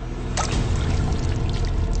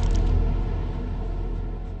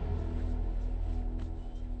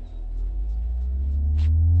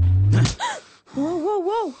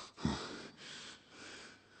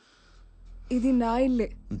ఇది నా ఇల్లే.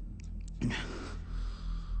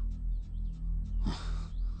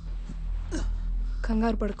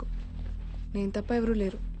 కంగారు పడకు, నేను తప్ప ఎవరూ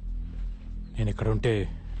లేరు. నేను ఇక్కడ ఉంటే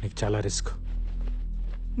నీకు చాలా రిస్క్.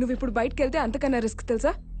 నువ్వు ఇప్పుడు బయటకు వెళ్తే అంతకన్నా రిస్క్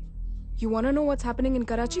తెలుసా? You want know what's happening in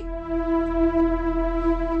Karachi?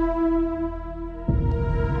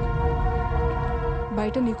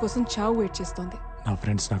 బయట నీకోసం చావు వెయిట్ చేస్తోంది. నా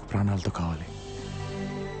ఫ్రెండ్స్ నాకు ప్రాణాలతో కావాలి.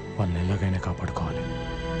 వాళ్ళని ఎలాగైనా కాపాడుకోవాలి.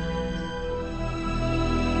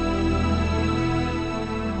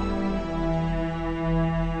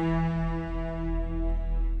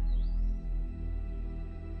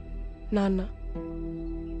 నాన్న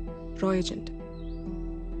రా ఏజెంట్,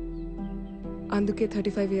 అందుకే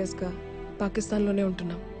 35 ఇయర్స్గా పాకిస్తాన్లోనే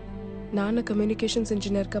ఉంటున్నాం. నాన్న కమ్యూనికేషన్స్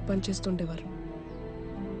ఇంజనీర్గా పనిచేస్తుండేవారు.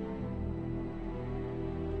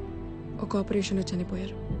 ఒక ఆపరేషన్లో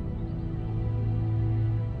చనిపోయారు.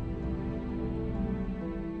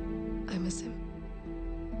 I miss him.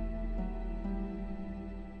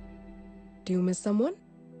 Do you miss someone?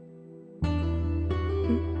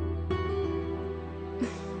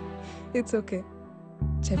 It's okay,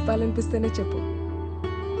 చెప్పాలనిపిస్తేనే చెప్పు.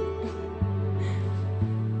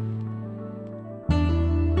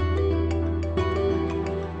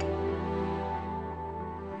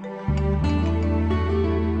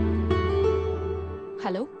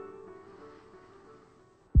 హలో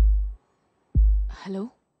హలో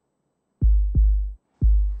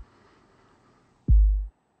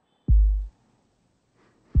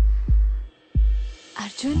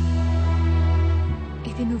అర్జున్,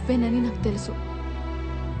 ఇది నువ్వేనని నాకు తెలుసు.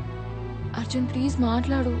 అర్జున్ ప్లీజ్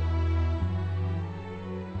మాట్లాడు.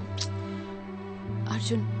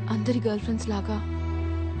 అర్జున్, అందరి గర్ల్ ఫ్రెండ్స్ లాగా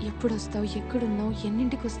ఎప్పుడు వస్తావు, ఎక్కడున్నావు,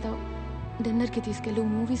 ఎన్నింటికి వస్తావు, డిన్నర్కి తీసుకెళ్ళు,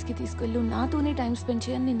 మూవీస్కి తీసుకెళ్ళు, నాతోనే టైం స్పెండ్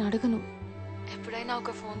చేయని నేను అడగను. ఎప్పుడైనా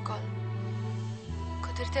ఒక ఫోన్ కాల్,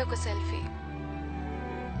 కుదిరితే ఒక సెల్ఫీ.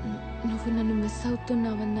 నువ్వు నన్ను మిస్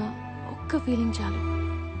అవుతున్నావన్న ఒక్క ఫీలింగ్ చాలు.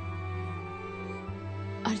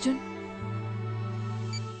 అర్జున్,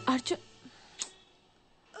 అర్జున్,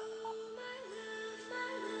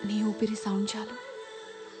 నీ ఊపిరి సౌండ్ చాలు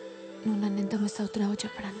నువ్వు నన్ను ఎంత మిస్ అవుతున్నావో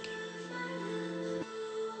చెప్పడానికి.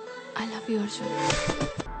 I love you Arjun.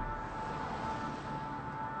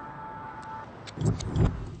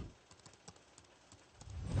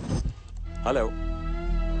 Hello,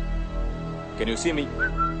 can you see me?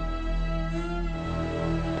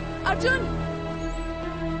 Arjun,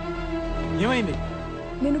 ఏమైంది?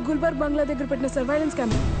 నేను గుల్బర్గ్ బంగ్లా దగ్గర పెట్టిన surveillance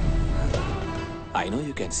camera. I know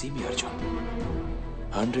you can see me Arjun.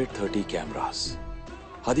 130 cameras,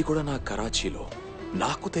 అది కూడా నా కరాచీలో,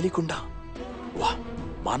 నాకు తెలియకుండా. వా,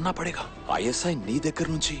 మాన్నా పడేగా. ఐఎస్ఐ నీ దగ్గర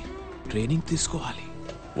నుంచి ట్రైనింగ్ తీసుకోవాలి.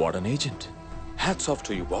 What an agent. Hats off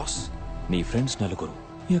to you boss. నీ ఫ్రెండ్స్ నలుగురు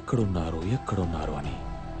ఎక్కడున్నారు అని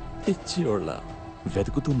పిచ్చియోళ్ళ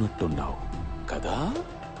వెతుకుతున్నట్టున్నావు కదా.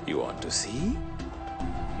 You want to see?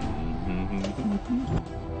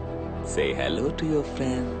 Say hello to your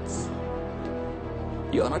friends.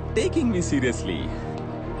 You are not taking me seriously.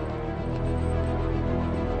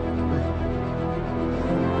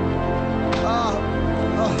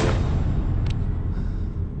 No.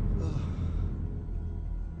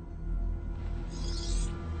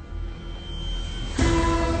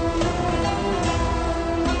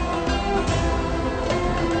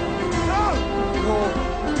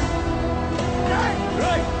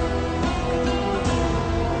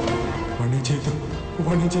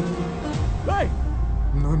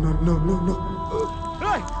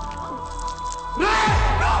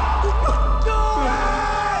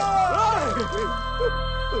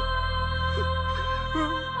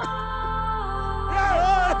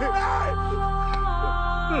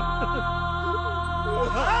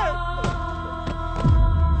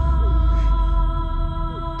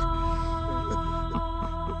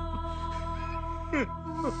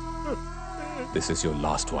 This is your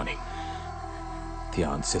last warning.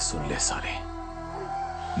 Dhyan సే సున్ లే సారే.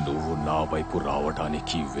 నువ్వు నా వైపు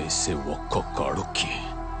రావడానికి వేసే ఒక్కొక్క అడుక్కి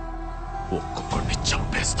ఒక్కొక్కడిని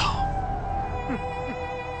చంపేస్తా.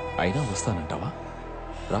 అయినా వస్తానంటావా?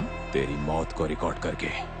 రా, तेरी मौत को रिकॉर्ड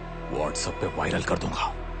करके व्हाट्सएप पे वायरल कर दूंगा.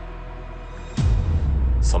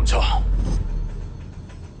 समझा?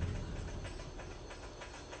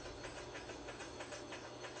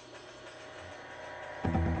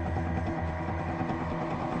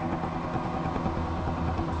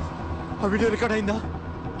 ఆ వీడియో రికార్డ్ అయిందా?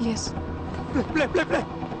 Yes. Play play play.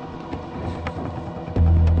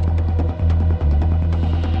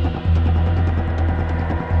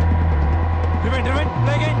 Rewind rewind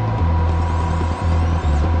play again.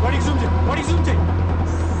 బాడీకి జూమ్ చేయి, బాడీకి జూమ్ చేయి.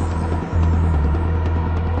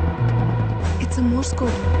 It's a Morse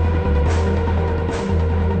code.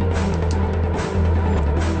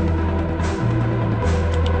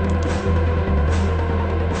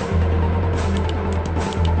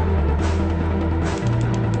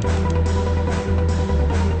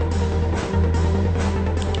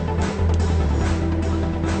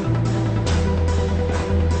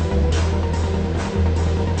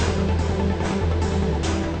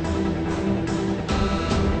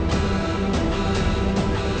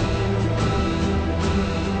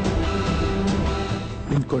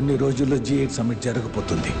 ఇంకొన్ని రోజుల్లో G8 సమ్మిట్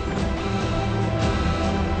జరగబోతుంది.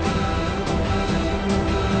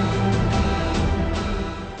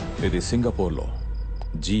 ఇది సింగపూర్లో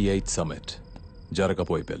G8 సమ్మిట్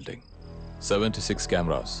జరగబోయే బిల్డింగ్. 76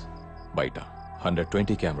 కెమెరాస్ బయట,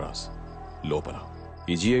 120 కెమెరాస్ లోపల.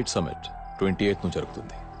 ఈ G8 సమ్మిట్ 28ను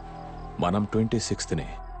జరుగుతుంది. మనం 26నే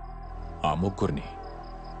ఆ ముగ్గురిని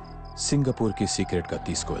సింగపూర్కి సీక్రెట్గా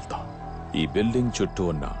తీసుకువెళ్తాం. ఈ బిల్డింగ్ చుట్టూ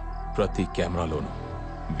ఉన్న ప్రతి కెమెరాలోనూ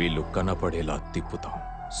వీళ్ళు కనపడేలా తిప్పుతాం.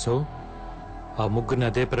 సో ఆ ముగ్గురిని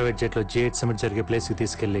అదే ప్రైవేట్ జెట్లో G8 సమిట్ జరిగే ప్లేస్కి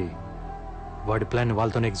తీసుకెళ్లి వాడి ప్లాన్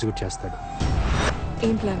వాళ్ళతోనే ఎగ్జిక్యూట్ చేస్తాడు.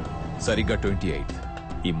 ఏం ప్లాన్? సరిగ్గా 28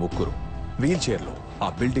 ఈ ముగ్గురు వీల్ చైర్లో ఆ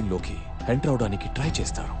బిల్డింగ్ లోకి ఎంటర్ అవడానికి ట్రై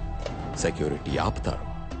చేస్తారు. సెక్యూరిటీ ఆపుతారు.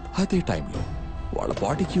 అదే టైంలో వాళ్ళ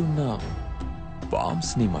బాడీకి ఉన్న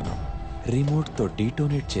బాంబ్స్ ని మనం రిమోట్ తో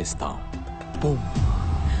డీటోనేట్ చేస్తాం.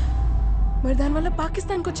 మరి దానివల్ల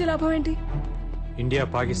పాకిస్తాన్కి వచ్చే లాభం ఏంటి? ఇండియా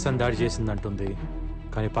పాకిస్తాన్ దాడి చేసిందంటుంది,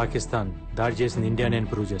 కానీ పాకిస్తాన్ దాడి చేసింది ఇండియానే అని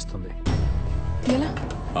ప్రూవ్ చేస్తుంది. ఎలా?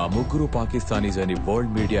 ఆ ముగ్గురు పాకిస్తానీస్ అని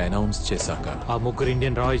వరల్డ్ మీడియా అనౌన్స్ చేశాక ఆ ముగ్గురు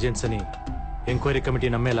ఇండియన్ రా ఏజెంట్స్ అని ఎంక్వైరీ కమిటీ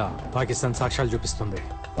నమ్మేలా పాకిస్తాన్ సాక్ష్యాలు చూపిస్తుంది.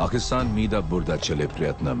 పాకిస్తాన్ మీద బురద చల్లే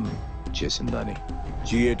ప్రయత్నం చేసిందని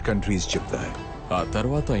G8 కంట్రీస్ చెప్తాయి. ఆ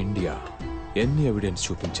తర్వాత ఇండియా ఎన్ని ఎవిడెన్స్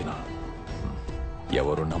చూపించినా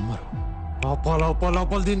ఎవరు నమ్మరు.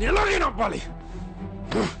 ఆపాలి దీన్ని ఎలాగైనా ఆపాలి.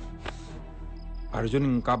 అర్జున్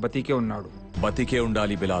ఇంకా బతికే ఉన్నాడు. బతికే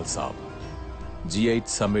ఉండాలి బిలాల్ సాబ్. G8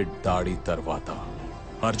 సమ్మిట్ దాడి తర్వాత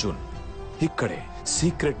అర్జున్ ఇక్కడే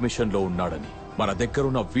సీక్రెట్ మిషన్ లో ఉన్నాడని మన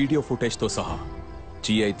దగ్గరున్న వీడియో ఫుటేజ్ తో సహా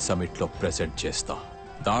G8 సమ్మిట్ లో ప్రెజెంట్ చేస్తా.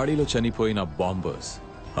 దాడిలో చనిపోయిన బాంబర్స్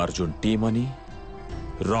అర్జున్ టీమ్ అని,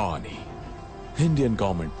 రా అని ఇండియన్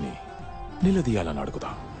గవర్నమెంట్ ని నిలదీయాలని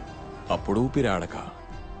అడుగుదా. అప్పుడు ఊపిరాడక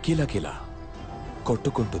కిలకిలా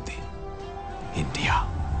కొట్టుకుంటుంది ఇండియా.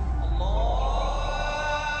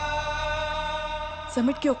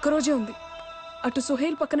 సమిట్కి ఒక్కరోజే ఉంది. అటు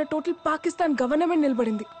సుహేల్ పక్కన టోటల్ పాకిస్తాన్ గవర్నమెంట్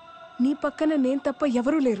నిలబడింది. నీ పక్కన నేను తప్ప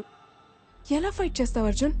ఎవరూ లేరు. ఎలా ఫైట్ చేస్తావు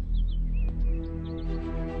అర్జున్?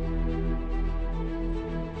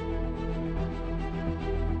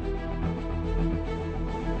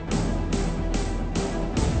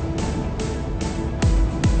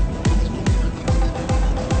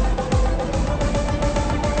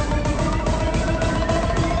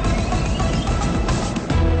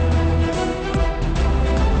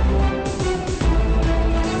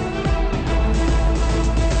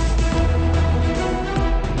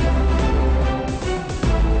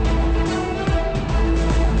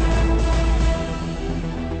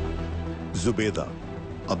 జుబేదా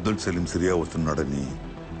అబ్దుల్ సలీం సిరియా వస్తున్నాడని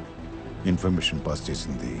ఇన్ఫర్మేషన్ పాస్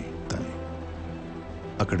చేసింది తనే.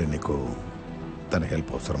 అక్కడ నీకు తన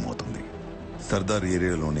హెల్ప్ అవసరం అవుతుంది. సర్దార్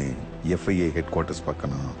ఏరియాలోని FIA హెడ్ క్వార్టర్స్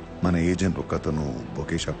పక్కన మన ఏజెంట్ ఒక అతను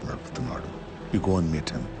బొకే షాప్ నడుపుతున్నాడు. You go and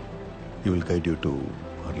meet him. He will guide you to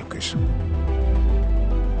our location.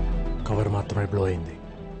 Cover మాత్రమే బ్లో అయింది.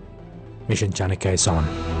 Machine Chanakya is on.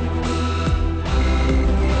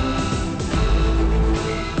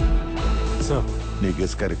 నీ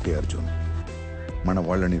గెస్ కరెక్టే అర్జున్. మన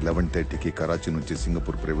వాళ్ళని 11:30కి కరాచీ నుంచి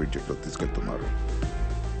సింగపూర్ ప్రైవేట్ జెట్లో తీసుకెళ్తున్నారు.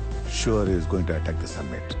 Sure is going to attack the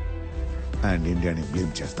summit and ఇండియాని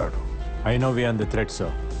బ్లేమ్ చేస్తాడు. I know we are the threat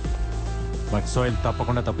sir, but Sohel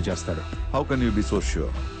తప్పకుండా తప్పు చేస్తాడు. How can you be so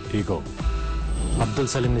sure? Ego.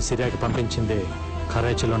 Abdul సలీంని సిరియాకి పంపించిందే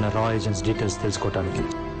కరాచీలోని రా ఏజెంట్స్ డీటెయిల్స్ తెలుసుకోవడానికి.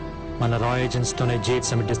 మన రా ఏజెంట్స్తోనే G8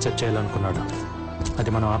 సమ్మిట్ డిస్టర్బ్ చేయాలనుకున్నాడు. అది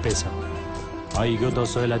మనం ఆపేశాం. ఆ ఈగోతో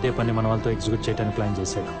సోహెల్ అదే పని మన వాళ్ళతో ఎగ్జిక్యూట్ చేయడానికి ప్లాన్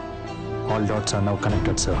చేశాడు. All dots are now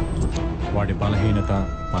connected sir. వాడి బలహీనత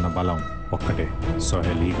మన బలం ఒక్కటే,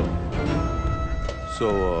 సోహెల్ ఈగో. సో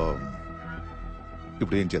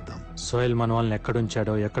ఇప్పుడు ఏం చేద్దాం? సోహెల్ మన వాళ్ళని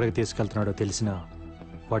ఎక్కడుంచాడో ఎక్కడికి తీసుకెళ్తున్నాడో తెలిసినా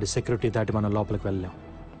వాడి సెక్యూరిటీ దాటి మనం లోపలికి వెళ్ళాం.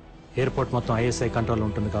 ఎయిర్పోర్ట్ మొత్తం ISI కంట్రోల్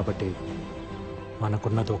ఉంటుంది కాబట్టి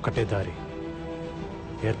మనకున్నది ఒక్కటే దారి,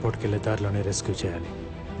 ఎయిర్పోర్ట్కి వెళ్ళే దారిలోనే రెస్క్యూ చేయాలి.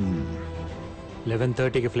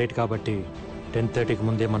 11:30కి ఫ్లైట్ కాబట్టి 10:30కి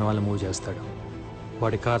ముందే మన వాళ్ళు మూవ్ చేస్తాడు.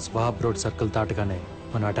 వాడి కార్ స్వాబ్ రోడ్ సర్కిల్ దాటగానే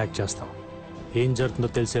మనం అటాక్ చేస్తాం. ఏం జరుగుతుందో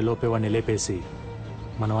తెలిసే లోపే వాడిని లేపేసి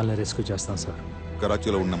మన వాళ్ళని రెస్క్యూ చేస్తాం సార్.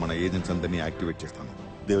 కరాచీలో ఉన్న మన ఏజెంట్స్ అందరినీ యాక్టివేట్ చేస్తాను.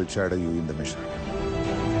 They will shadow you in the machine.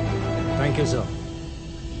 Thank you sir.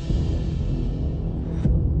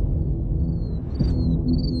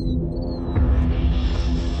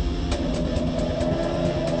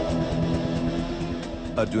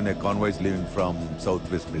 Arjun, a convoy is leaving from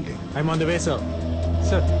Southwest building. I'm on the way, sir.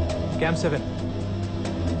 Sir, Camp 7.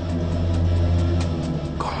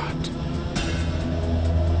 God.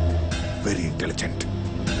 Very intelligent.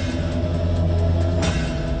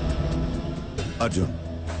 Arjun,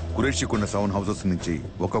 కురేషికున్న 7 houses నుంచి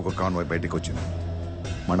ఒక్కొక్క convoy బయటకు వచ్చింది.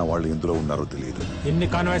 మన వాళ్ళు ఎందులో ఉన్నారో తెలియదు. ఎన్ని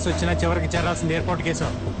కాన్వాయ్స్ వచ్చినా చివరికి చేరాల్సింది airport case.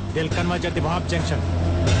 Dil converge at the Wahab junction.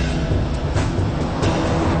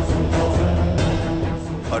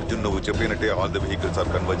 Arjun, నువ్వు చెప్పినట్టే all the vehicles are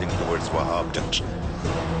converging towards Wahab junction.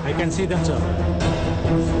 I can see them, sir.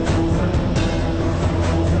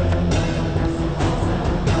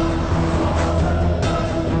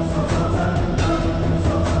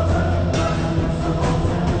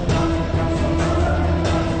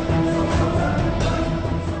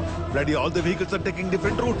 Bloody, all the vehicles are taking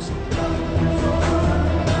different routes.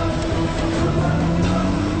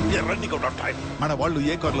 We are running out of time. మన వాళ్ళు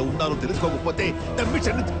ఏ కార్లో ఉన్నారో తెలుసుకోకపోతే the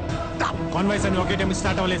mission is stop. Convoys and locating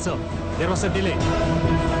start అవ్వలేదు, sir. There was a delay.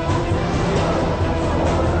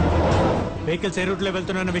 Vehicles ఏ రూట్లో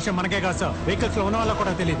వెళ్తున్న విషయం మనకే కాదు సార్, వెహికల్స్ లో ఉన్న వాళ్ళకు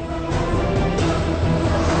కూడా తెలియదు.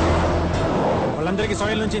 వాళ్ళందరికీ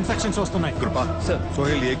సోహెల్ నుంచి ఇన్స్ట్రక్షన్స్ వస్తున్నాయి. కృపా సార్,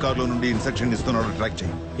 సోహెల్ ఏ కార్లో నుండి ఇన్స్ట్రక్షన్ ఇస్తున్నాడో ట్రాక్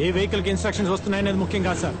చేయి. ఏ వెహికల్ కి ఇన్స్ట్రక్షన్స్ వస్తున్నాయనేది ముఖ్యం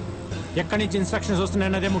కాదు సార్, ఎక్కడి నుంచి ఇన్స్ట్రక్షన్స్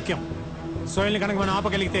వస్తున్నాయన్నదే ముఖ్యం. సోహెల్ ని కనుక మనం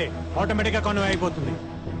ఆపగలిగితే ఆటోమేటిక్ గా కాన్వాయ్ అయిపోతుంది.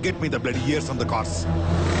 Get me the bloody ears on the cars.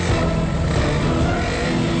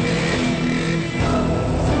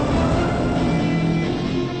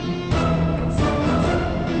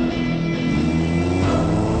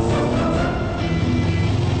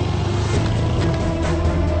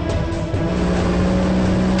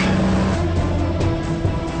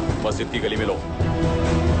 मस्जिद की गली में लो,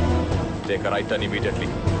 take a right turn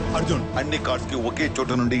immediately. Arjun, అన్ని కార్స్ కి ఒకే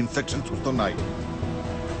చోట నుండి ఇన్స్ట్రక్షన్స్ వస్తున్నాయి.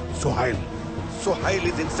 Sohail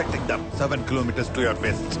is intersecting them 7 kilometers to your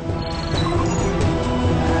west.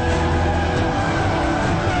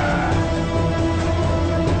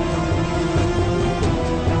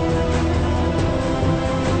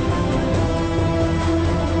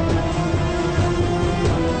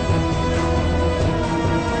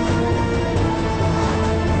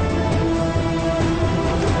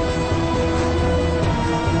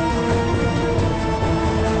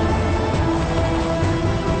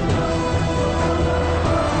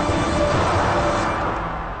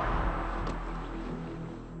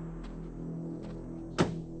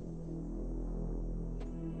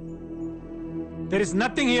 There is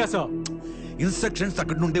nothing here, sir. Instructions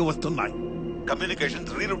అక్కడి నుండే వస్తున్నాయి.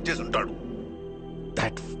 కమ్యూనికేషన్స్ రీరూట్ చేసి ఉంటాడు.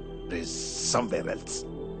 That is somewhere else.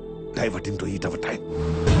 Diverting to eat our time.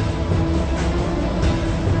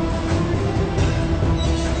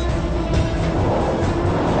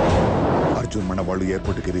 Arjun, మన వాళ్ళు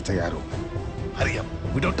ఎయిర్పోర్ట్ కి రీచ్ అయ్యారు. Hurry up.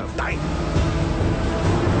 We don't have time.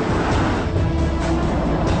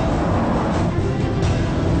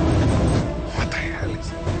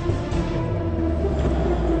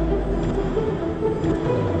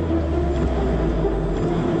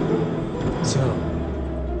 Sir,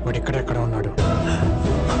 వాడు ఎక్కడెక్కడ ఉన్నాడు?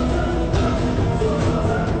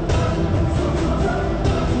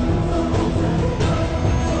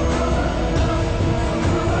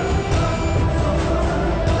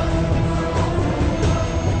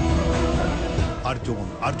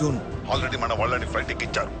 అర్జున్ ఆల్రెడీ మన వాళ్ళని ఫ్లైట్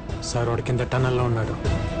ఎక్కించారు. సార్, వాడు కింద టన్నల్లో ఉన్నాడు.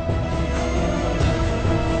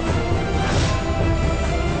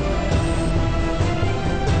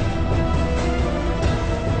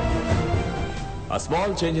 A small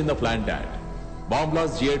change in the plan, Dad. Bomb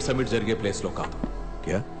blast G8 summit జరిగే ప్లేస్ లో కాదు.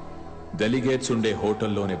 क्या? డెలిగేట్స్ ఉండే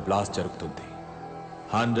హోటల్లోనే బ్లాస్ట్ జరుగుతుంది.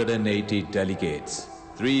 180 delegates,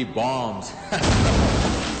 3 bombs.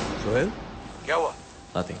 Sohail? क्या हुआ?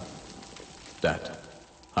 Nothing. Dad,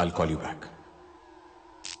 I'll call you back.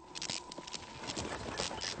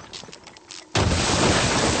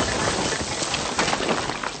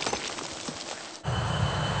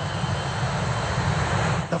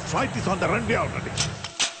 The flight is on the runway already.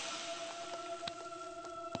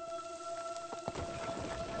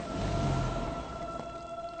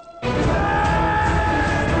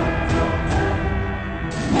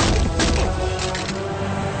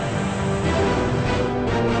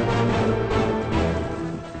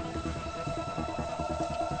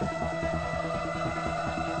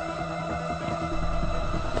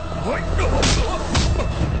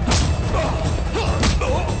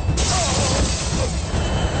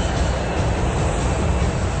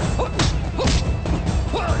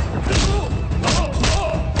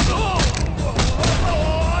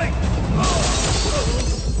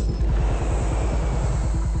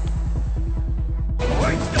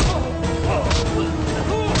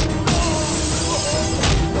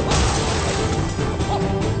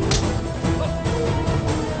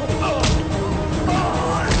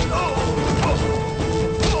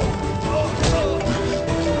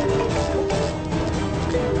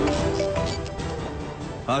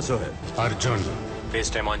 Sohail Arjun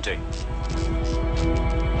face time on चाहिए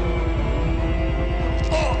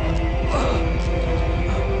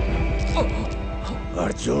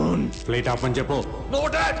Arjun flight ఆపని చెప్పు నో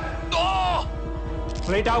డాడ్ నో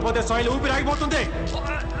ఫ్లైట్ ఆగిపోతే సాయిల్ ఊపిరి ఆగిపోతుంది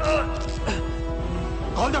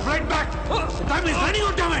call the flight back time is running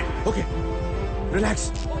out time okay relax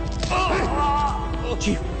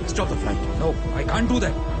chief stop the flight no I can't do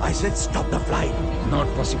that I said stop the flight not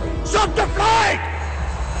possible stop the flight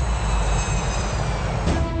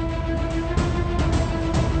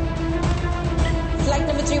Flight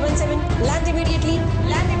number 317, land immediately.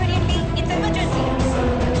 Land immediately. It's emergency.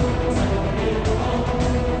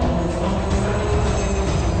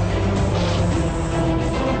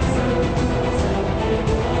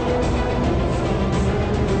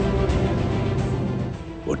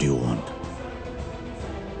 What do you want?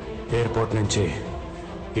 Airport నుంచి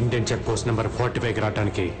Indian check post number 45కి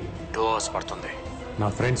రావడానికి 2 hours పడుతుంది నా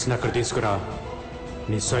ఫ్రెండ్స్ని అక్కడ తీసుకురా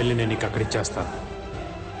నీ సోయిల్ని నేను నీకు అక్కడ ఇచ్చేస్తాను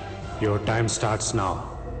your time starts now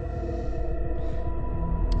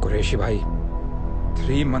Qureshi Bhai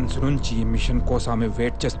 3 months నుంచి ఈ మిషన్ కోసం మేము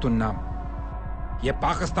వెయిట్ చేస్తున్నాం ये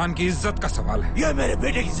पाकिस्तान की इज्जत का सवाल है ये मेरे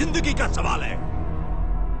बेटे की जिंदगी का सवाल है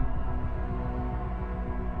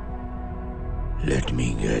Let me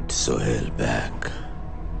get Sohail back.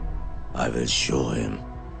 I will show him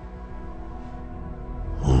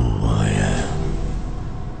who I am.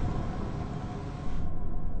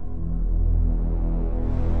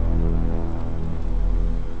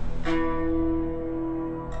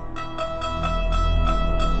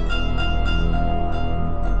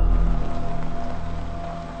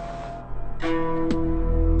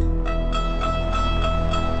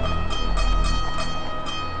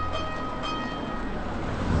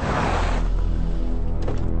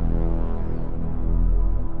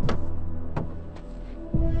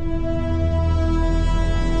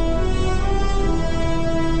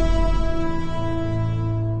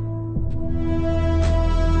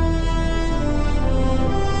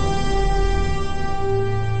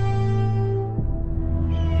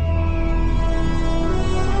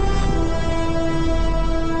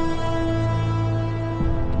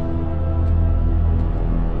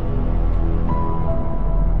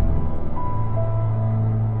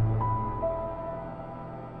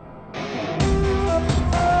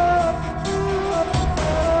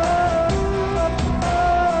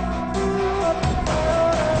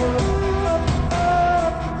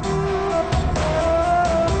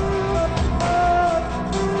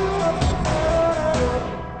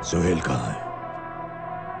 Sohail कहाँ है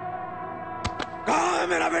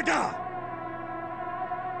मेरा बेटा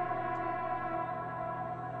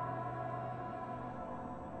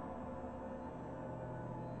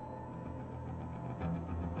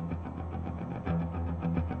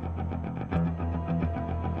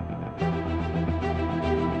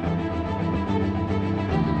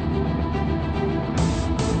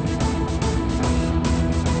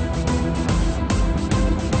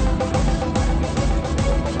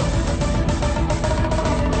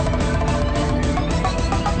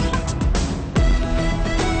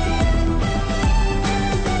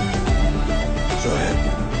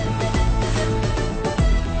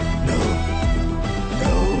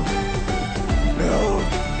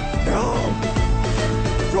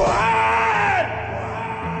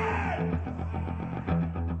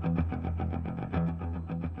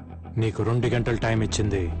నీకు 2 గంటల టైం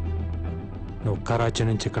ఇచ్చింది నువ్వు కరాచీ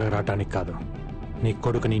నుంచి ఇక్కడ రావడానికి కాదు నీ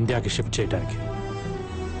కొడుకుని ఇండియాకి షిఫ్ట్ చేయడానికి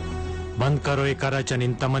బంద్ కరో ఈ కరాచీ అని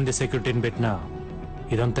ఇంతమంది సెక్యూరిటీని పెట్టినా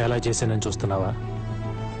ఇదంతా ఎలా చేశానని చూస్తున్నావా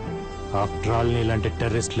ఆఫ్టర్ ఆల్ నీలాంటి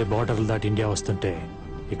టెర్రరిస్టులు బార్డర్లు దాటి ఇండియా వస్తుంటే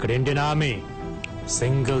ఇక్కడ ఇండియన్ ఆర్మీ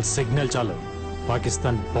సింగిల్ సిగ్నల్ చాలు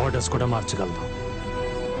పాకిస్తాన్ బార్డర్స్ కూడా మార్చగలదు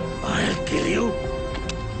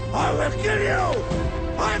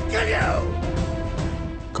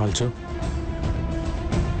కాల్చు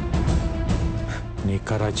నీ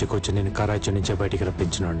కరాచీకి వచ్చి నేను కరాచీ నుంచే బయటికి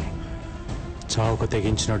రప్పించినాడిని చావుకు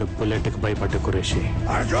తెగించినాడు బుల్లెట్కి భయపడ్డ కురేషి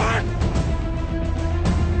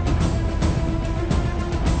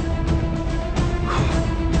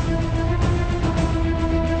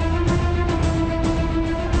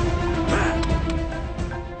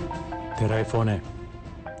फोन है,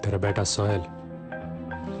 तेरा बेटा सोहेल।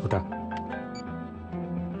 उठा।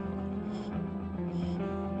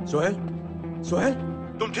 सोहेल, सोहेल,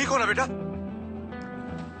 तुम ठीक हो ना बेटा?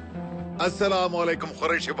 अस्सलाम वालेकुम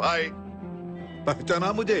खुरैशी भाई, पहचाना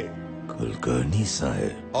मुझे? कुलकर्णी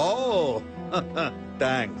साहब। ओह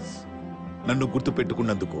థ్యాంక్స్ నన్ను గుర్తు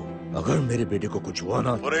పెట్టుకున్నందుకు. अगर मेरे बेटे को कुछ हुआ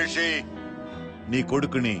ना, ఖురేషీ నీ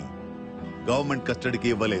కొడుకుని గవర్నమెంట్ కస్టడీకి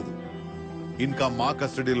ఇవ్వలేదు, ఇంకా మా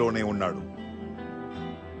కస్టడీలోనే ఉన్నాడు.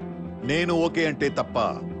 నేను ఓకే అంటే తప్ప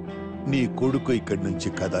నీ కొడుకు ఇక్కడి నుంచి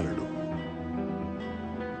కదలడు.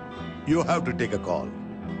 You have to take a call.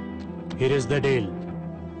 Here is the deal.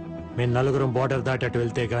 మేము నలుగురం బార్డర్ దాటి అటు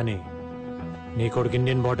వెళ్తే గానీ నీ కొడుకు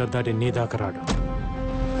ఇండియన్ బార్డర్ దాటి నీ దాకా రాడు.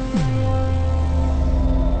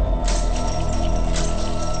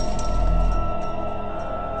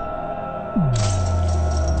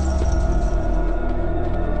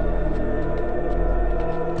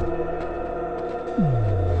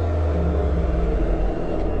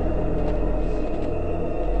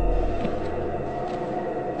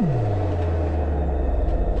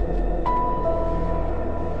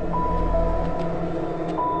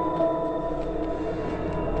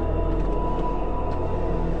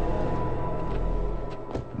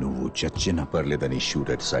 నువ్వు చచ్చిన పర్లేదని షూట్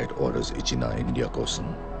అట్ సైట్ ఆర్డర్స్ ఇచ్చిన ఇండియా కోసం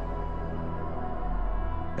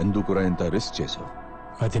ఎందుకురా ఇంత రిస్క్ చేసావు?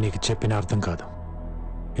 అది నీకు చెప్పిన అర్థం కాదు.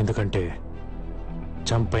 ఎందుకంటే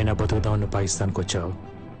చంపైనా బతుకుదామని పాకిస్తాన్కి వచ్చావు,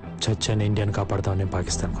 చచ్చని ఇండియాని కాపాడుదామని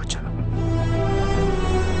పాకిస్తాన్కి వచ్చాను.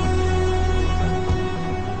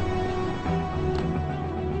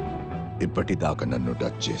 ఇప్పటిదాకా నన్ను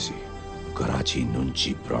టచ్ చేసి కరాచీ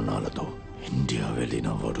నుంచి ప్రాణాలతో ఇండియా వెళ్ళిన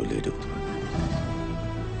వాడు లేడు.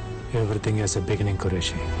 Everything has a beginning,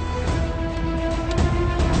 Qureshi.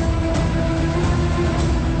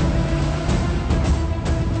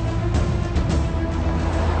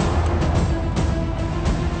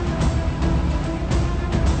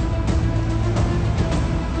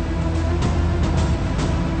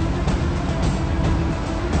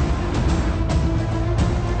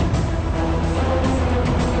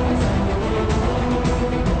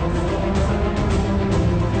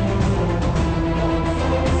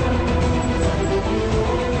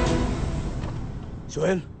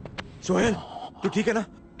 Sohail, Sohail, तू ठीक है ना?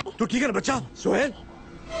 तू ठीक है ना बच्चा? सोहेल,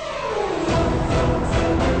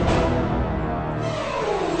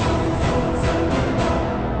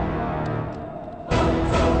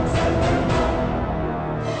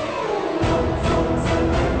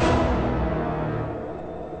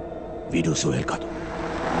 वीडियो सोहेल का दो.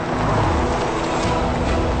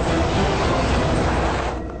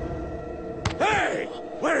 Hey,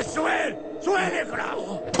 where is Sohail? Sohail ఇక్కడ.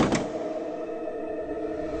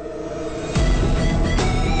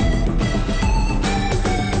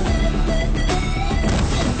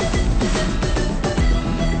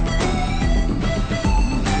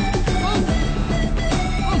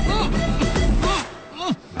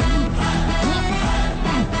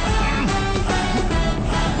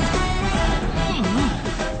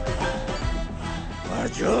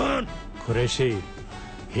 ఖురేషీ,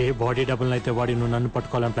 ఏ బాడీ డబుల్ అయితే వాడి నువ్వు నన్ను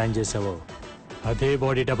పట్టుకోవాలని ప్లాన్ చేసావో అదే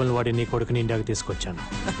బాడీ డబుల్ వాడి నీ కొడుకుని ఇండియాకి తీసుకొచ్చాను.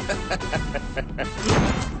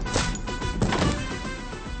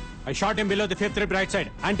 I shot him below the fifth rib right side,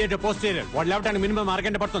 anterior posterior. వాడు లేవటానికి మినిమం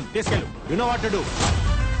అరగంట పడుతుంది. తీసుకెళ్ళు. You know what to do.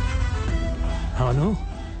 అవును,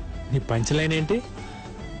 నీ పంచ్ లైన్ ఏంటి?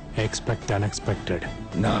 Expect unexpected.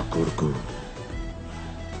 నా కొడుకు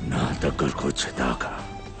నా దగ్గరకు వచ్చేదాకా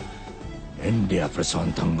ఇండియా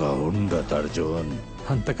ప్రశాంతంగా ఉండదు అర్జున్.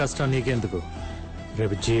 అంత కష్టం నీకెందుకు?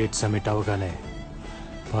 రేపు G8 సమిట్ అవగానే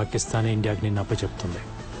పాకిస్తాన్ ఇండియాకి నిన్ను అప్పచెప్తుంది.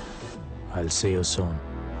 I'll see you soon.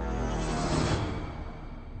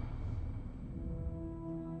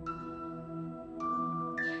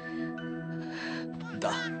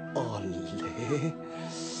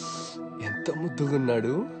 ఎంత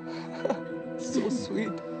ముద్దుగున్నాడు. So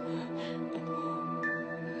sweet.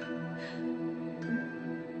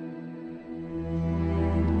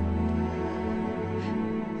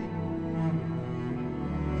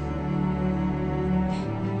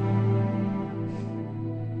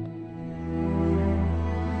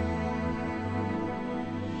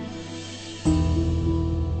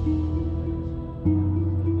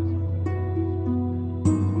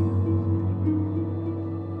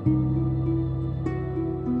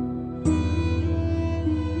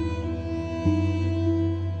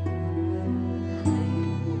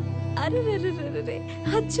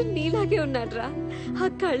 అచ్చు నీలాగే ఉన్నాడ్రా. ఆ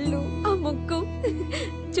కళ్ళు, ఆ ముక్కు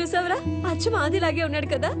చూసావరా? అచ్చు మాదిలాగే ఉన్నాడు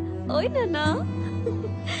కదా. ఓయ్ నాన్నా.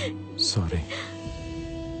 సారీ.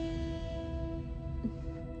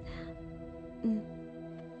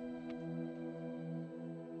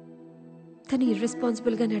 తను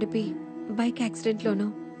ఇర్రెస్పాన్సిబుల్గా నడిపి బైక్ యాక్సిడెంట్లోనో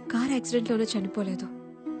కార్ యాక్సిడెంట్లోనో చనిపోలేదు.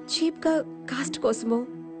 చీప్గా కాస్ట్ కోసమో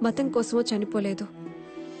మతం కోసమో చనిపోలేదు.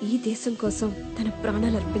 ఈ దేశం కోసం తన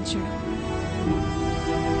ప్రాణాలు అర్పించాడు.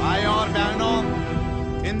 भाई और बहनों,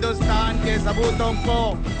 हिंदुस्तान के सबूतों को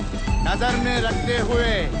नजर में रखते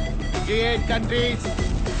हुए G8 कंट्रीज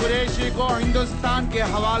कुरैशी को हिंदुस्तान के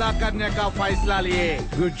हवाला करने का फैसला लिए.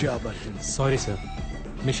 Good job Arjun. Sorry sir,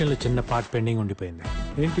 మిషన్లో చిన్న పార్ట్ పెండింగ్ ఉండిపోయింది.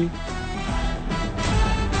 ఏంటి?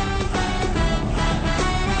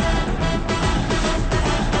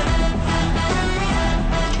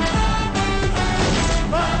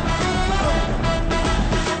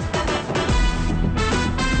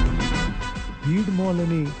 లీడ్ మాల్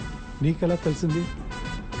అని నీకెలా తెలిసింది?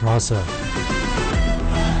 రా సార్,